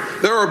prayer.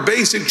 There are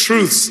basic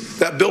truths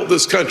that built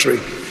this country.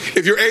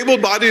 If you're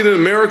able-bodied in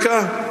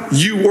America,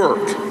 you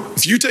work.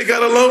 If you take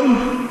out a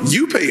loan,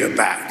 you pay it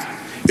back.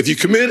 If you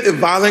commit a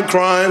violent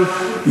crime,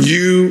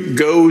 you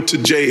go to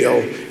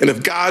jail. And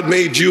if God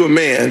made you a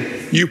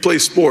man, you play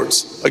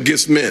sports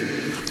against men.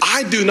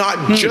 I do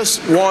not just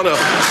want to...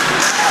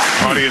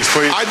 Audience,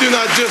 please. I do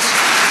not just...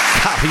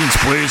 Audience,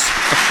 please.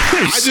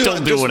 I do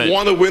not just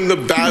want to win the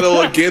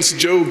battle against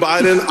Joe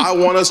Biden. I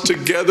want us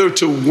together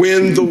to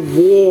win the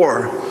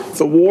war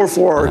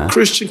for our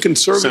Christian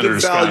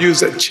conservative values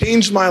that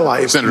changed my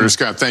life. Senator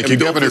Scott, thank you.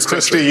 Governor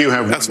Christie, you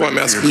have... That's why I'm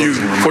asking you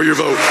for your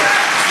vote.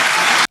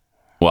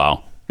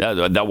 Wow.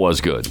 That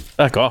was good.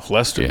 Back off,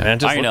 Lester, man.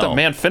 Just let the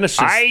man finish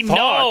his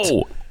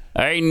thought.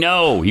 I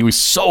know. He was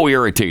so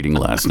irritating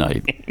last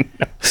night.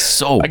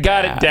 So I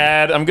got it,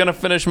 Dad. I'm going to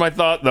finish my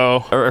thought,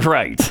 though.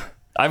 Right.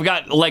 I've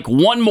got like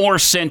one more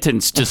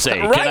sentence to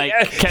say. Right?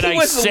 Can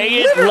I say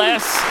it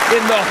less?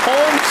 In the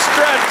home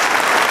stretch.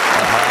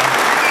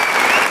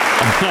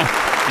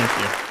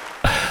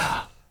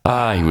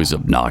 Thank you. He was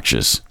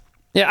obnoxious.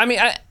 Yeah, I mean,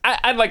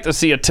 I'd like to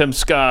see a Tim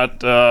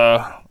Scott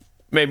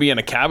maybe in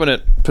a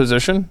cabinet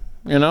position,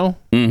 you know?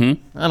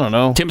 Mm-hmm. I don't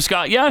know. Tim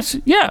Scott, yes.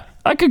 Yeah,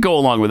 I could go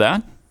along with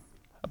that.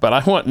 But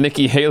I want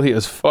Nikki Haley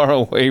as far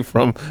away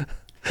from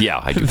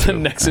I do the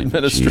next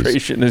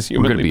administration as humanly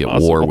possible. We're going to be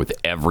possible. at war with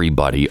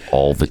everybody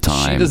all the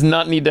time. She does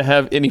not need to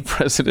have any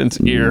president's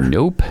ear.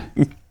 Nope.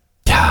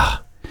 Yeah.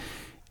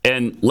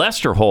 And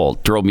Lester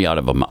Holt drove me out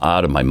of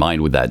my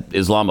mind with that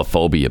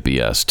Islamophobia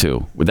BS,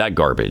 too, with that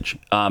garbage.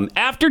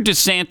 After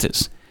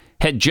DeSantis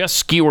had just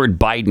skewered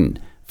Biden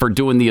for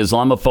doing the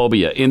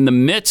Islamophobia in the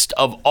midst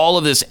of all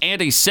of this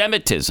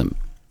anti-Semitism,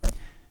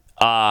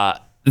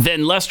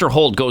 then Lester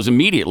Holt goes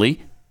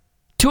immediately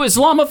to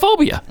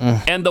Islamophobia.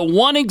 And the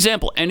one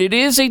example, and it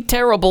is a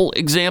terrible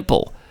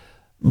example,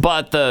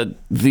 but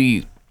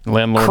the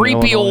landlord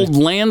creepy old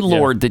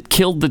landlord that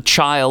killed the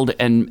child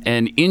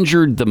and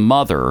injured the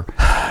mother.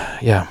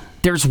 Yeah.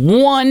 There's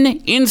one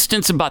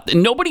instance about that.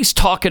 Nobody's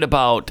talking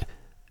about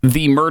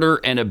the murder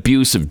and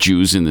abuse of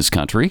Jews in this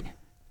country,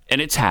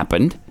 and it's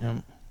happened.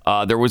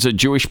 There was a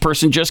Jewish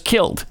person just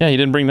killed. Yeah, he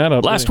didn't bring that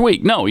up last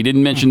week. No, he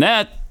didn't mention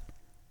that.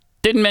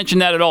 Didn't mention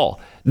that at all.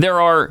 There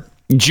are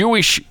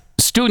Jewish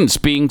students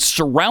being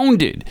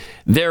surrounded.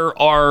 There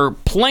are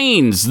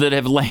planes that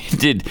have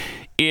landed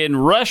in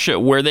Russia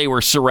where they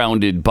were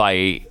surrounded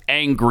by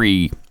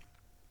angry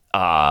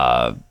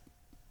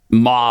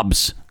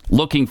mobs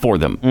looking for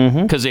them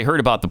because they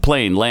heard about the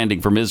plane landing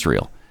from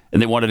Israel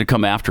and they wanted to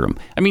come after them.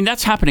 I mean,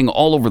 that's happening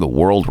all over the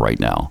world right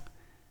now.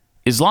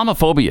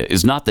 Islamophobia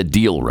is not the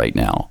deal right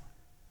now.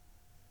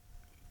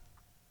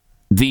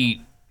 The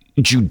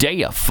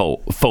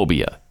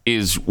Judea-phobia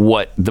is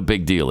what the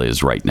big deal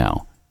is right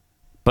now.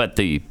 But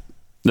the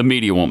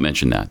media won't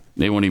mention that.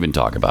 They won't even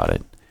talk about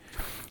it.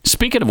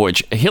 Speaking of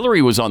which,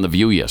 Hillary was on The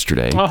View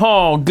yesterday.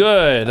 Oh,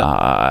 good.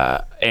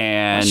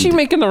 And what's she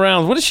making the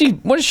rounds? What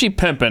is she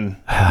pimping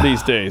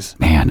these days?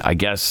 Man, I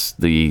guess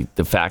the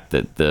fact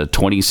that the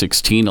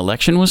 2016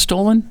 election was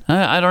stolen.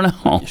 I don't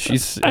know.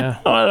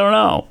 I don't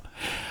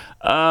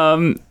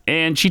know.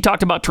 And she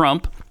talked about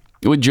Trump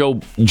with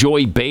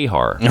Joy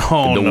Behar,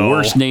 the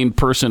worst named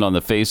person on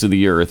the face of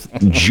the earth.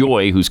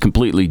 Joy, who's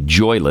completely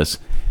joyless,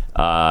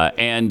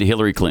 and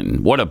Hillary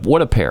Clinton. What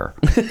a pair.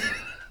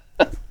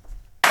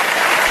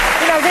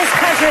 This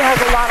country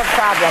has a lot of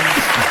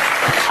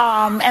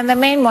problems, and the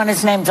main one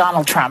is named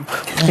Donald Trump.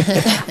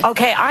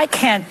 Okay, I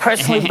can't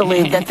personally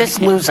believe that this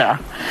loser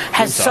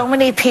has so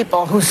many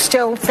people who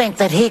still think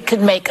that he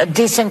could make a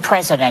decent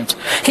president.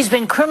 He's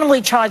been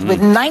criminally charged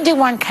with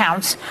 91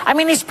 counts. I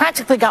mean, he's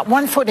practically got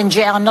one foot in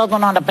jail, another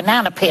one on a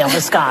banana peel,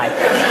 this guy.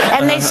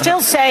 And they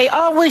still say,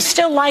 oh, we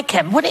still like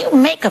him. What do you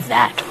make of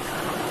that?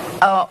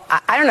 Oh,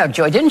 I don't know,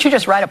 Joy. Didn't you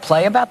just write a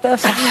play about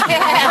this? That's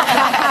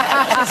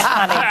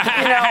funny.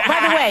 By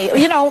the way,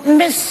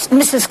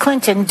 Mrs.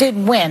 Clinton did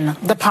win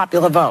the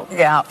popular vote.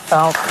 Yeah.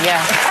 Oh,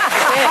 yeah.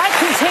 I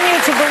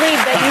continue to believe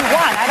that you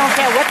won. I don't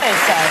care what they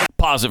say.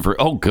 Pause it for,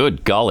 oh,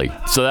 good golly.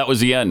 So that was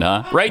the end,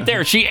 huh? Right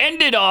there. She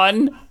ended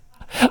on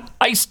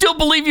I still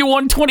believe you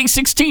won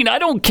 2016. I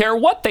don't care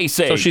what they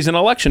say. So she's an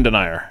election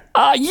denier.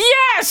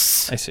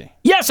 Yes. I see.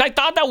 Yes, I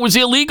thought that was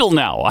illegal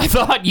now. I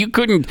thought you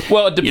couldn't.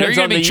 Well, it depends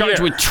you're on going to the be charged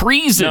year. with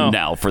treason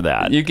now for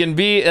that. You can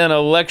be an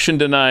election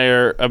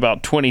denier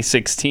about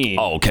 2016.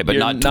 Oh, okay, but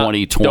not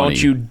 2020.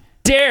 Don't you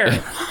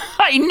dare.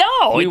 I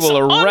know. We it's will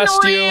arrest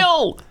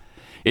unreal.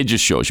 It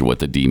just shows you what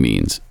the D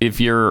means. If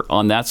you're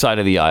on that side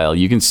of the aisle,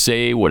 you can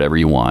say whatever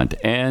you want.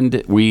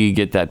 And we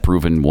get that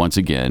proven once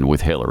again with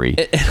Hillary.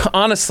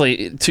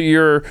 Honestly, to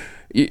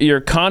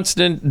your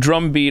constant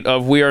drumbeat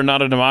of we are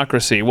not a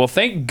democracy. Well,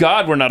 thank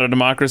God we're not a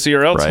democracy,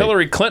 or else Right.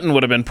 Hillary Clinton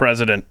would have been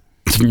president.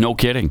 No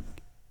kidding.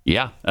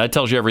 Yeah, that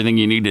tells you everything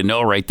you need to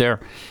know right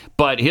there.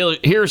 But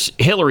here's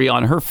Hillary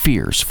on her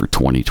fears for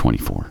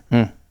 2024.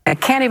 I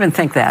can't even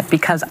think that,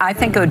 because I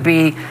think it would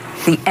be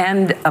the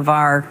end of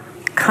our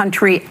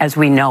country as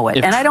we know it.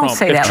 If And I don't Trump-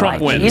 say if that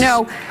Trump lightly. wins. You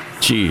know,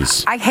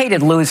 Jeez. I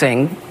hated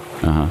losing.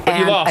 But you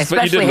And lost, I but you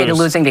especially did hated lose.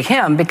 losing to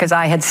him because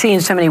I had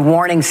seen so many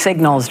warning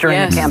signals during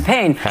Yes. the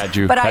campaign. Had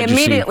you- but I had you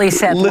seen- immediately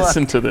said,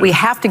 Listen look, to this. we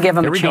have to give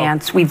him Here a we go.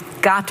 chance. We've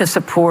got to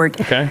support,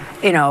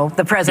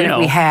 the president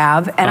we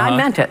have. And I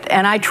meant it.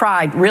 And I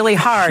tried really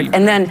hard.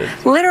 And then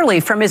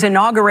literally from his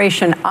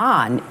inauguration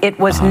on, it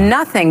was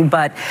nothing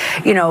but,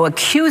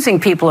 accusing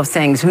people of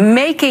things,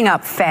 making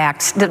up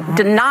facts,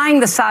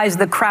 denying the size of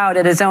the crowd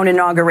at his own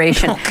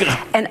inauguration.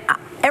 And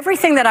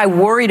everything that I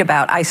worried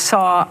about, I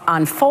saw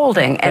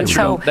unfolding. And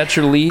That's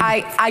your lead?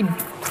 I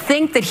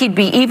think that he'd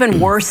be even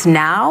worse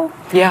now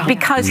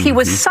because he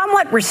was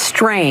somewhat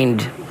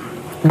restrained,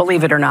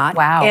 believe it or not,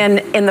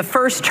 in the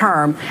first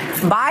term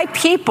by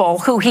people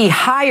who he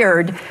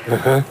hired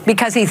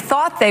because he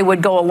thought they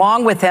would go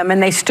along with him,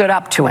 and they stood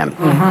up to him.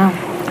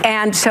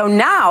 And so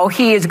now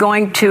he is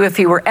going to, if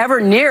he were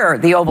ever near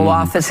the Oval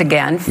Office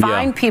again,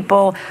 find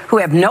people who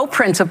have no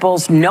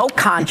principles, no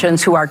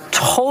conscience, who are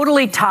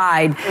totally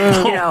tied,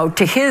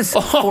 to his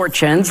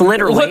fortunes,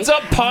 literally. What's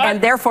up, Pot?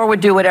 And therefore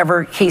would do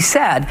whatever he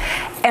said.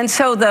 And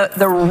so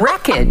the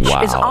wreckage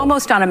is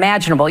almost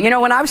unimaginable.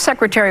 When I was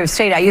Secretary of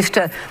State, I used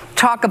to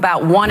talk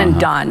about one and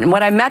done. And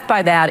what I meant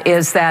by that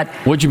is that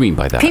What'd you mean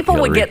by that, people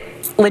would Hillary? get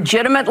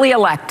legitimately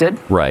elected.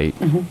 Right.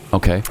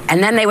 Okay.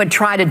 And then they would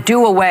try to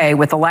do away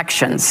with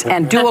elections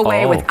and do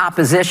away with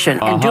opposition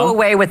and do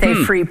away with a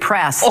free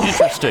press.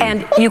 Interesting.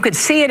 And you could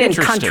see it in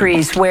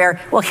countries where,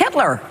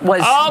 Hitler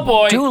was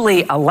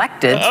duly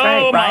elected,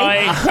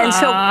 right? And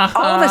so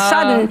all of a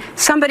sudden,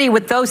 somebody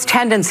with those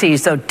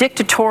tendencies, those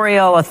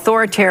dictatorial,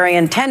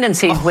 authoritarian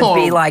tendencies would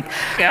be like,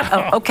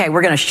 okay,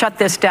 we're going to shut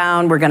this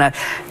down. We're going to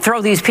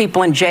throw these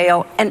people in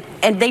jail. And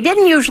they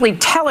didn't usually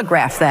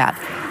telegraph that.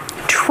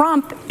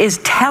 Trump is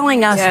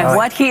telling us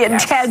what he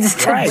intends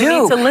to do.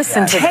 We need to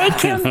listen to Take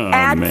him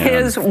at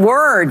his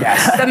word.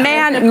 The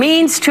man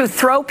means to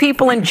throw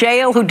people in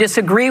jail who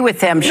disagree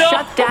with him,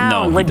 shut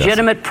down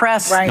legitimate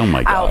press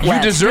outlets.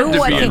 You deserve do to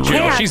what be he in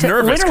jail. can She's to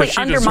nervous 'cause literally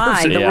she deserves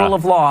undermine it. the rule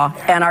of law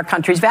and our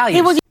country's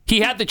values.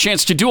 He had the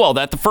chance to do all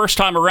that the first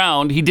time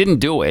around. He didn't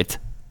do it,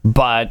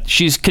 but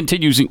she's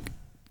continues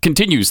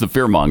the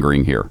fear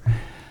mongering here.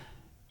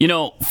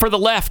 For the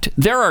left,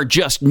 there are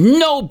just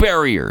no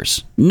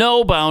barriers,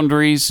 no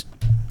boundaries.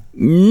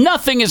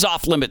 Nothing is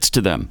off limits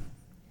to them.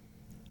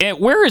 And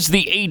where is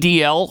the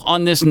ADL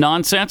on this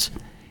nonsense?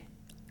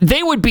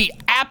 They would be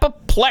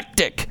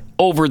apoplectic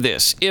over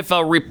this if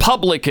a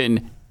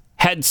Republican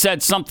had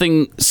said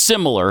something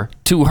similar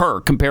to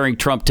her, comparing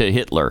Trump to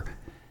Hitler.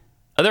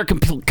 They're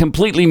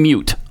completely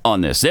mute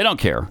on this. They don't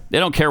care. They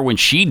don't care when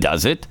she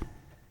does it.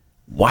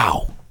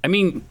 Wow. I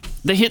mean,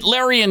 the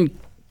Hitlerian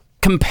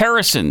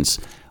comparisons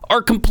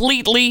are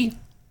completely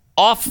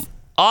off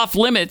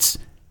limits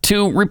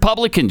to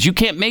Republicans. You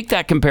can't make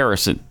that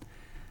comparison.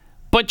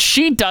 But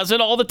she does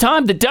it all the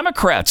time. The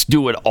Democrats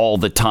do it all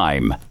the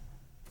time.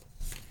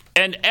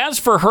 And as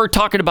for her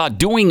talking about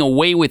doing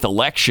away with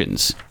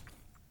elections,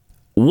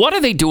 what are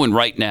they doing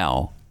right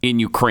now in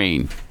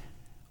Ukraine?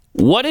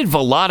 What did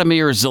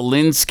Volodymyr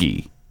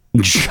Zelensky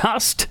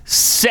just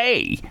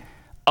say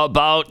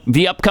about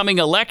the upcoming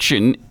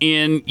election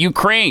in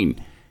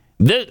Ukraine?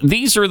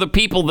 These are the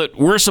people that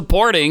we're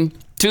supporting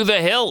to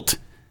the hilt.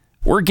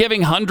 We're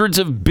giving hundreds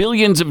of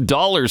billions of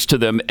dollars to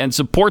them and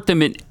support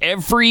them in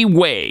every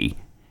way.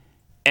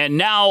 And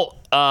now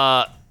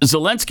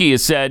Zelensky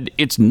has said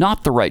it's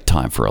not the right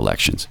time for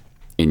elections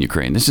in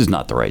Ukraine. This is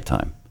not the right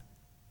time.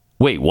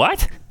 Wait,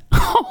 what?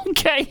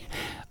 Okay.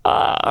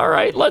 All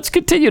right. Let's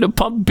continue to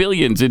pump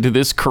billions into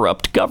this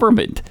corrupt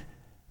government.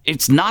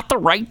 It's not the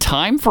right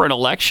time for an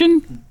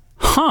election?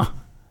 Huh.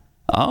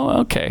 Oh,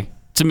 okay.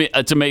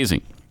 It's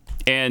amazing.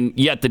 And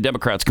yet the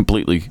Democrats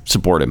completely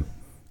support him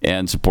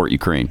and support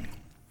Ukraine.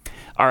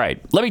 All right.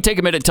 Let me take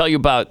a minute to tell you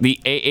about the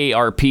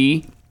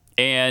AARP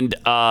and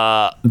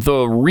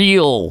the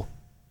real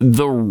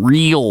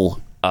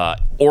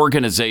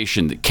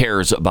organization that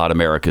cares about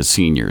America's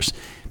seniors.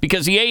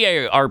 Because the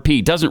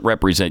AARP doesn't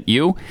represent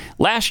you.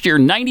 Last year,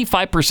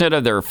 95%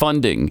 of their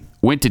funding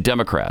went to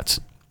Democrats.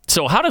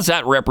 So how does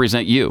that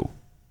represent you?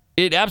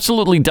 It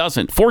absolutely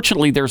doesn't.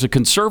 Fortunately, there's a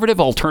conservative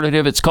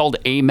alternative. It's called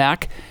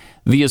AMAC.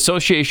 the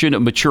Association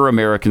of Mature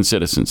American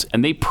Citizens,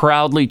 and they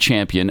proudly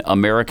champion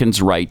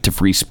Americans' right to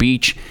free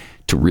speech,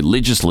 to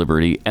religious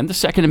liberty, and the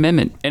Second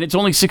Amendment. And it's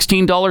only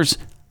 $16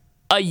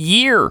 a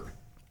year,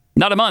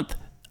 not a month,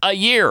 a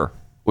year,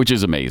 which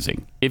is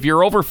amazing. If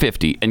you're over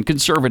 50 and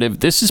conservative,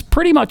 this is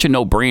pretty much a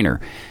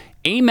no-brainer.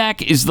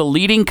 AMAC is the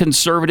leading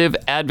conservative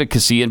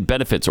advocacy and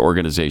benefits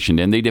organization,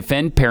 and they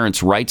defend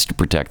parents' rights to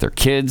protect their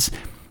kids.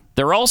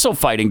 They're also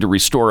fighting to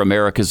restore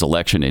America's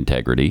election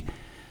integrity.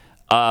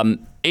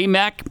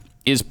 AMAC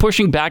is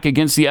pushing back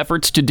against the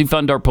efforts to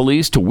defund our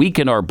police, to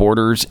weaken our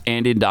borders,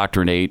 and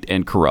indoctrinate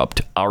and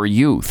corrupt our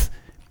youth.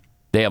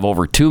 They have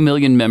over 2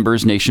 million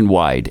members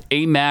nationwide.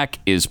 AMAC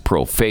is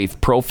pro-faith,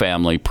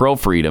 pro-family,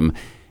 pro-freedom,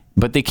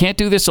 but they can't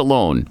do this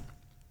alone.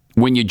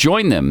 When you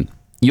join them,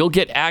 you'll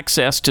get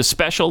access to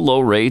special low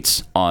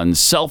rates on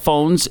cell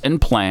phones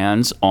and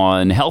plans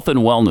on health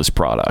and wellness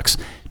products,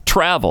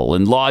 travel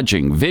and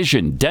lodging,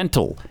 vision,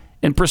 dental,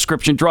 and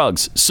prescription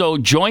drugs. So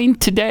join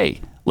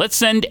today. Let's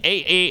send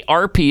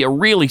AARP a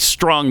really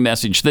strong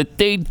message that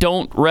they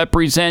don't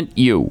represent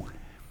you.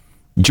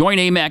 Join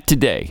AMAC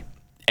today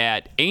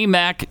at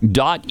amac.us/Pat.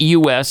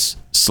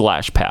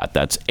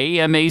 That's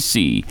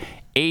AMAC,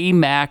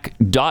 amac.us/Pat.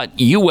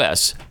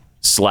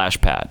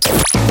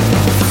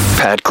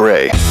 Pat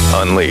Gray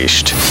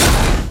Unleashed.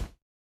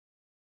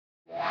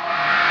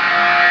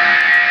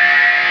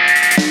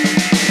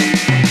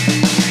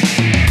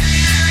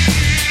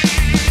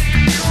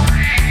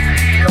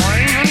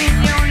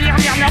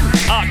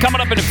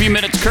 Coming up in a few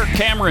minutes, Kirk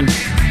Cameron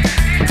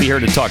will be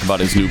here to talk about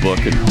his new book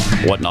and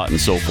whatnot and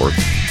so forth.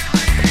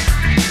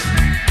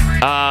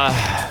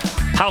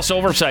 House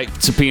oversight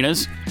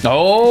subpoenas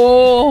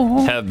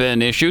have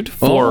been issued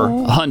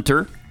for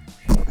Hunter,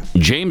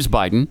 James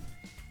Biden,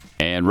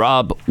 and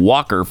Rob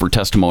Walker for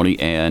testimony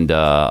and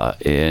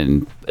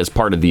as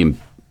part of the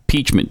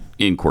impeachment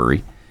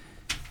inquiry.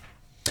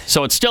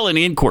 So it's still an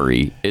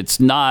inquiry.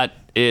 It's not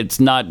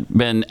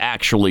been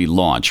actually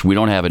launched. We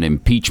don't have an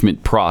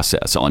impeachment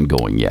process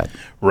ongoing yet.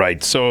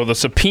 Right. So the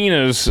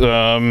subpoenas,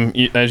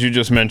 as you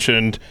just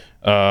mentioned,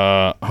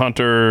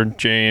 Hunter,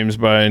 James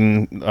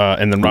Biden,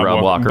 and then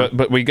Rob Walker.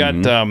 But we got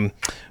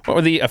what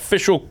were the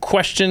official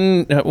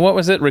question? What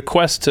was it?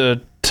 Request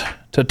to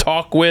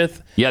talk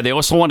with? Yeah. They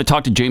also want to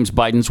talk to James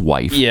Biden's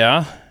wife.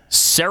 Yeah.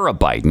 Sarah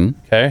Biden.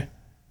 Okay.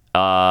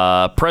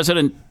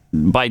 President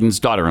Biden's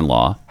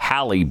daughter-in-law,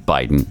 Hallie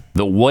Biden,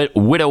 the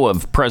widow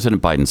of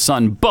President Biden's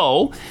son,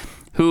 Beau,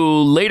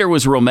 who later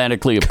was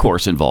romantically, of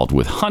course, involved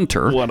with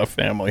Hunter. What a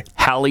family.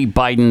 Hallie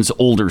Biden's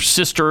older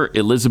sister,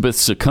 Elizabeth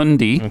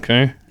Secundi.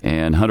 Okay.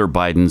 And Hunter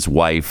Biden's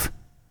wife,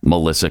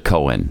 Melissa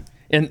Cohen.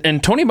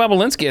 And Tony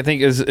Bobolinsky, I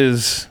think,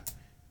 is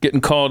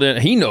getting called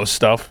in. He knows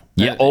stuff.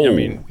 Yeah.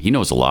 He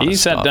knows a lot of stuff. He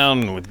sat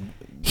down with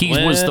He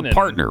was the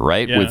partner,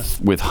 right,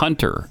 with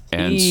Hunter.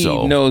 And he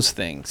knows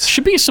things.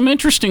 Should be some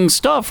interesting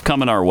stuff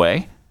coming our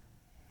way.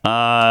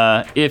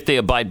 If they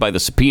abide by the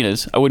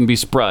subpoenas, I wouldn't be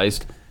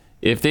surprised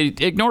if they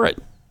ignore it.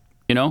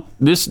 You know,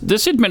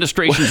 this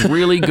administration's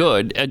really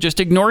good at just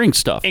ignoring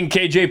stuff. And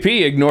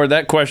KJP ignored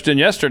that question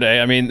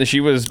yesterday. I mean, she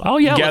was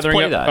gathering let's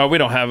play up. that. Oh, we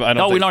don't have.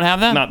 We don't have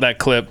that? Not that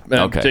clip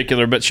in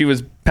particular, but she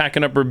was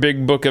packing up her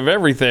big book of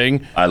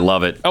everything. I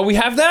love it. Oh, we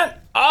have that?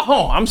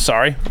 Oh, I'm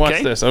sorry.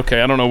 Watch this.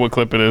 Okay, I don't know what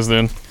clip it is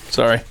then.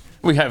 Sorry.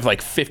 We have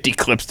like 50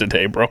 clips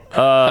today, bro.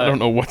 I don't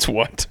know what's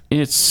what.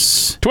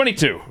 It's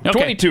 22. Okay.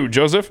 22,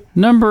 Joseph.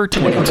 Number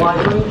 22. Should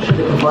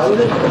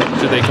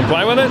they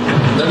comply with it?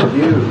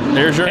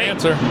 Here's your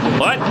answer.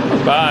 What?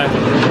 Bye.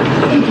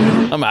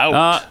 I'm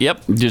out.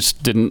 Yep.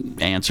 Just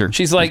didn't answer.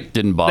 She's like,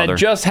 didn't bother. That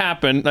just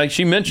happened. Like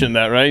she mentioned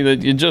that, right?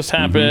 That it just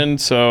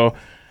happened. So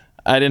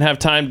I didn't have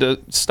time to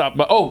stop.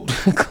 But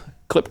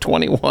clip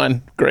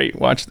 21. Great.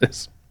 Watch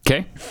this.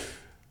 Okay.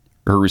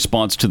 Her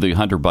response to the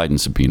Hunter Biden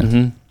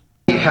subpoena.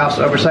 House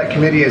Oversight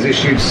Committee has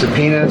issued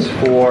subpoenas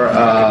for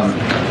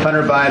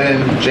Hunter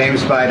Biden,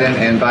 James Biden,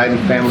 and Biden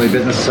family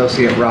business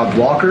associate Rob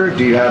Walker.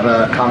 Do you have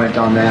a comment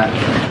on that?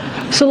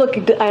 So look,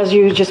 as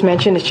you just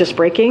mentioned, it's just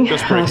breaking.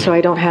 So I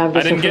don't have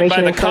this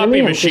information in front of me.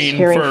 I'm just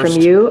hearing from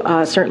you.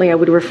 Certainly, I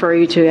would refer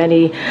you to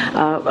any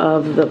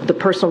of the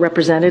personal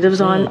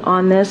representatives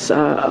on this,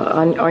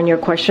 on your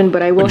question.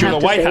 But I will have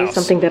to say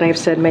something that I've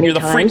said many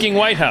times. You're the freaking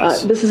White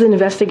House. This is an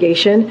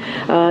investigation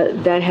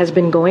that has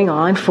been going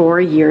on for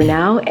a year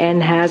now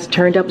and has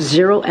turned up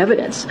zero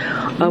evidence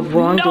of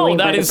wrongdoing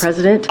by the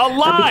president. A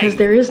lie. Because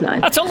there is none.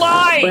 That's a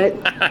lie.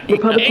 But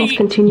Republicans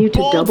continue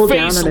to double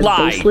down on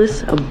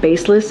a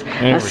baseless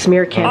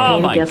smear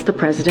campaign against the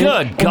president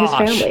and his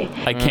family.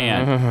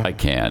 I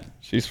can't.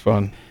 She's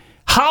fun.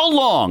 How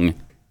long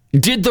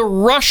did the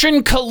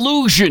Russian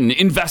collusion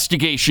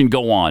investigation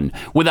go on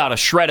without a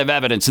shred of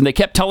evidence? And they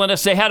kept telling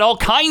us they had all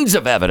kinds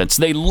of evidence.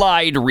 They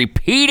lied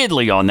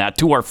repeatedly on that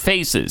to our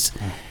faces.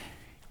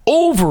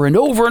 Over and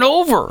over and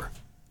over.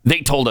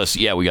 They told us,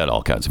 yeah, we got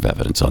all kinds of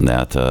evidence on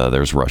that.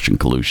 There's Russian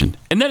collusion.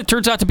 And then it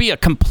turns out to be a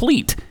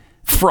complete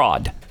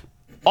fraud.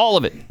 All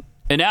of it.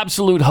 An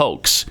absolute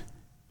hoax.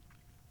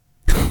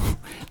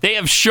 They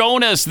have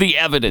shown us the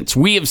evidence.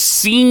 We have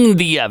seen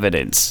the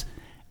evidence.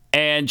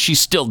 and she's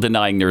still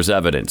denying there's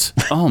evidence.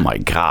 Oh, my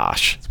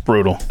gosh. It's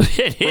brutal.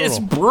 It is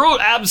brutal.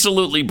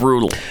 Absolutely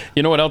brutal.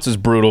 You know what else is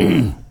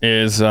brutal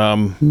is,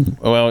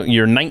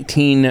 your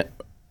 19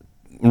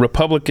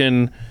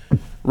 Republican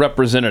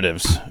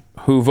representatives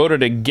who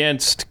voted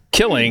against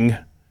killing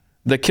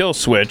the kill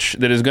switch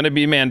that is going to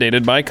be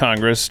mandated by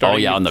Congress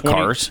starting on the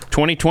cars?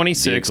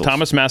 2026. Vehicles.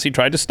 Thomas Massey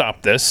tried to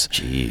stop this.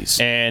 Jeez.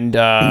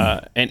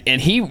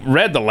 And he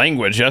read the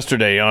language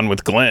yesterday on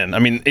with Glenn. I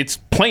mean, it's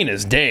plain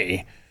as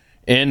day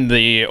in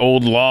the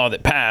old law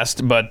that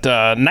passed, but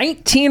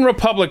 19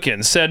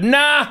 Republicans said,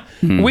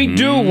 we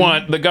do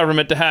want the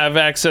government to have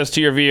access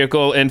to your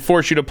vehicle and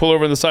force you to pull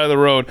over on the side of the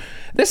road.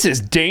 This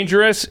is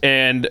dangerous,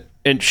 and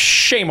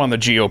shame on the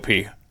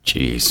GOP.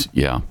 Jeez,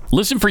 yeah.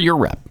 Listen for your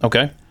rep.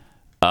 Okay.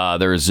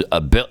 There's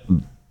a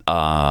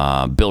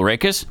Bill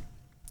Rakes,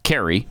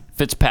 Kerry,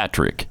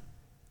 Fitzpatrick,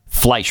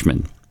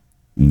 Fleischman,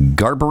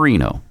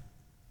 Garbarino,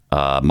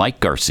 Mike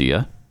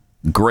Garcia,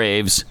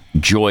 Graves,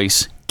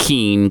 Joyce,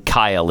 Keene,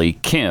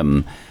 Kiley,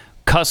 Kim,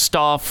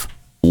 Kustoff,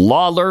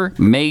 Lawler,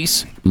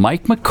 Mace,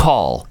 Mike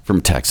McCall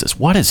from Texas.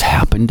 What has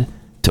happened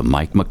to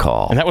Mike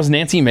McCall? And that was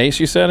Nancy Mace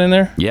you said in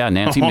there? Yeah,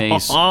 Nancy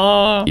Mace.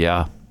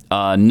 Yeah.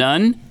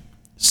 Nunn,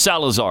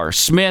 Salazar,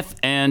 Smith,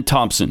 and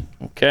Thompson.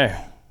 Okay.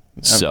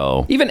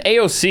 So even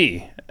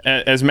AOC,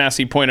 as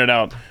Massey pointed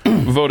out,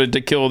 voted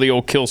to kill the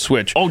old kill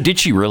switch. Oh, did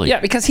she really? Yeah,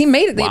 because he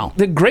made it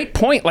the great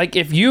point. Like,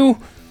 if you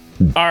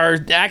are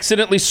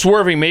accidentally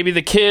swerving, maybe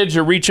the kids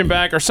are reaching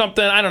back or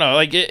something, I don't know,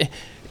 like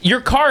your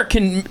car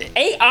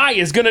AI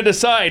is going to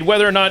decide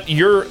whether or not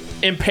you're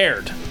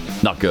impaired.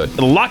 Not good.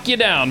 It'll lock you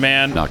down,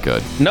 man. Not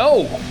good.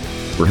 No.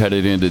 We're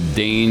headed into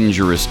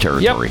dangerous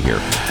territory here.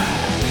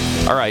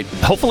 All right.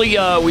 Hopefully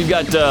we've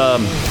got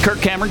Kirk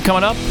Cameron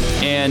coming up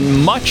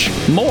and much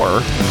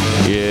more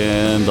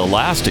in the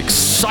last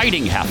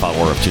exciting half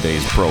hour of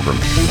today's program.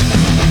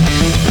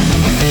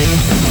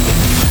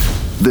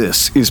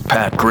 This is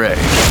Pat Gray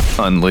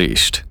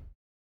Unleashed.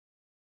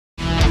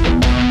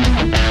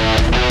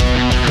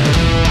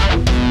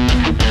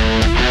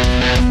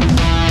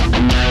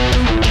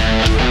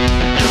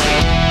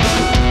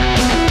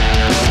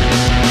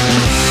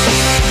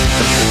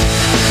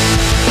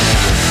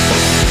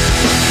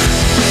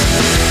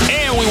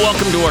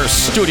 Welcome to our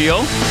studio.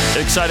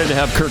 Excited to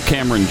have Kirk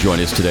Cameron join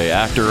us today.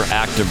 Actor,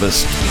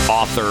 activist,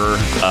 author,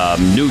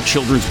 new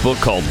children's book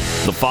called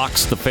The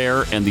Fox, the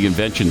Fair, and the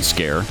Invention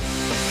Scare.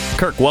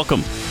 Kirk,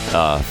 welcome.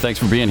 Thanks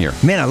for being here.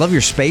 Man, I love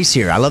your space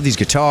here. I love these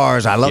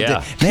guitars. I love it.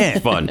 Man,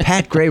 it's fun.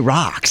 Pat Gray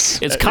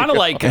rocks. It's kind of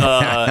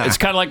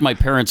like my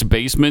parents'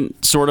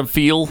 basement sort of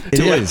feel to it.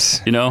 It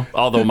is. You know,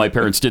 although my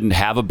parents didn't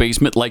have a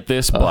basement like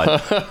this,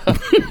 but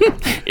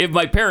if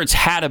my parents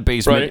had a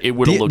basement, it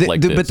would have looked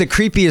like this. But the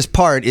creepiest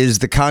part is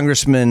the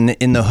congressman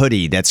in the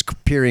hoodie that's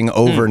peering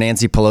over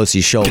Nancy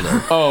Pelosi's shoulder.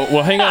 Oh,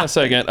 well, hang on a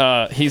second.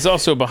 He's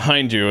also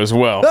behind you as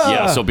well.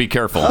 Yeah, so be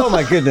careful. Oh,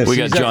 my goodness. We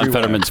got John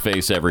Fetterman's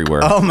face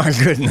everywhere. Oh, my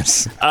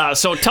goodness.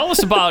 So tell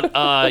us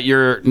about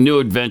your new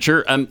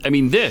adventure. I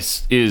mean,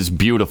 this is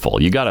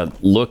beautiful. You got to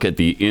look at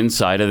the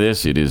inside of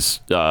this. It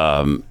is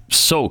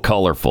so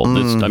colorful.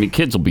 I mean,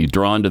 kids will be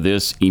drawn to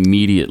this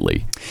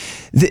immediately.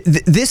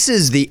 This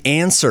is the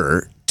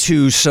answer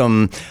to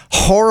some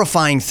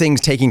horrifying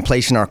things taking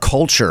place in our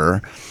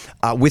culture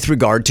with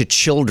regard to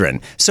children.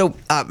 So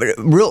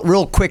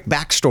real quick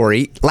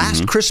backstory.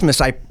 Last Christmas,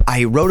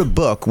 I wrote a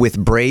book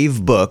with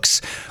Brave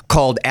Books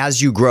called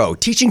As You Grow,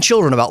 teaching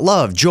children about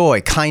love,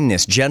 joy,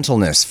 kindness,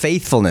 gentleness,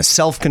 faithfulness,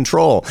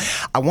 self-control.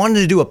 I wanted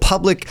to do a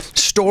public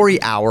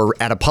story hour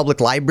at a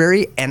public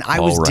library, and I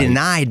was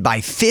denied by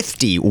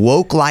 50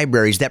 woke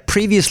libraries that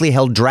previously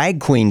held drag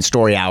queen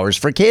story hours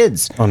for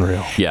kids.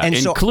 Unreal. Yeah, and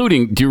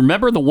including, do you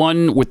remember the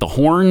one with the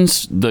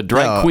horns, the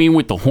drag queen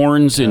with the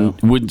horns in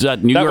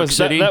New York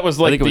City? That was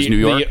like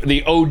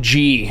the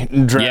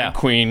OG drag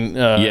queen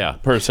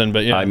person,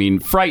 but I mean,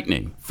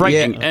 frightening,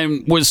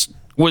 and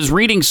was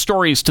reading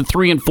stories to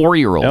 3- and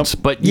 4-year-olds,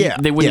 but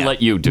they wouldn't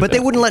let you do But that.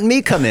 they wouldn't let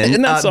me come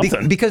in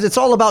because it's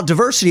all about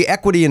diversity,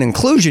 equity, and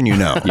inclusion, you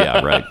know.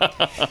 Yeah, right.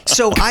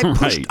 So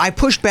I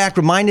pushed back,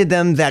 reminded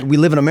them that we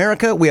live in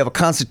America, we have a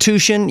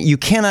constitution, you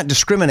cannot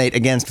discriminate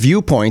against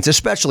viewpoints,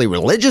 especially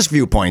religious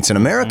viewpoints in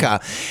America,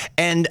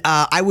 and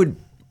I would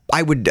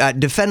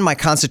defend my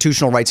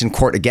constitutional rights in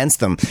court against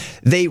them.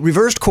 They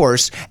reversed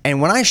course, and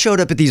when I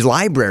showed up at these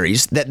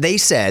libraries that they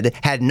said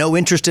had no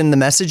interest in the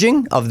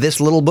messaging of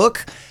this little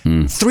book,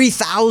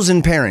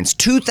 3,000 parents,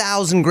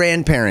 2,000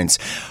 grandparents,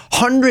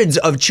 hundreds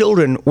of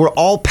children were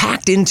all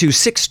packed into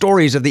 6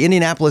 stories of the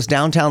Indianapolis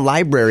Downtown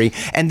Library,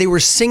 and they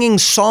were singing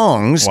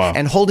songs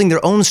and holding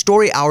their own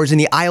story hours in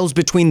the aisles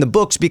between the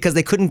books because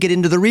they couldn't get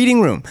into the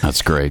reading room.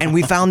 That's great. And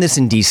we found this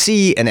in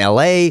D.C. and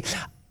L.A.,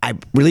 I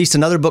released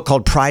another book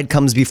called Pride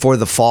Comes Before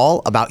the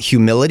Fall about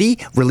humility,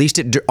 released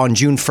it on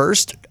June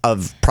 1st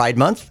of Pride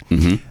Month.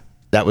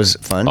 That was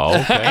fun. Oh,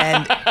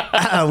 okay.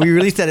 And we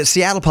released that at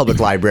Seattle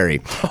Public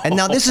Library. And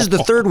now this is the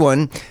third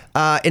one,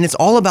 and it's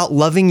all about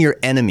loving your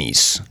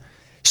enemies.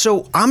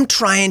 So I'm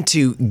trying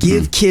to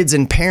give kids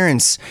and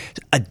parents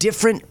a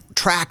different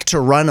track to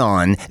run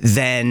on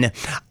than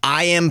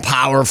I am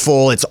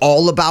powerful. It's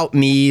all about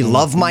me.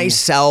 Love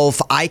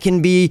myself. I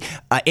can be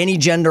any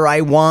gender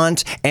I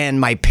want. And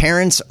my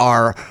parents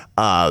are,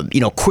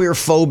 queer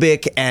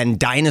phobic and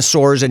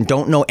dinosaurs and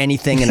don't know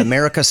anything. And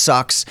America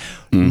sucks.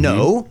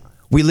 No.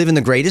 We live in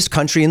the greatest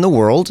country in the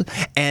world,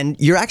 and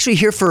you're actually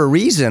here for a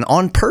reason,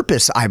 on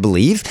purpose, I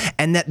believe,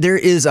 and that there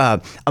is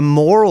a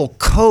moral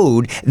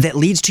code that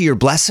leads to your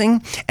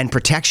blessing and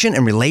protection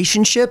and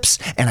relationships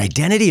and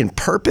identity and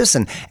purpose,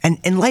 and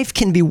life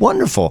can be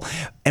wonderful.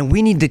 And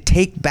we need to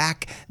take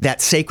back that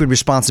sacred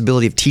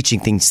responsibility of teaching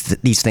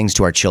these things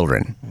to our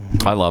children.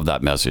 I love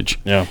that message.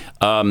 Yeah.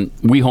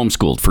 We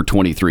homeschooled for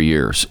 23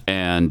 years,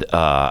 and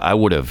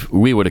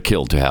we would have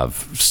killed to have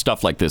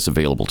stuff like this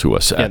available to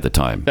us at the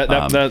time.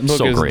 That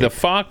book so is great. The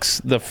Fox,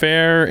 the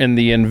Fair, and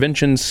the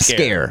Invention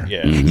Scare.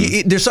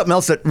 Yeah. There's something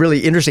else that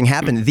really interesting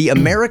happened. The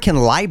American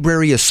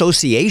Library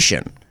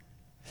Association,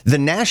 the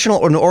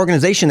national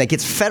organization that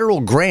gets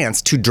federal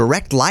grants to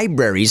direct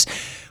libraries,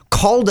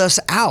 called us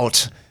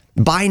out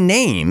by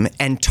name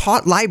and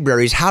taught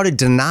libraries how to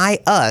deny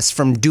us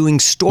from doing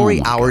story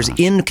hours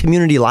in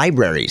community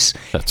libraries.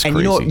 That's and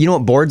crazy. you know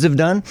what boards have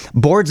done?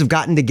 Boards have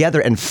gotten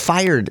together and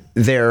fired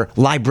their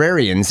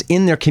librarians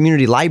in their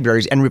community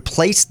libraries and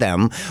replaced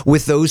them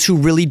with those who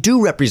really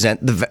do represent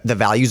the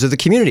values of the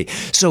community.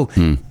 So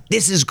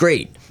this is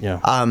great. Yeah.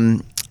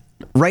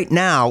 Right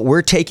now,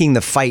 we're taking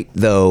the fight,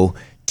 though,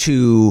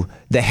 to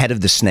the head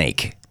of the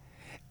snake.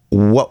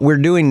 What we're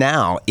doing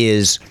now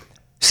is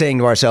saying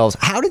to ourselves,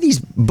 how do these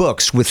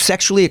books with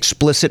sexually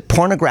explicit,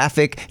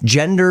 pornographic,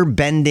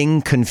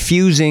 gender-bending,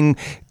 confusing,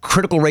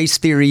 critical race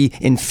theory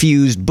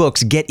infused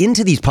books get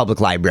into these public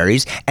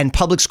libraries and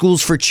public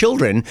schools for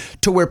children,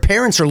 to where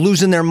parents are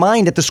losing their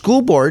mind at the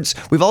school boards?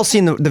 We've all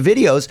seen the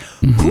videos.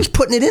 Who's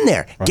putting it in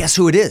there? Right. Guess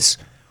who it is?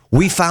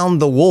 We found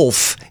the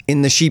wolf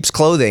in the sheep's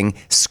clothing,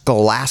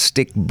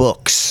 Scholastic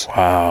Books.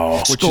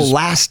 Wow.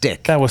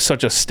 Scholastic. That was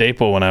such a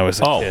staple when I was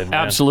a kid. Man.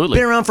 Absolutely.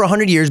 Been around for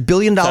 100 years,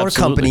 billion-dollar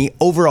company,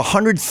 over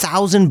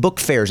 100,000 book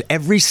fairs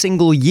every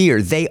single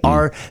year. They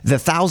are the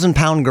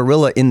 1,000-pound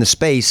gorilla in the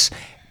space,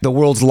 the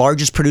world's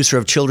largest producer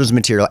of children's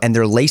material, and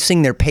they're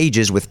lacing their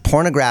pages with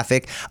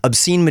pornographic,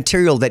 obscene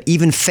material that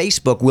even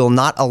Facebook will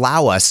not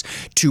allow us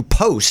to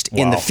post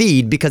in the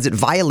feed because it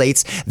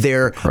violates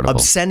their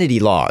obscenity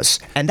laws.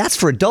 And that's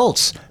for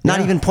adults, not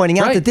even pointing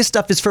out that this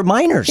stuff is for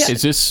minors. Yeah.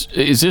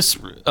 Is this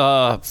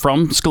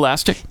from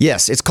Scholastic?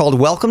 Yes, it's called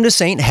Welcome to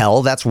St.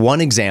 Hell. That's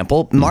one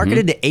example.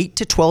 Marketed to 8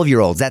 to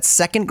 12-year-olds. That's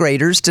second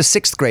graders to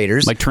sixth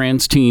graders. Like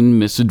trans teen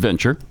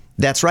misadventure.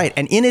 That's right.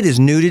 And in it is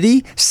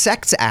nudity,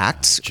 sex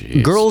acts,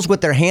 girls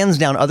with their hands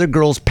down other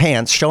girls'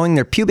 pants, showing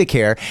their pubic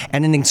hair,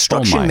 and an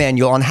instruction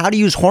manual on how to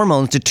use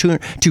hormones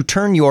to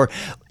turn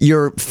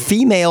your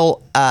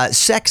female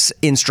sex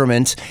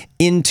instrument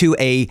into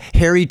a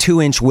hairy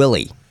 2-inch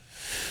willy.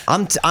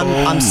 I'm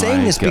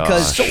saying this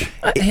because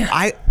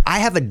I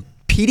have a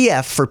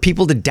PDF for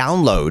people to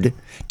download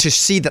to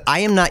see that I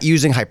am not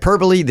using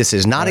hyperbole. This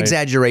is not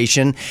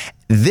exaggeration.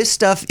 This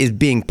stuff is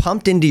being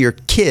pumped into your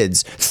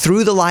kids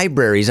through the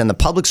libraries and the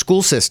public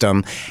school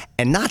system.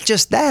 And not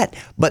just that,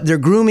 but they're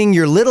grooming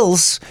your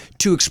littles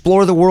to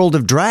explore the world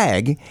of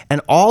drag.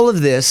 And all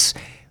of this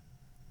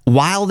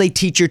while they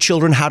teach your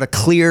children how to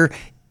clear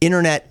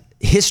internet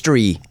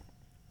history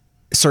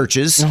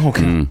searches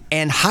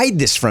and hide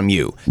this from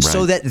you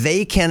so that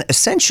they can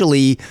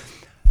essentially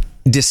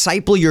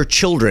disciple your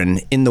children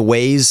in the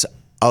ways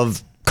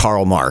of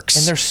Karl Marx.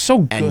 And they're so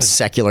good. And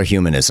secular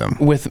humanism.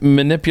 With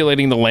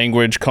manipulating the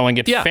language, calling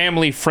it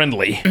family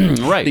friendly.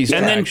 Right.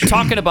 And then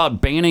talking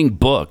about banning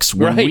books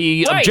when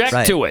we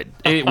object to it.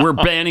 We're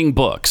banning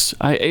books.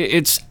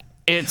 It's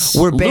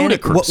we're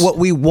ludicrous. What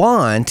we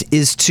want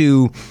is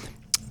to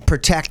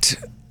protect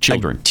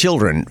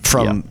children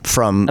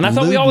from and I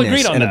thought we all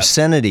agreed on and that.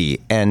 Obscenity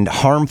and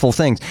harmful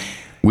things.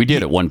 We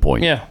did at one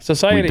point. Yeah,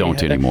 society. We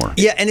don't anymore.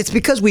 Yeah, and it's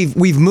because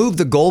we've moved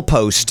the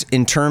goalpost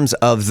in terms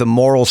of the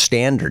moral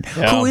standard.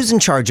 Yeah. Who is in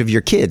charge of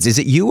your kids? Is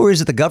it you or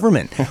is it the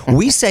government?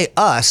 We say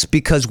us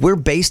because we're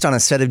based on a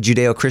set of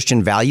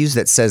Judeo-Christian values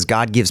that says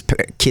God gives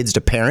kids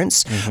to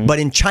parents. But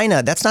in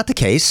China, that's not the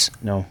case.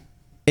 No.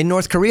 In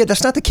North Korea,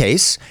 that's not the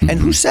case. And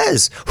who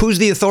says? Who's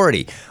the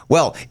authority?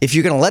 Well, if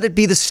you're going to let it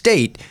be the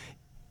state,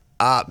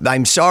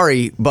 I'm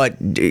sorry, but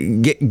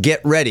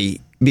get ready,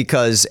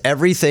 because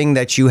everything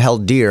that you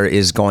held dear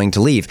is going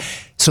to leave.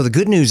 So the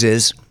good news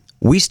is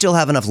we still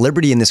have enough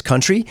liberty in this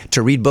country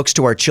to read books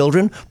to our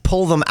children,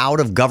 pull them out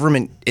of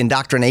government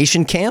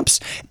indoctrination camps,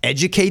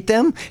 educate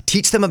them,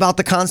 teach them about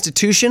the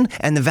Constitution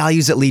and the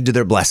values that lead to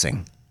their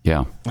blessing.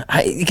 Yeah.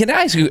 Can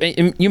I ask you,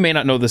 you may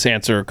not know this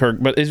answer, Kirk,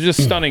 but it's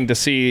just stunning to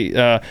see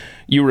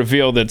you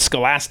reveal that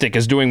Scholastic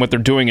is doing what they're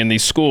doing in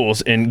these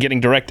schools and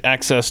getting direct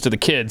access to the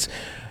kids.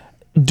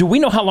 Do we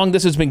know how long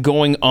this has been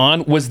going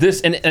on? Was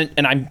this, and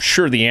I'm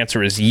sure the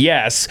answer is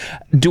yes.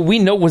 Do we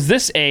know, was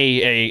this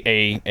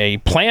a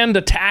planned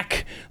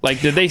attack? Like,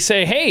 did they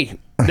say, hey,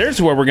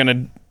 there's where we're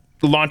going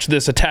to launch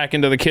this attack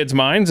into the kids'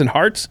 minds and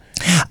hearts?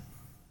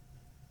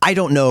 I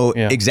don't know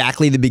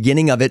exactly the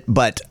beginning of it,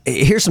 but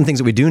here's some things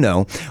that we do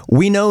know.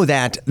 We know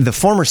that the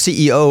former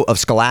CEO of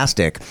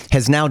Scholastic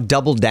has now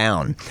doubled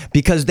down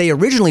because they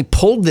originally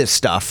pulled this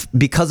stuff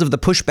because of the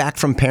pushback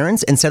from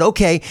parents and said,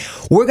 okay,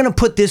 we're going to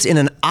put this in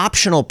an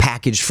optional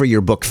package for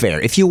your book fair.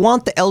 If you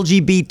want the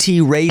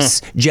LGBT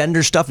race,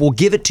 gender stuff, we'll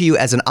give it to you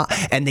as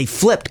and they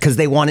flipped because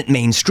they want it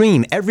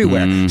mainstream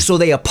everywhere. So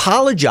they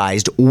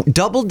apologized,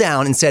 doubled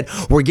down and said,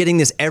 we're getting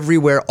this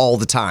everywhere all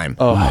the time.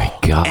 Oh my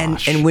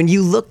gosh. And when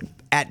you look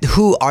at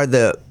who are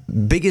the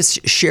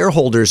biggest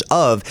shareholders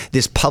of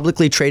this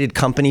publicly traded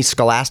company,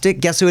 Scholastic,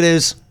 guess who it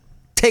is?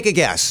 Take a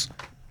guess.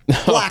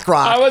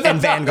 BlackRock and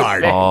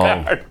Vanguard.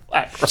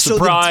 So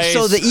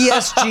the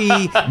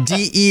ESG,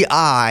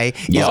 DEI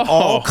is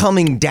all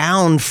coming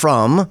down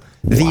from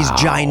these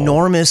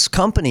ginormous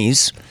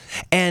companies.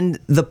 And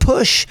the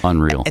push,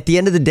 unreal. At the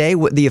end of the day,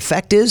 what the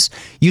effect is,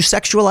 you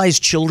sexualize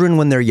children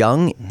when they're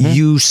young,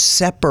 you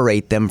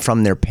separate them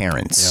from their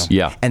parents.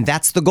 Yeah. And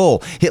that's the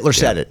goal. Hitler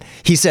said it.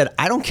 He said,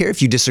 I don't care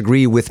if you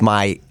disagree with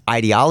my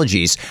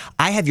ideologies.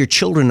 I have your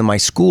children in my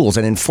schools,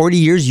 and in 40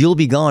 years, you'll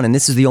be gone, and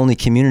this is the only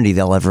community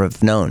they'll ever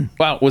have known.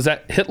 Wow, was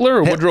that Hitler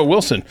or Woodrow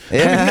Wilson?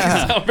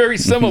 Yeah. Sound very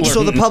similar.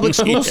 So the public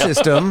school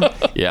system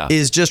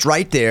is just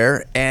right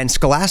there, and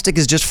Scholastic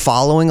is just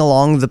following along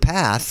the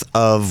path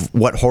of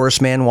what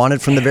Horace Mann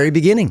wanted from the very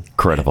beginning.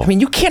 Incredible. I mean,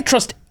 you can't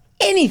trust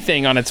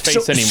anything on its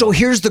face anymore. So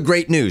here's the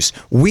great news.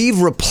 We've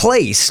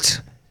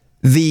replaced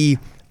the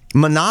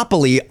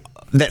monopoly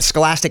that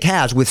Scholastic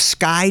has with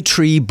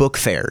Skytree Book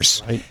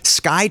Fairs. Right.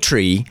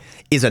 Skytree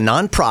is a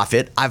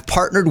nonprofit. I've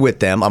partnered with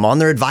them. I'm on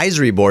their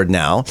advisory board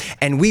now,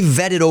 and we've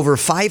vetted over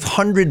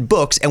 500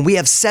 books, and we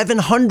have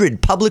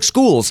 700 public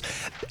schools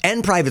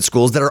and private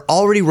schools that are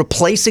already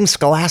replacing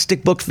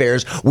Scholastic Book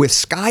Fairs with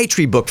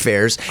Skytree Book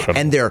Fairs,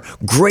 and they're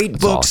great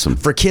books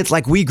for kids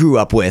like we grew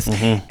up with.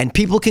 And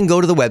people can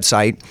go to the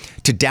website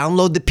to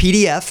download the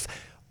PDF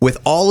with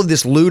all of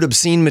this lewd,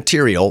 obscene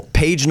material,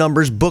 page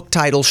numbers, book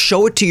titles,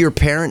 show it to your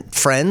parent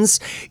friends,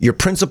 your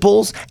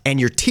principals,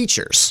 and your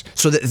teachers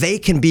so that they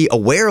can be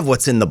aware of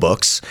what's in the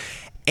books,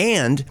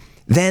 and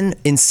then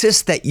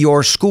insist that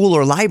your school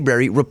or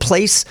library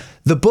replace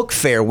the book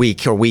fair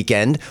week or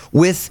weekend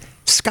with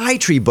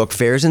Skytree book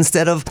fairs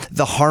instead of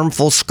the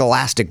harmful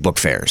Scholastic book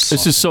fairs.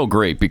 This is so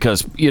great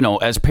because,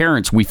 as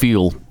parents, we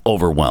feel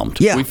overwhelmed.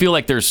 Yeah. We feel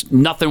like there's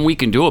nothing we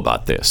can do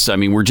about this. I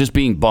mean, we're just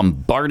being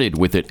bombarded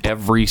with it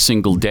every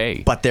single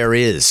day. But there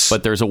is.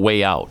 But there's a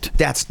way out.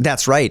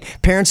 That's right.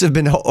 Parents have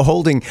been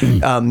holding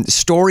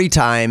story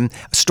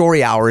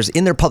hours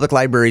in their public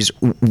libraries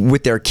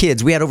with their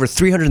kids. We had over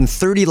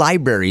 330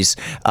 libraries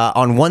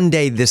on one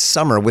day this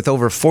summer with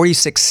over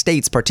 46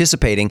 states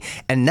participating.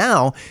 And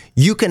now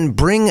you can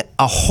bring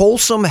a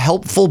wholesome,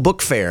 helpful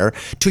book fair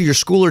to your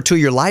school or to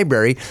your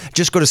library.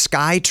 Just go to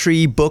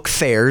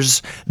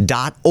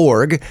skytreebookfairs.org.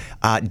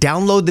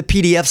 Download the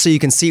PDF so you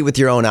can see it with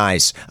your own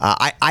eyes.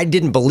 I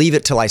didn't believe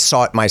it till I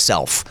saw it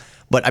myself.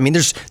 But I mean,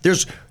 there's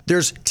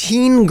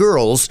teen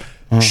girls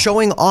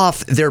showing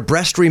off their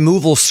breast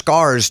removal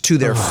scars to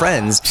their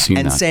friends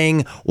and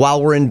saying,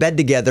 while we're in bed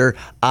together,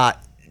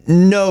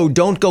 no,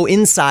 don't go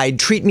inside.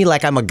 Treat me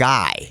like I'm a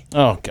guy.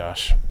 Oh,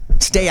 gosh.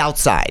 Stay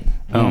outside.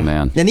 Oh,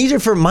 man. And these are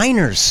for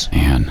minors.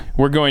 Man.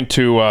 We're going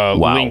to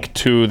link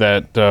to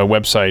that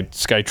website,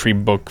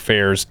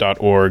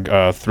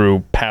 skytreebookfairs.org,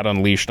 through Pat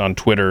Unleashed on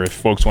Twitter if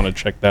folks want to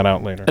check that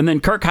out later. And then,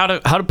 Kirk, how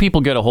do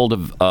people get a hold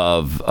of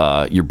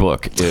your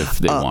book if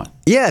they want?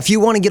 Yeah, if you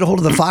want to get a hold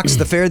of the Fox,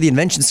 the Fair, the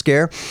Invention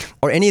Scare,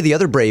 or any of the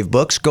other Brave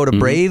books, go to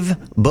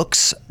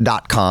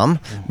bravebooks.com,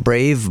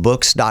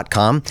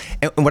 bravebooks.com.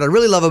 And what I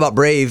really love about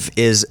Brave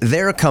is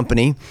they're a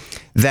company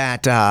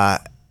that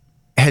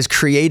has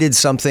created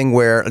something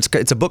where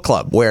it's a book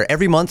club where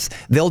every month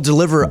they'll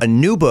deliver a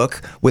new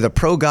book with a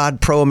pro-God,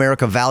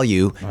 pro-America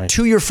value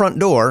to your front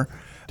door.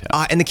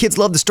 And the kids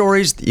love the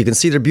stories. You can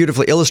see they're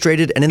beautifully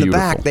illustrated. And in the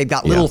back, they've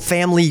got little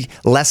family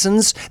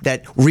lessons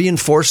that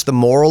reinforce the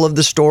moral of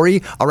the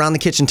story around the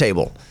kitchen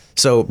table.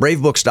 So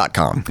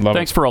bravebooks.com.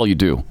 Thanks for all you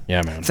do.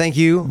 Yeah, man. Thank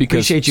you.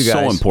 Because appreciate you guys.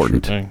 So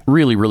important.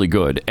 Really, really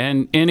good.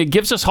 And it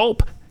gives us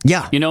hope.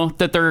 Yeah.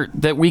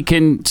 That we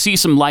can see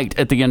some light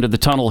at the end of the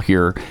tunnel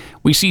here.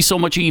 We see so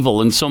much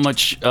evil and so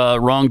much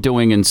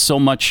wrongdoing and so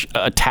much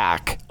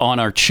attack on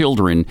our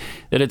children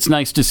that it's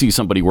nice to see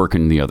somebody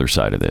working the other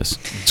side of this.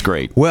 It's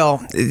great.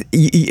 Well,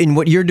 and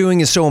what you're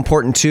doing is so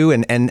important too.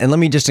 And let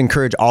me just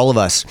encourage all of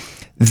us.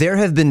 There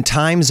have been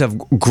times of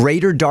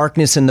greater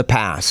darkness in the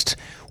past.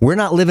 We're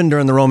not living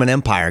during the Roman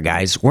Empire,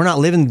 guys. We're not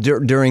living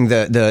during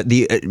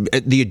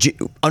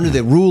the under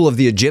the rule of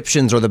the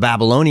Egyptians or the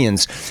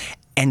Babylonians.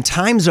 And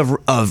times of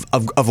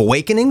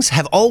awakenings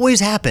have always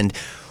happened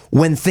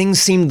when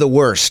things seemed the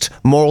worst.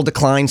 Moral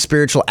decline,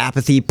 spiritual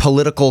apathy,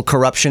 political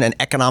corruption, and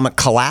economic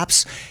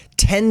collapse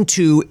tend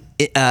to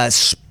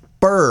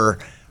spur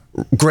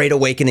great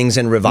awakenings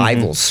and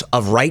revivals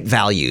of right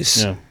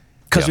values.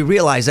 Because we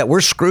realize that we're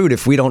screwed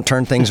if we don't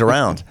turn things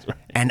around.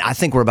 And I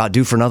think we're about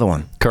due for another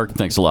one. Kirk,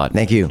 thanks a lot.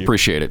 Thank you.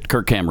 Appreciate it.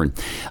 Kirk Cameron.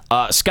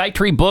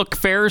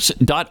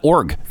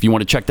 SkyTreeBookFairs.org if you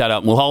want to check that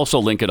out. We'll also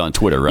link it on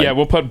Twitter, right? Yeah,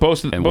 we'll put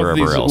both of these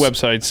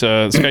websites,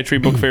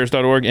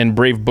 SkyTreeBookFairs.org and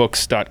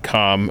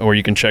BraveBooks.com, where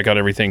you can check out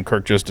everything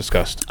Kirk just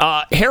discussed.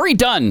 Harry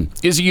Dunn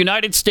is a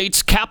United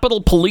States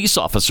Capitol Police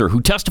officer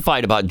who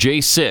testified about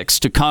J6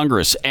 to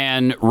Congress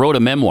and wrote a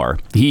memoir.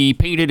 He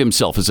painted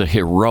himself as a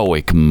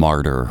heroic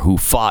martyr who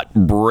fought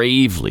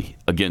bravely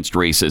against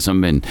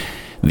racism and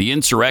the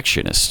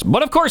insurrectionists.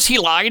 But of course he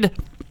lied.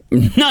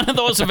 None of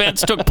those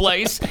events took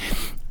place.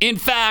 In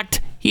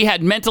fact, he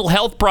had mental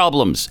health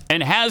problems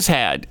and has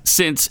had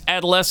since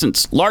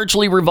adolescence,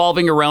 largely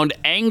revolving around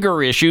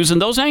anger issues.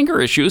 And those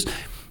anger issues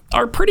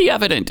are pretty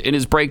evident in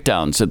his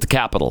breakdowns at the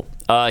Capitol.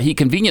 He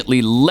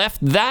conveniently left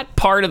that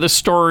part of the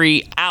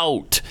story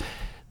out.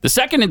 The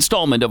second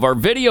installment of our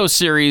video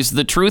series,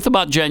 The Truth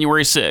About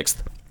January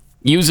 6th,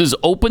 uses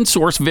open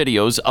source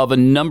videos of a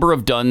number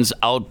of Dunn's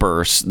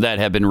outbursts that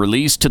have been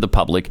released to the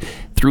public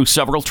through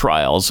several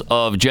trials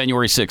of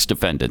January 6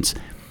 defendants.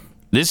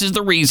 This is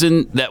the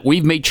reason that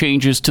we've made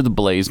changes to the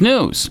Blaze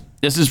News.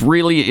 This is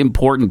really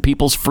important.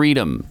 People's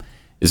freedom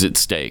is at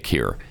stake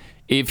here.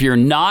 If you're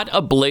not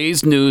a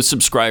Blaze News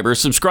subscriber,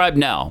 subscribe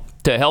now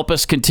to help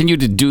us continue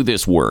to do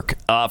this work.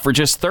 For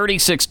just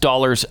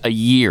 $36 a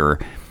year,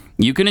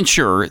 you can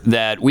ensure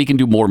that we can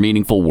do more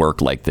meaningful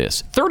work like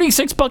this.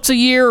 $36 a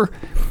year.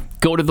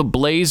 Go to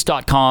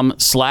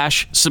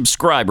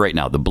theblaze.com/subscribe right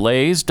now.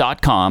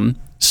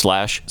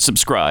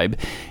 Theblaze.com/subscribe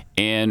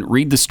and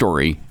read the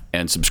story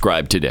and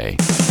subscribe today.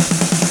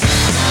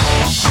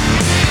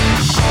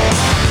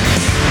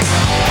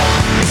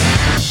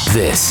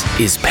 This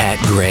is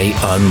Pat Gray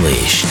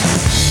Unleashed.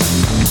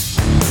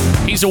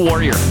 He's a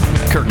warrior,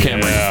 Kirk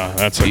Cameron.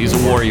 Yeah, he's a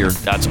warrior.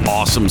 That's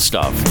awesome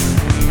stuff.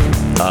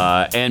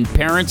 And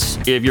parents,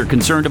 if you're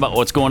concerned about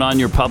what's going on in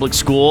your public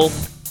school,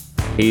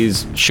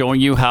 he's showing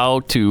you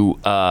how to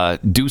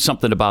do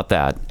something about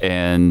that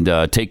and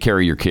take care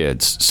of your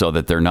kids so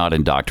that they're not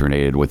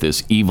indoctrinated with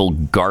this evil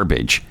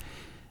garbage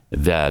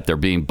that they're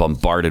being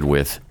bombarded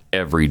with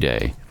every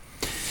day.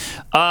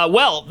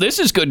 Well, this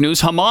is good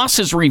news. Hamas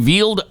has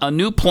revealed a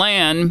new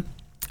plan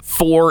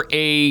for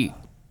a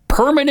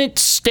permanent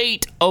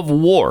state of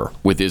war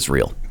with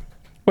Israel.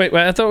 Wait,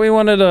 I thought we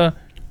wanted a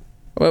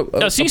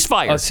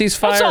ceasefire. A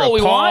ceasefire. That's all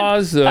we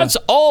want. That's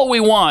all we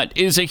want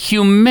is a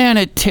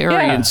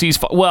humanitarian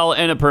ceasefire. Well,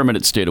 and a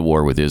permanent state of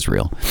war with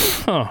Israel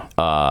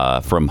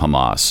from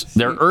Hamas.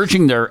 They're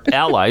urging their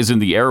allies in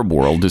the Arab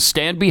world to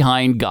stand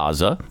behind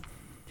Gaza,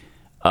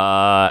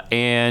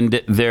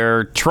 and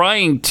they're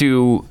trying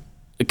to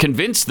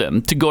convince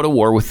them to go to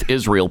war with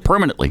Israel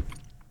permanently.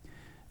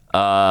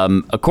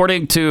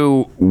 According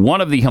to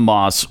one of the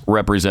Hamas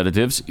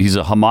representatives, he's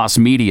a Hamas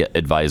media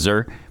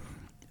advisor,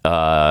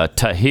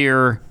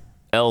 Tahir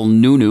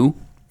El-Nunu,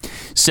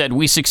 said,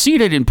 "We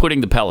succeeded in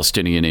putting the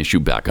Palestinian issue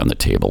back on the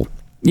table.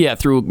 Yeah,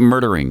 through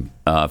murdering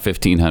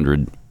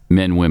 1,500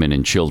 men, women,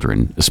 and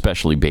children,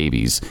 especially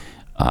babies,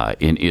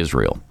 in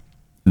Israel.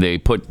 They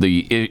put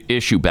the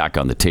issue back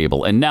on the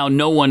table, and now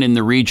no one in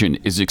the region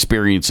is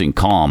experiencing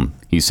calm,"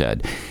 he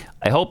said.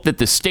 "I hope that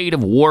the state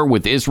of war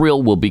with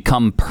Israel will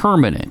become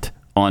permanent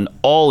on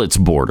all its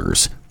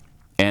borders,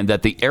 and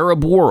that the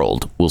Arab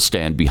world will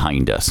stand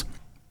behind us."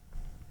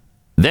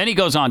 Then he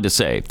goes on to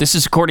say, this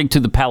is according to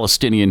the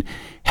Palestinian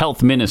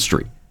Health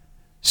Ministry,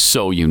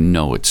 so you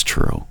know it's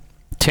true.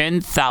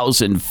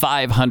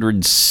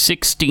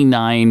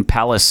 10,569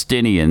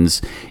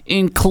 Palestinians,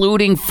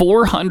 including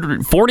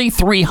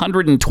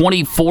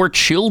 4,324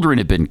 children,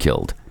 have been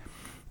killed.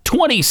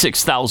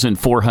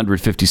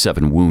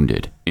 26,457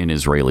 wounded in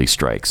Israeli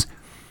strikes.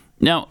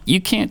 Now, you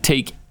can't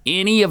take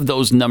any of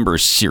those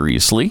numbers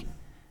seriously.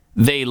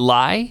 They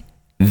lie,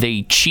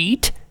 they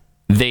cheat,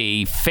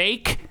 they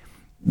fake,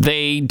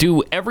 they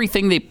do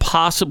everything they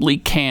possibly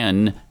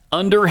can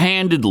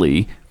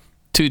underhandedly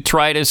to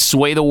try to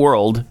sway the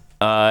world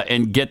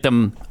and get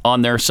them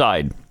on their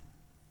side.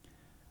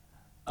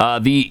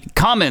 The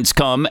comments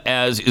come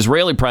as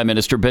Israeli Prime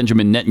Minister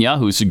Benjamin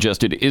Netanyahu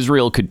suggested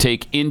Israel could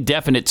take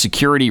indefinite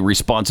security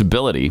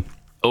responsibility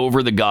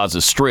over the Gaza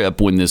Strip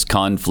when this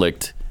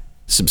conflict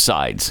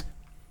subsides.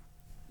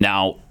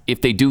 Now,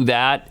 if they do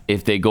that,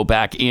 if they go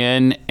back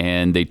in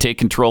and they take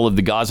control of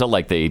the Gaza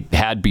like they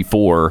had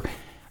before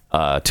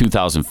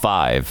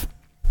 2005,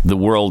 the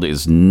world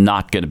is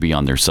not going to be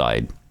on their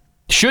side.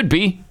 Should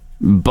be,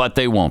 but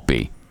they won't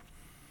be.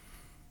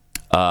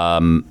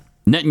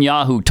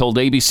 Netanyahu told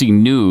ABC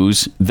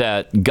News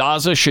that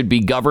Gaza should be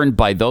governed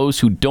by those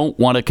who don't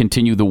want to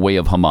continue the way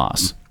of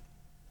Hamas.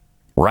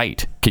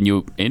 Right.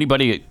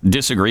 Anybody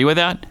disagree with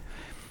that?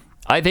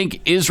 I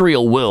think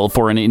Israel will,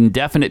 for an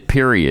indefinite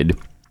period,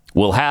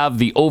 will have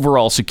the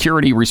overall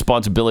security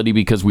responsibility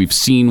because we've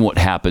seen what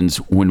happens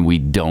when we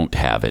don't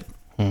have it.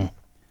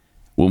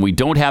 When we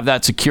don't have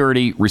that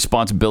security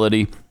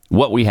responsibility,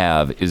 what we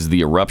have is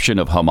the eruption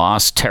of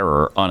Hamas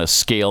terror on a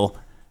scale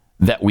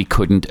that we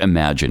couldn't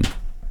imagine.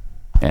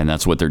 And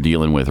that's what they're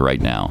dealing with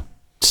right now.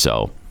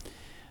 So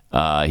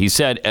He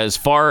said, as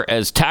far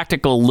as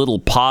tactical little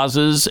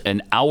pauses,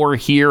 an hour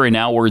here, an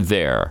hour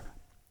there.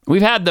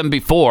 We've had them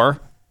before.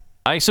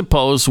 I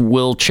suppose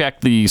we'll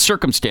check the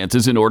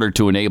circumstances in order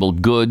to enable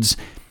goods,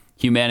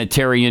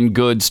 humanitarian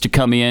goods to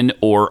come in,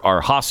 or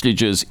our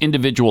hostages,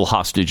 individual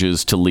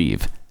hostages, to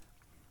leave.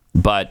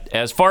 But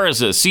as far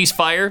as a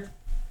ceasefire,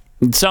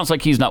 it sounds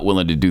like he's not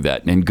willing to do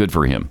that, and good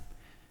for him.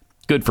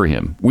 Good for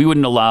him. We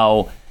wouldn't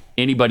allow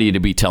anybody to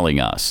be telling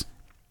us.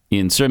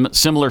 In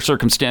similar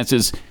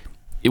circumstances,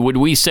 would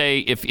we say,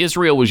 if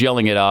Israel was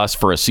yelling at us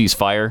for a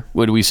ceasefire,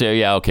 would we say,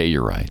 yeah, okay,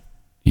 you're right.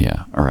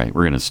 Yeah, all right,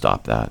 we're going to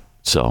stop that.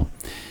 So,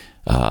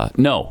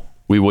 no,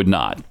 we would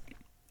not.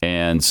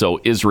 And so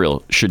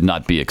Israel should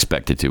not be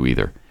expected to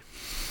either.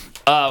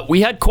 We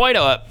had quite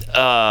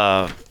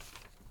a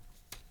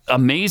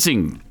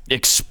amazing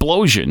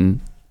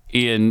explosion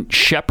in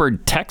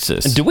Shepherd,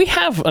 Texas. Do we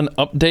have an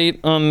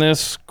update on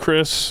this,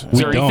 Chris?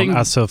 We don't.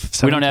 As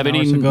of we don't have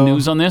any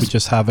news on this? We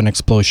just have an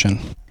explosion.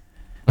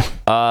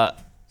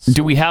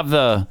 Do we have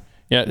the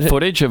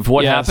footage of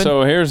what happened?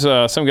 So here's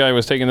some guy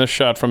was taking this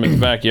shot from his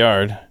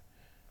backyard.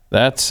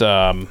 That's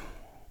that's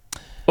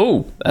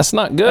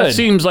not good. That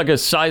seems like a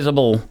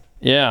sizable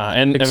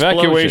and explosion.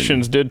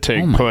 Evacuations did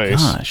take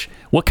place. Oh my gosh.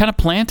 What kind of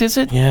plant is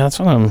it? Yeah, that's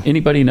what I'm...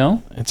 Anybody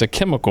know? It's a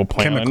chemical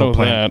plant. Chemical I know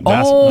plant.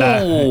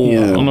 that.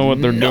 Yeah. I don't know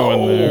what they're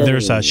doing there.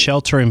 There's a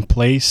shelter in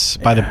place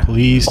by the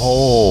police.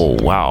 Oh,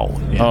 wow.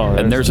 Yeah. Oh,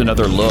 and there's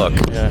another look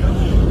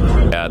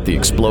at the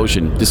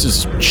explosion. This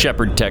is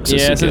Shepherd,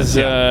 Texas. Yeah, this is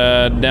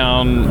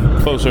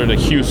down closer to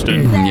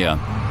Houston. Yeah.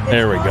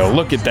 There we go.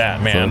 Look at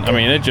that, man. I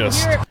mean, it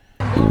just...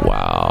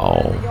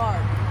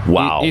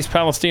 Wow. East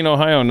Palestine,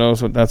 Ohio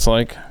knows what that's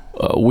like.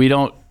 We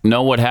don't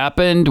know what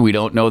happened. We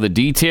don't know the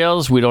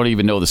details. We don't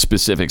even know the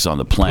specifics on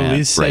the plant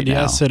Police said right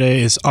now.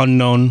 yesterday is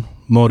unknown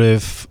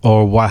motive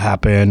or what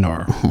happened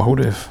or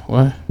motive.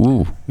 What?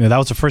 Ooh. Yeah, that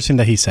was the first thing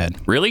that he said.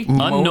 Really?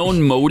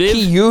 Unknown motive?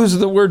 He used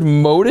the word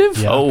motive?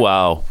 Yeah. Oh,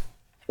 wow.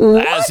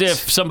 What? As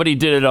if somebody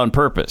did it on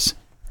purpose.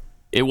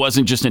 It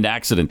wasn't just an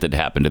accident that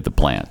happened at the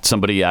plant.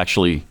 Somebody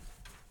actually...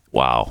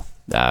 Wow.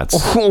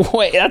 That's...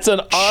 Wait, that's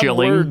an odd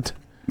chilling word.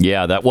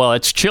 Yeah,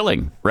 it's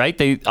chilling, right?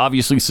 They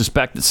obviously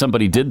suspect that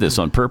somebody did this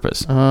on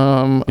purpose.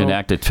 An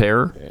act of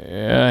terror,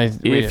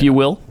 if you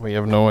will. We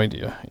have no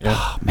idea. Yeah.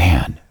 Oh,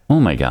 man. Oh,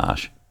 my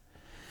gosh.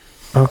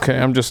 Okay,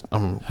 I'm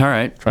all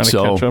right. Trying to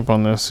catch up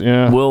on this.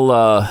 Yeah.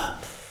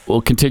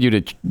 We'll continue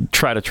to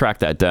try to track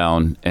that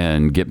down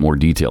and get more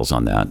details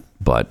on that.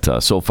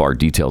 But so far,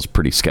 details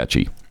pretty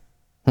sketchy.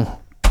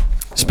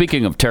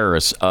 Speaking of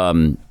terrorists,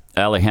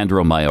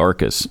 Alejandro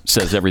Mayorkas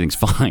says everything's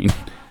fine.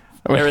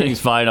 Everything's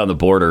fine on the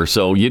border,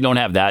 so you don't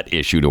have that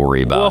issue to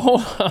worry about.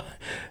 Well,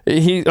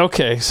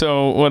 okay,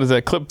 so what is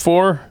that, clip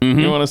 4? Mm-hmm.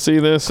 You want to see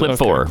this? Clip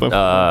 4.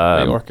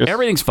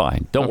 Everything's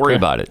fine. Don't worry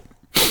about it.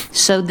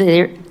 So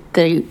the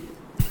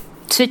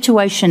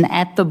situation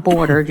at the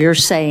border, you're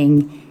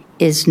saying,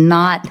 is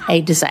not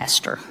a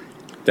disaster.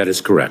 That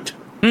is correct.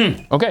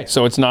 Okay,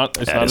 so it's not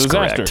a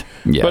disaster. Correct.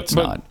 Yeah, it's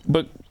not.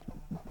 But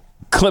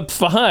clip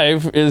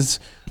 5 is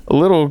a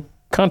little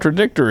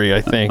contradictory,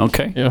 I think.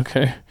 Okay.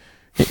 Okay.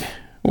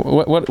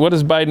 What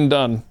has Biden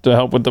done to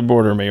help with the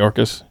border,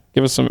 Mayorkas?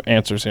 Give us some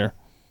answers here,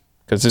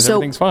 because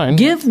everything's fine.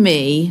 Give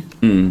me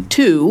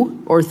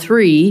 2 or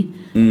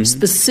 3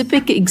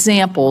 specific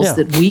examples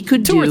that we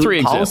could do, 2 or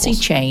 3 policy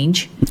examples.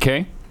 change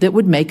Okay. that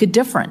would make a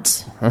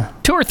difference.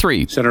 2 or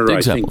 3 Senator,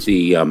 examples. I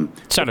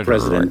think the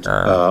president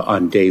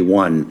on day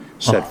 1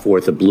 set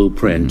forth a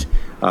blueprint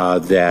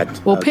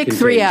that. Well, pick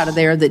 3 out of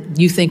there that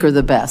you think are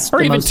the best, Or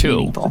the even most 2.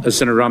 meaningful.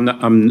 Senator,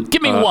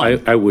 Give me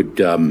 1. I would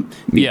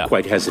be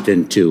quite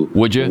hesitant to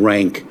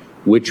rank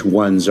which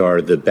ones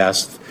are the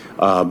best.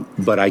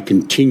 But I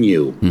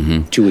continue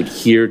to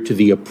adhere to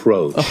the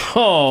approach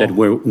that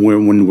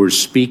when we're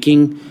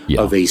speaking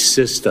of a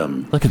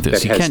system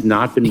that has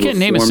not been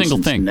reformed since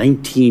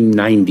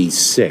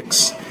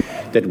 1996,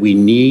 that we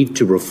need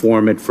to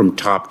reform it from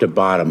top to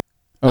bottom.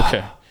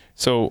 Okay.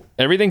 So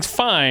everything's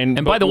fine.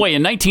 And by the way,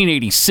 in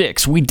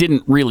 1986, we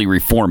didn't really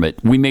reform it.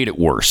 We made it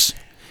worse.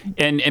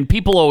 And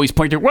people always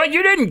point to, well,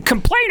 you didn't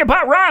complain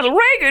about Ronald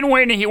Reagan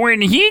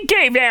when he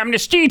gave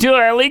amnesty to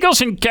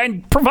illegals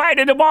and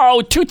provided them all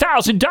with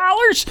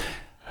 $2,000.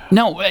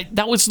 No,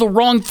 that was the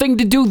wrong thing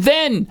to do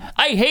then.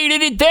 I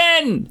hated it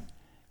then.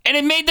 And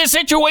it made the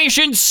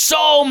situation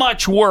so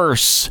much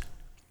worse.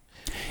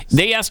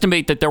 They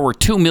estimate that there were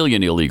 2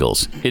 million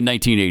illegals in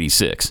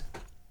 1986.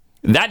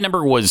 That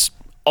number was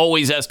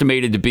always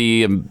estimated to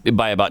be,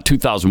 by about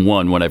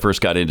 2001, when I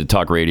first got into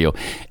talk radio,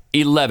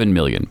 11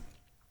 million.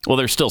 Well,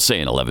 they're still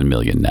saying 11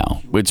 million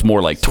now. It's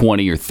more like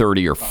 20 or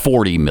 30 or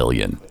 40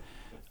 million.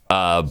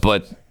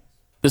 But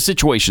the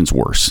situation's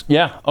worse.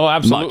 Yeah. Oh,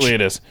 absolutely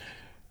it is.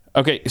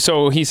 Okay,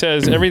 so he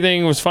says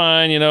everything was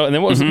fine, and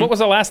then what was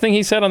the last thing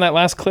he said on that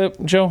last clip,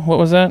 Joe? What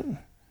was that?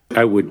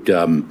 I would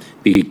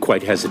be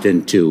quite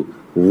hesitant to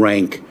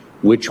rank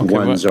which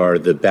ones are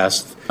the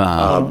best.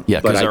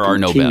 Because there are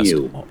no best.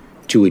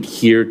 to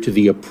adhere to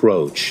the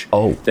approach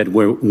that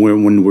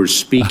when we're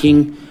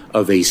speaking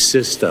of a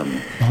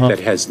system that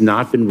has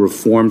not been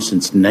reformed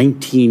since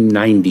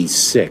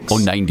 1996.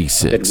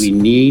 96. That we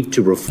need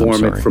to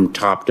reform it from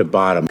top to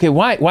bottom. Okay,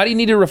 why do you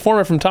need to reform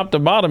it from top to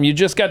bottom? You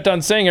just got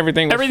done saying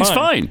everything's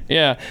fine.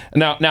 Yeah.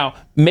 Now,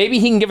 maybe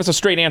he can give us a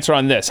straight answer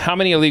on this. How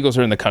many illegals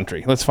are in the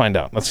country? Let's find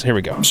out. Here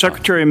we go.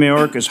 Secretary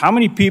Mayorkas, how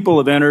many people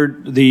have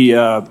entered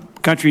the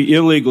country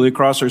illegally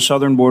across our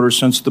southern border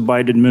since the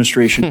Biden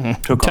administration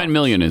took 10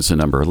 million is the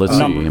number. Let's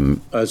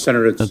see.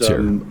 Senator, it's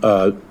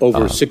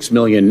over 6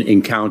 million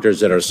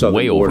encounters at our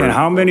southern border. And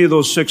how many of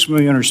those 6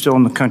 million are still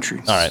in the country?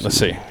 All right, let's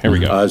see. Here we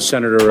go.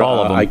 Senator,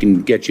 I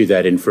can get you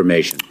that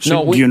information.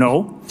 Do you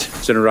know?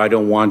 Senator, I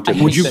don't want to.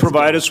 Would you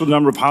provide us with a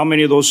number of how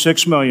many of those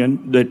 6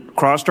 million that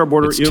crossed our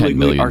border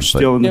illegally are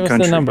still in the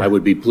country? I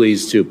would be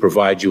pleased to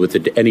provide you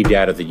with any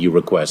data that you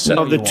request,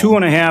 Senator. Of the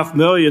 2.5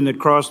 million that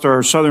crossed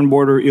our southern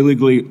border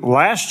illegally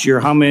last year,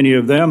 how many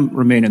of them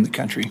remain in the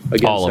country?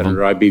 Again, all of Senator,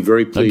 them. I'd be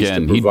very pleased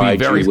to provide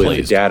you with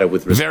the data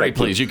with respect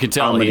to You can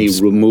tell how many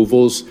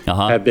removals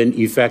have been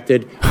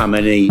effected, how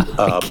many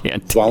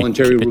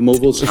voluntary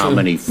removals, how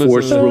many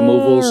forced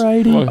removals,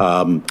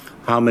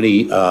 how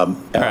many all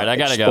right, I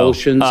gotta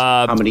expulsions,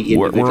 how many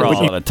individuals. We're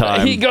all out of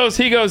time. He goes,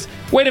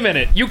 wait a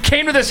minute. You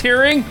came to this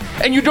hearing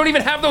and you don't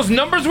even have those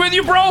numbers with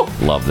you, bro?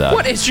 Love that.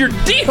 What is your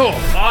deal?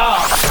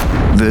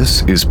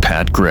 This is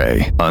Pat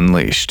Gray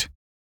Unleashed.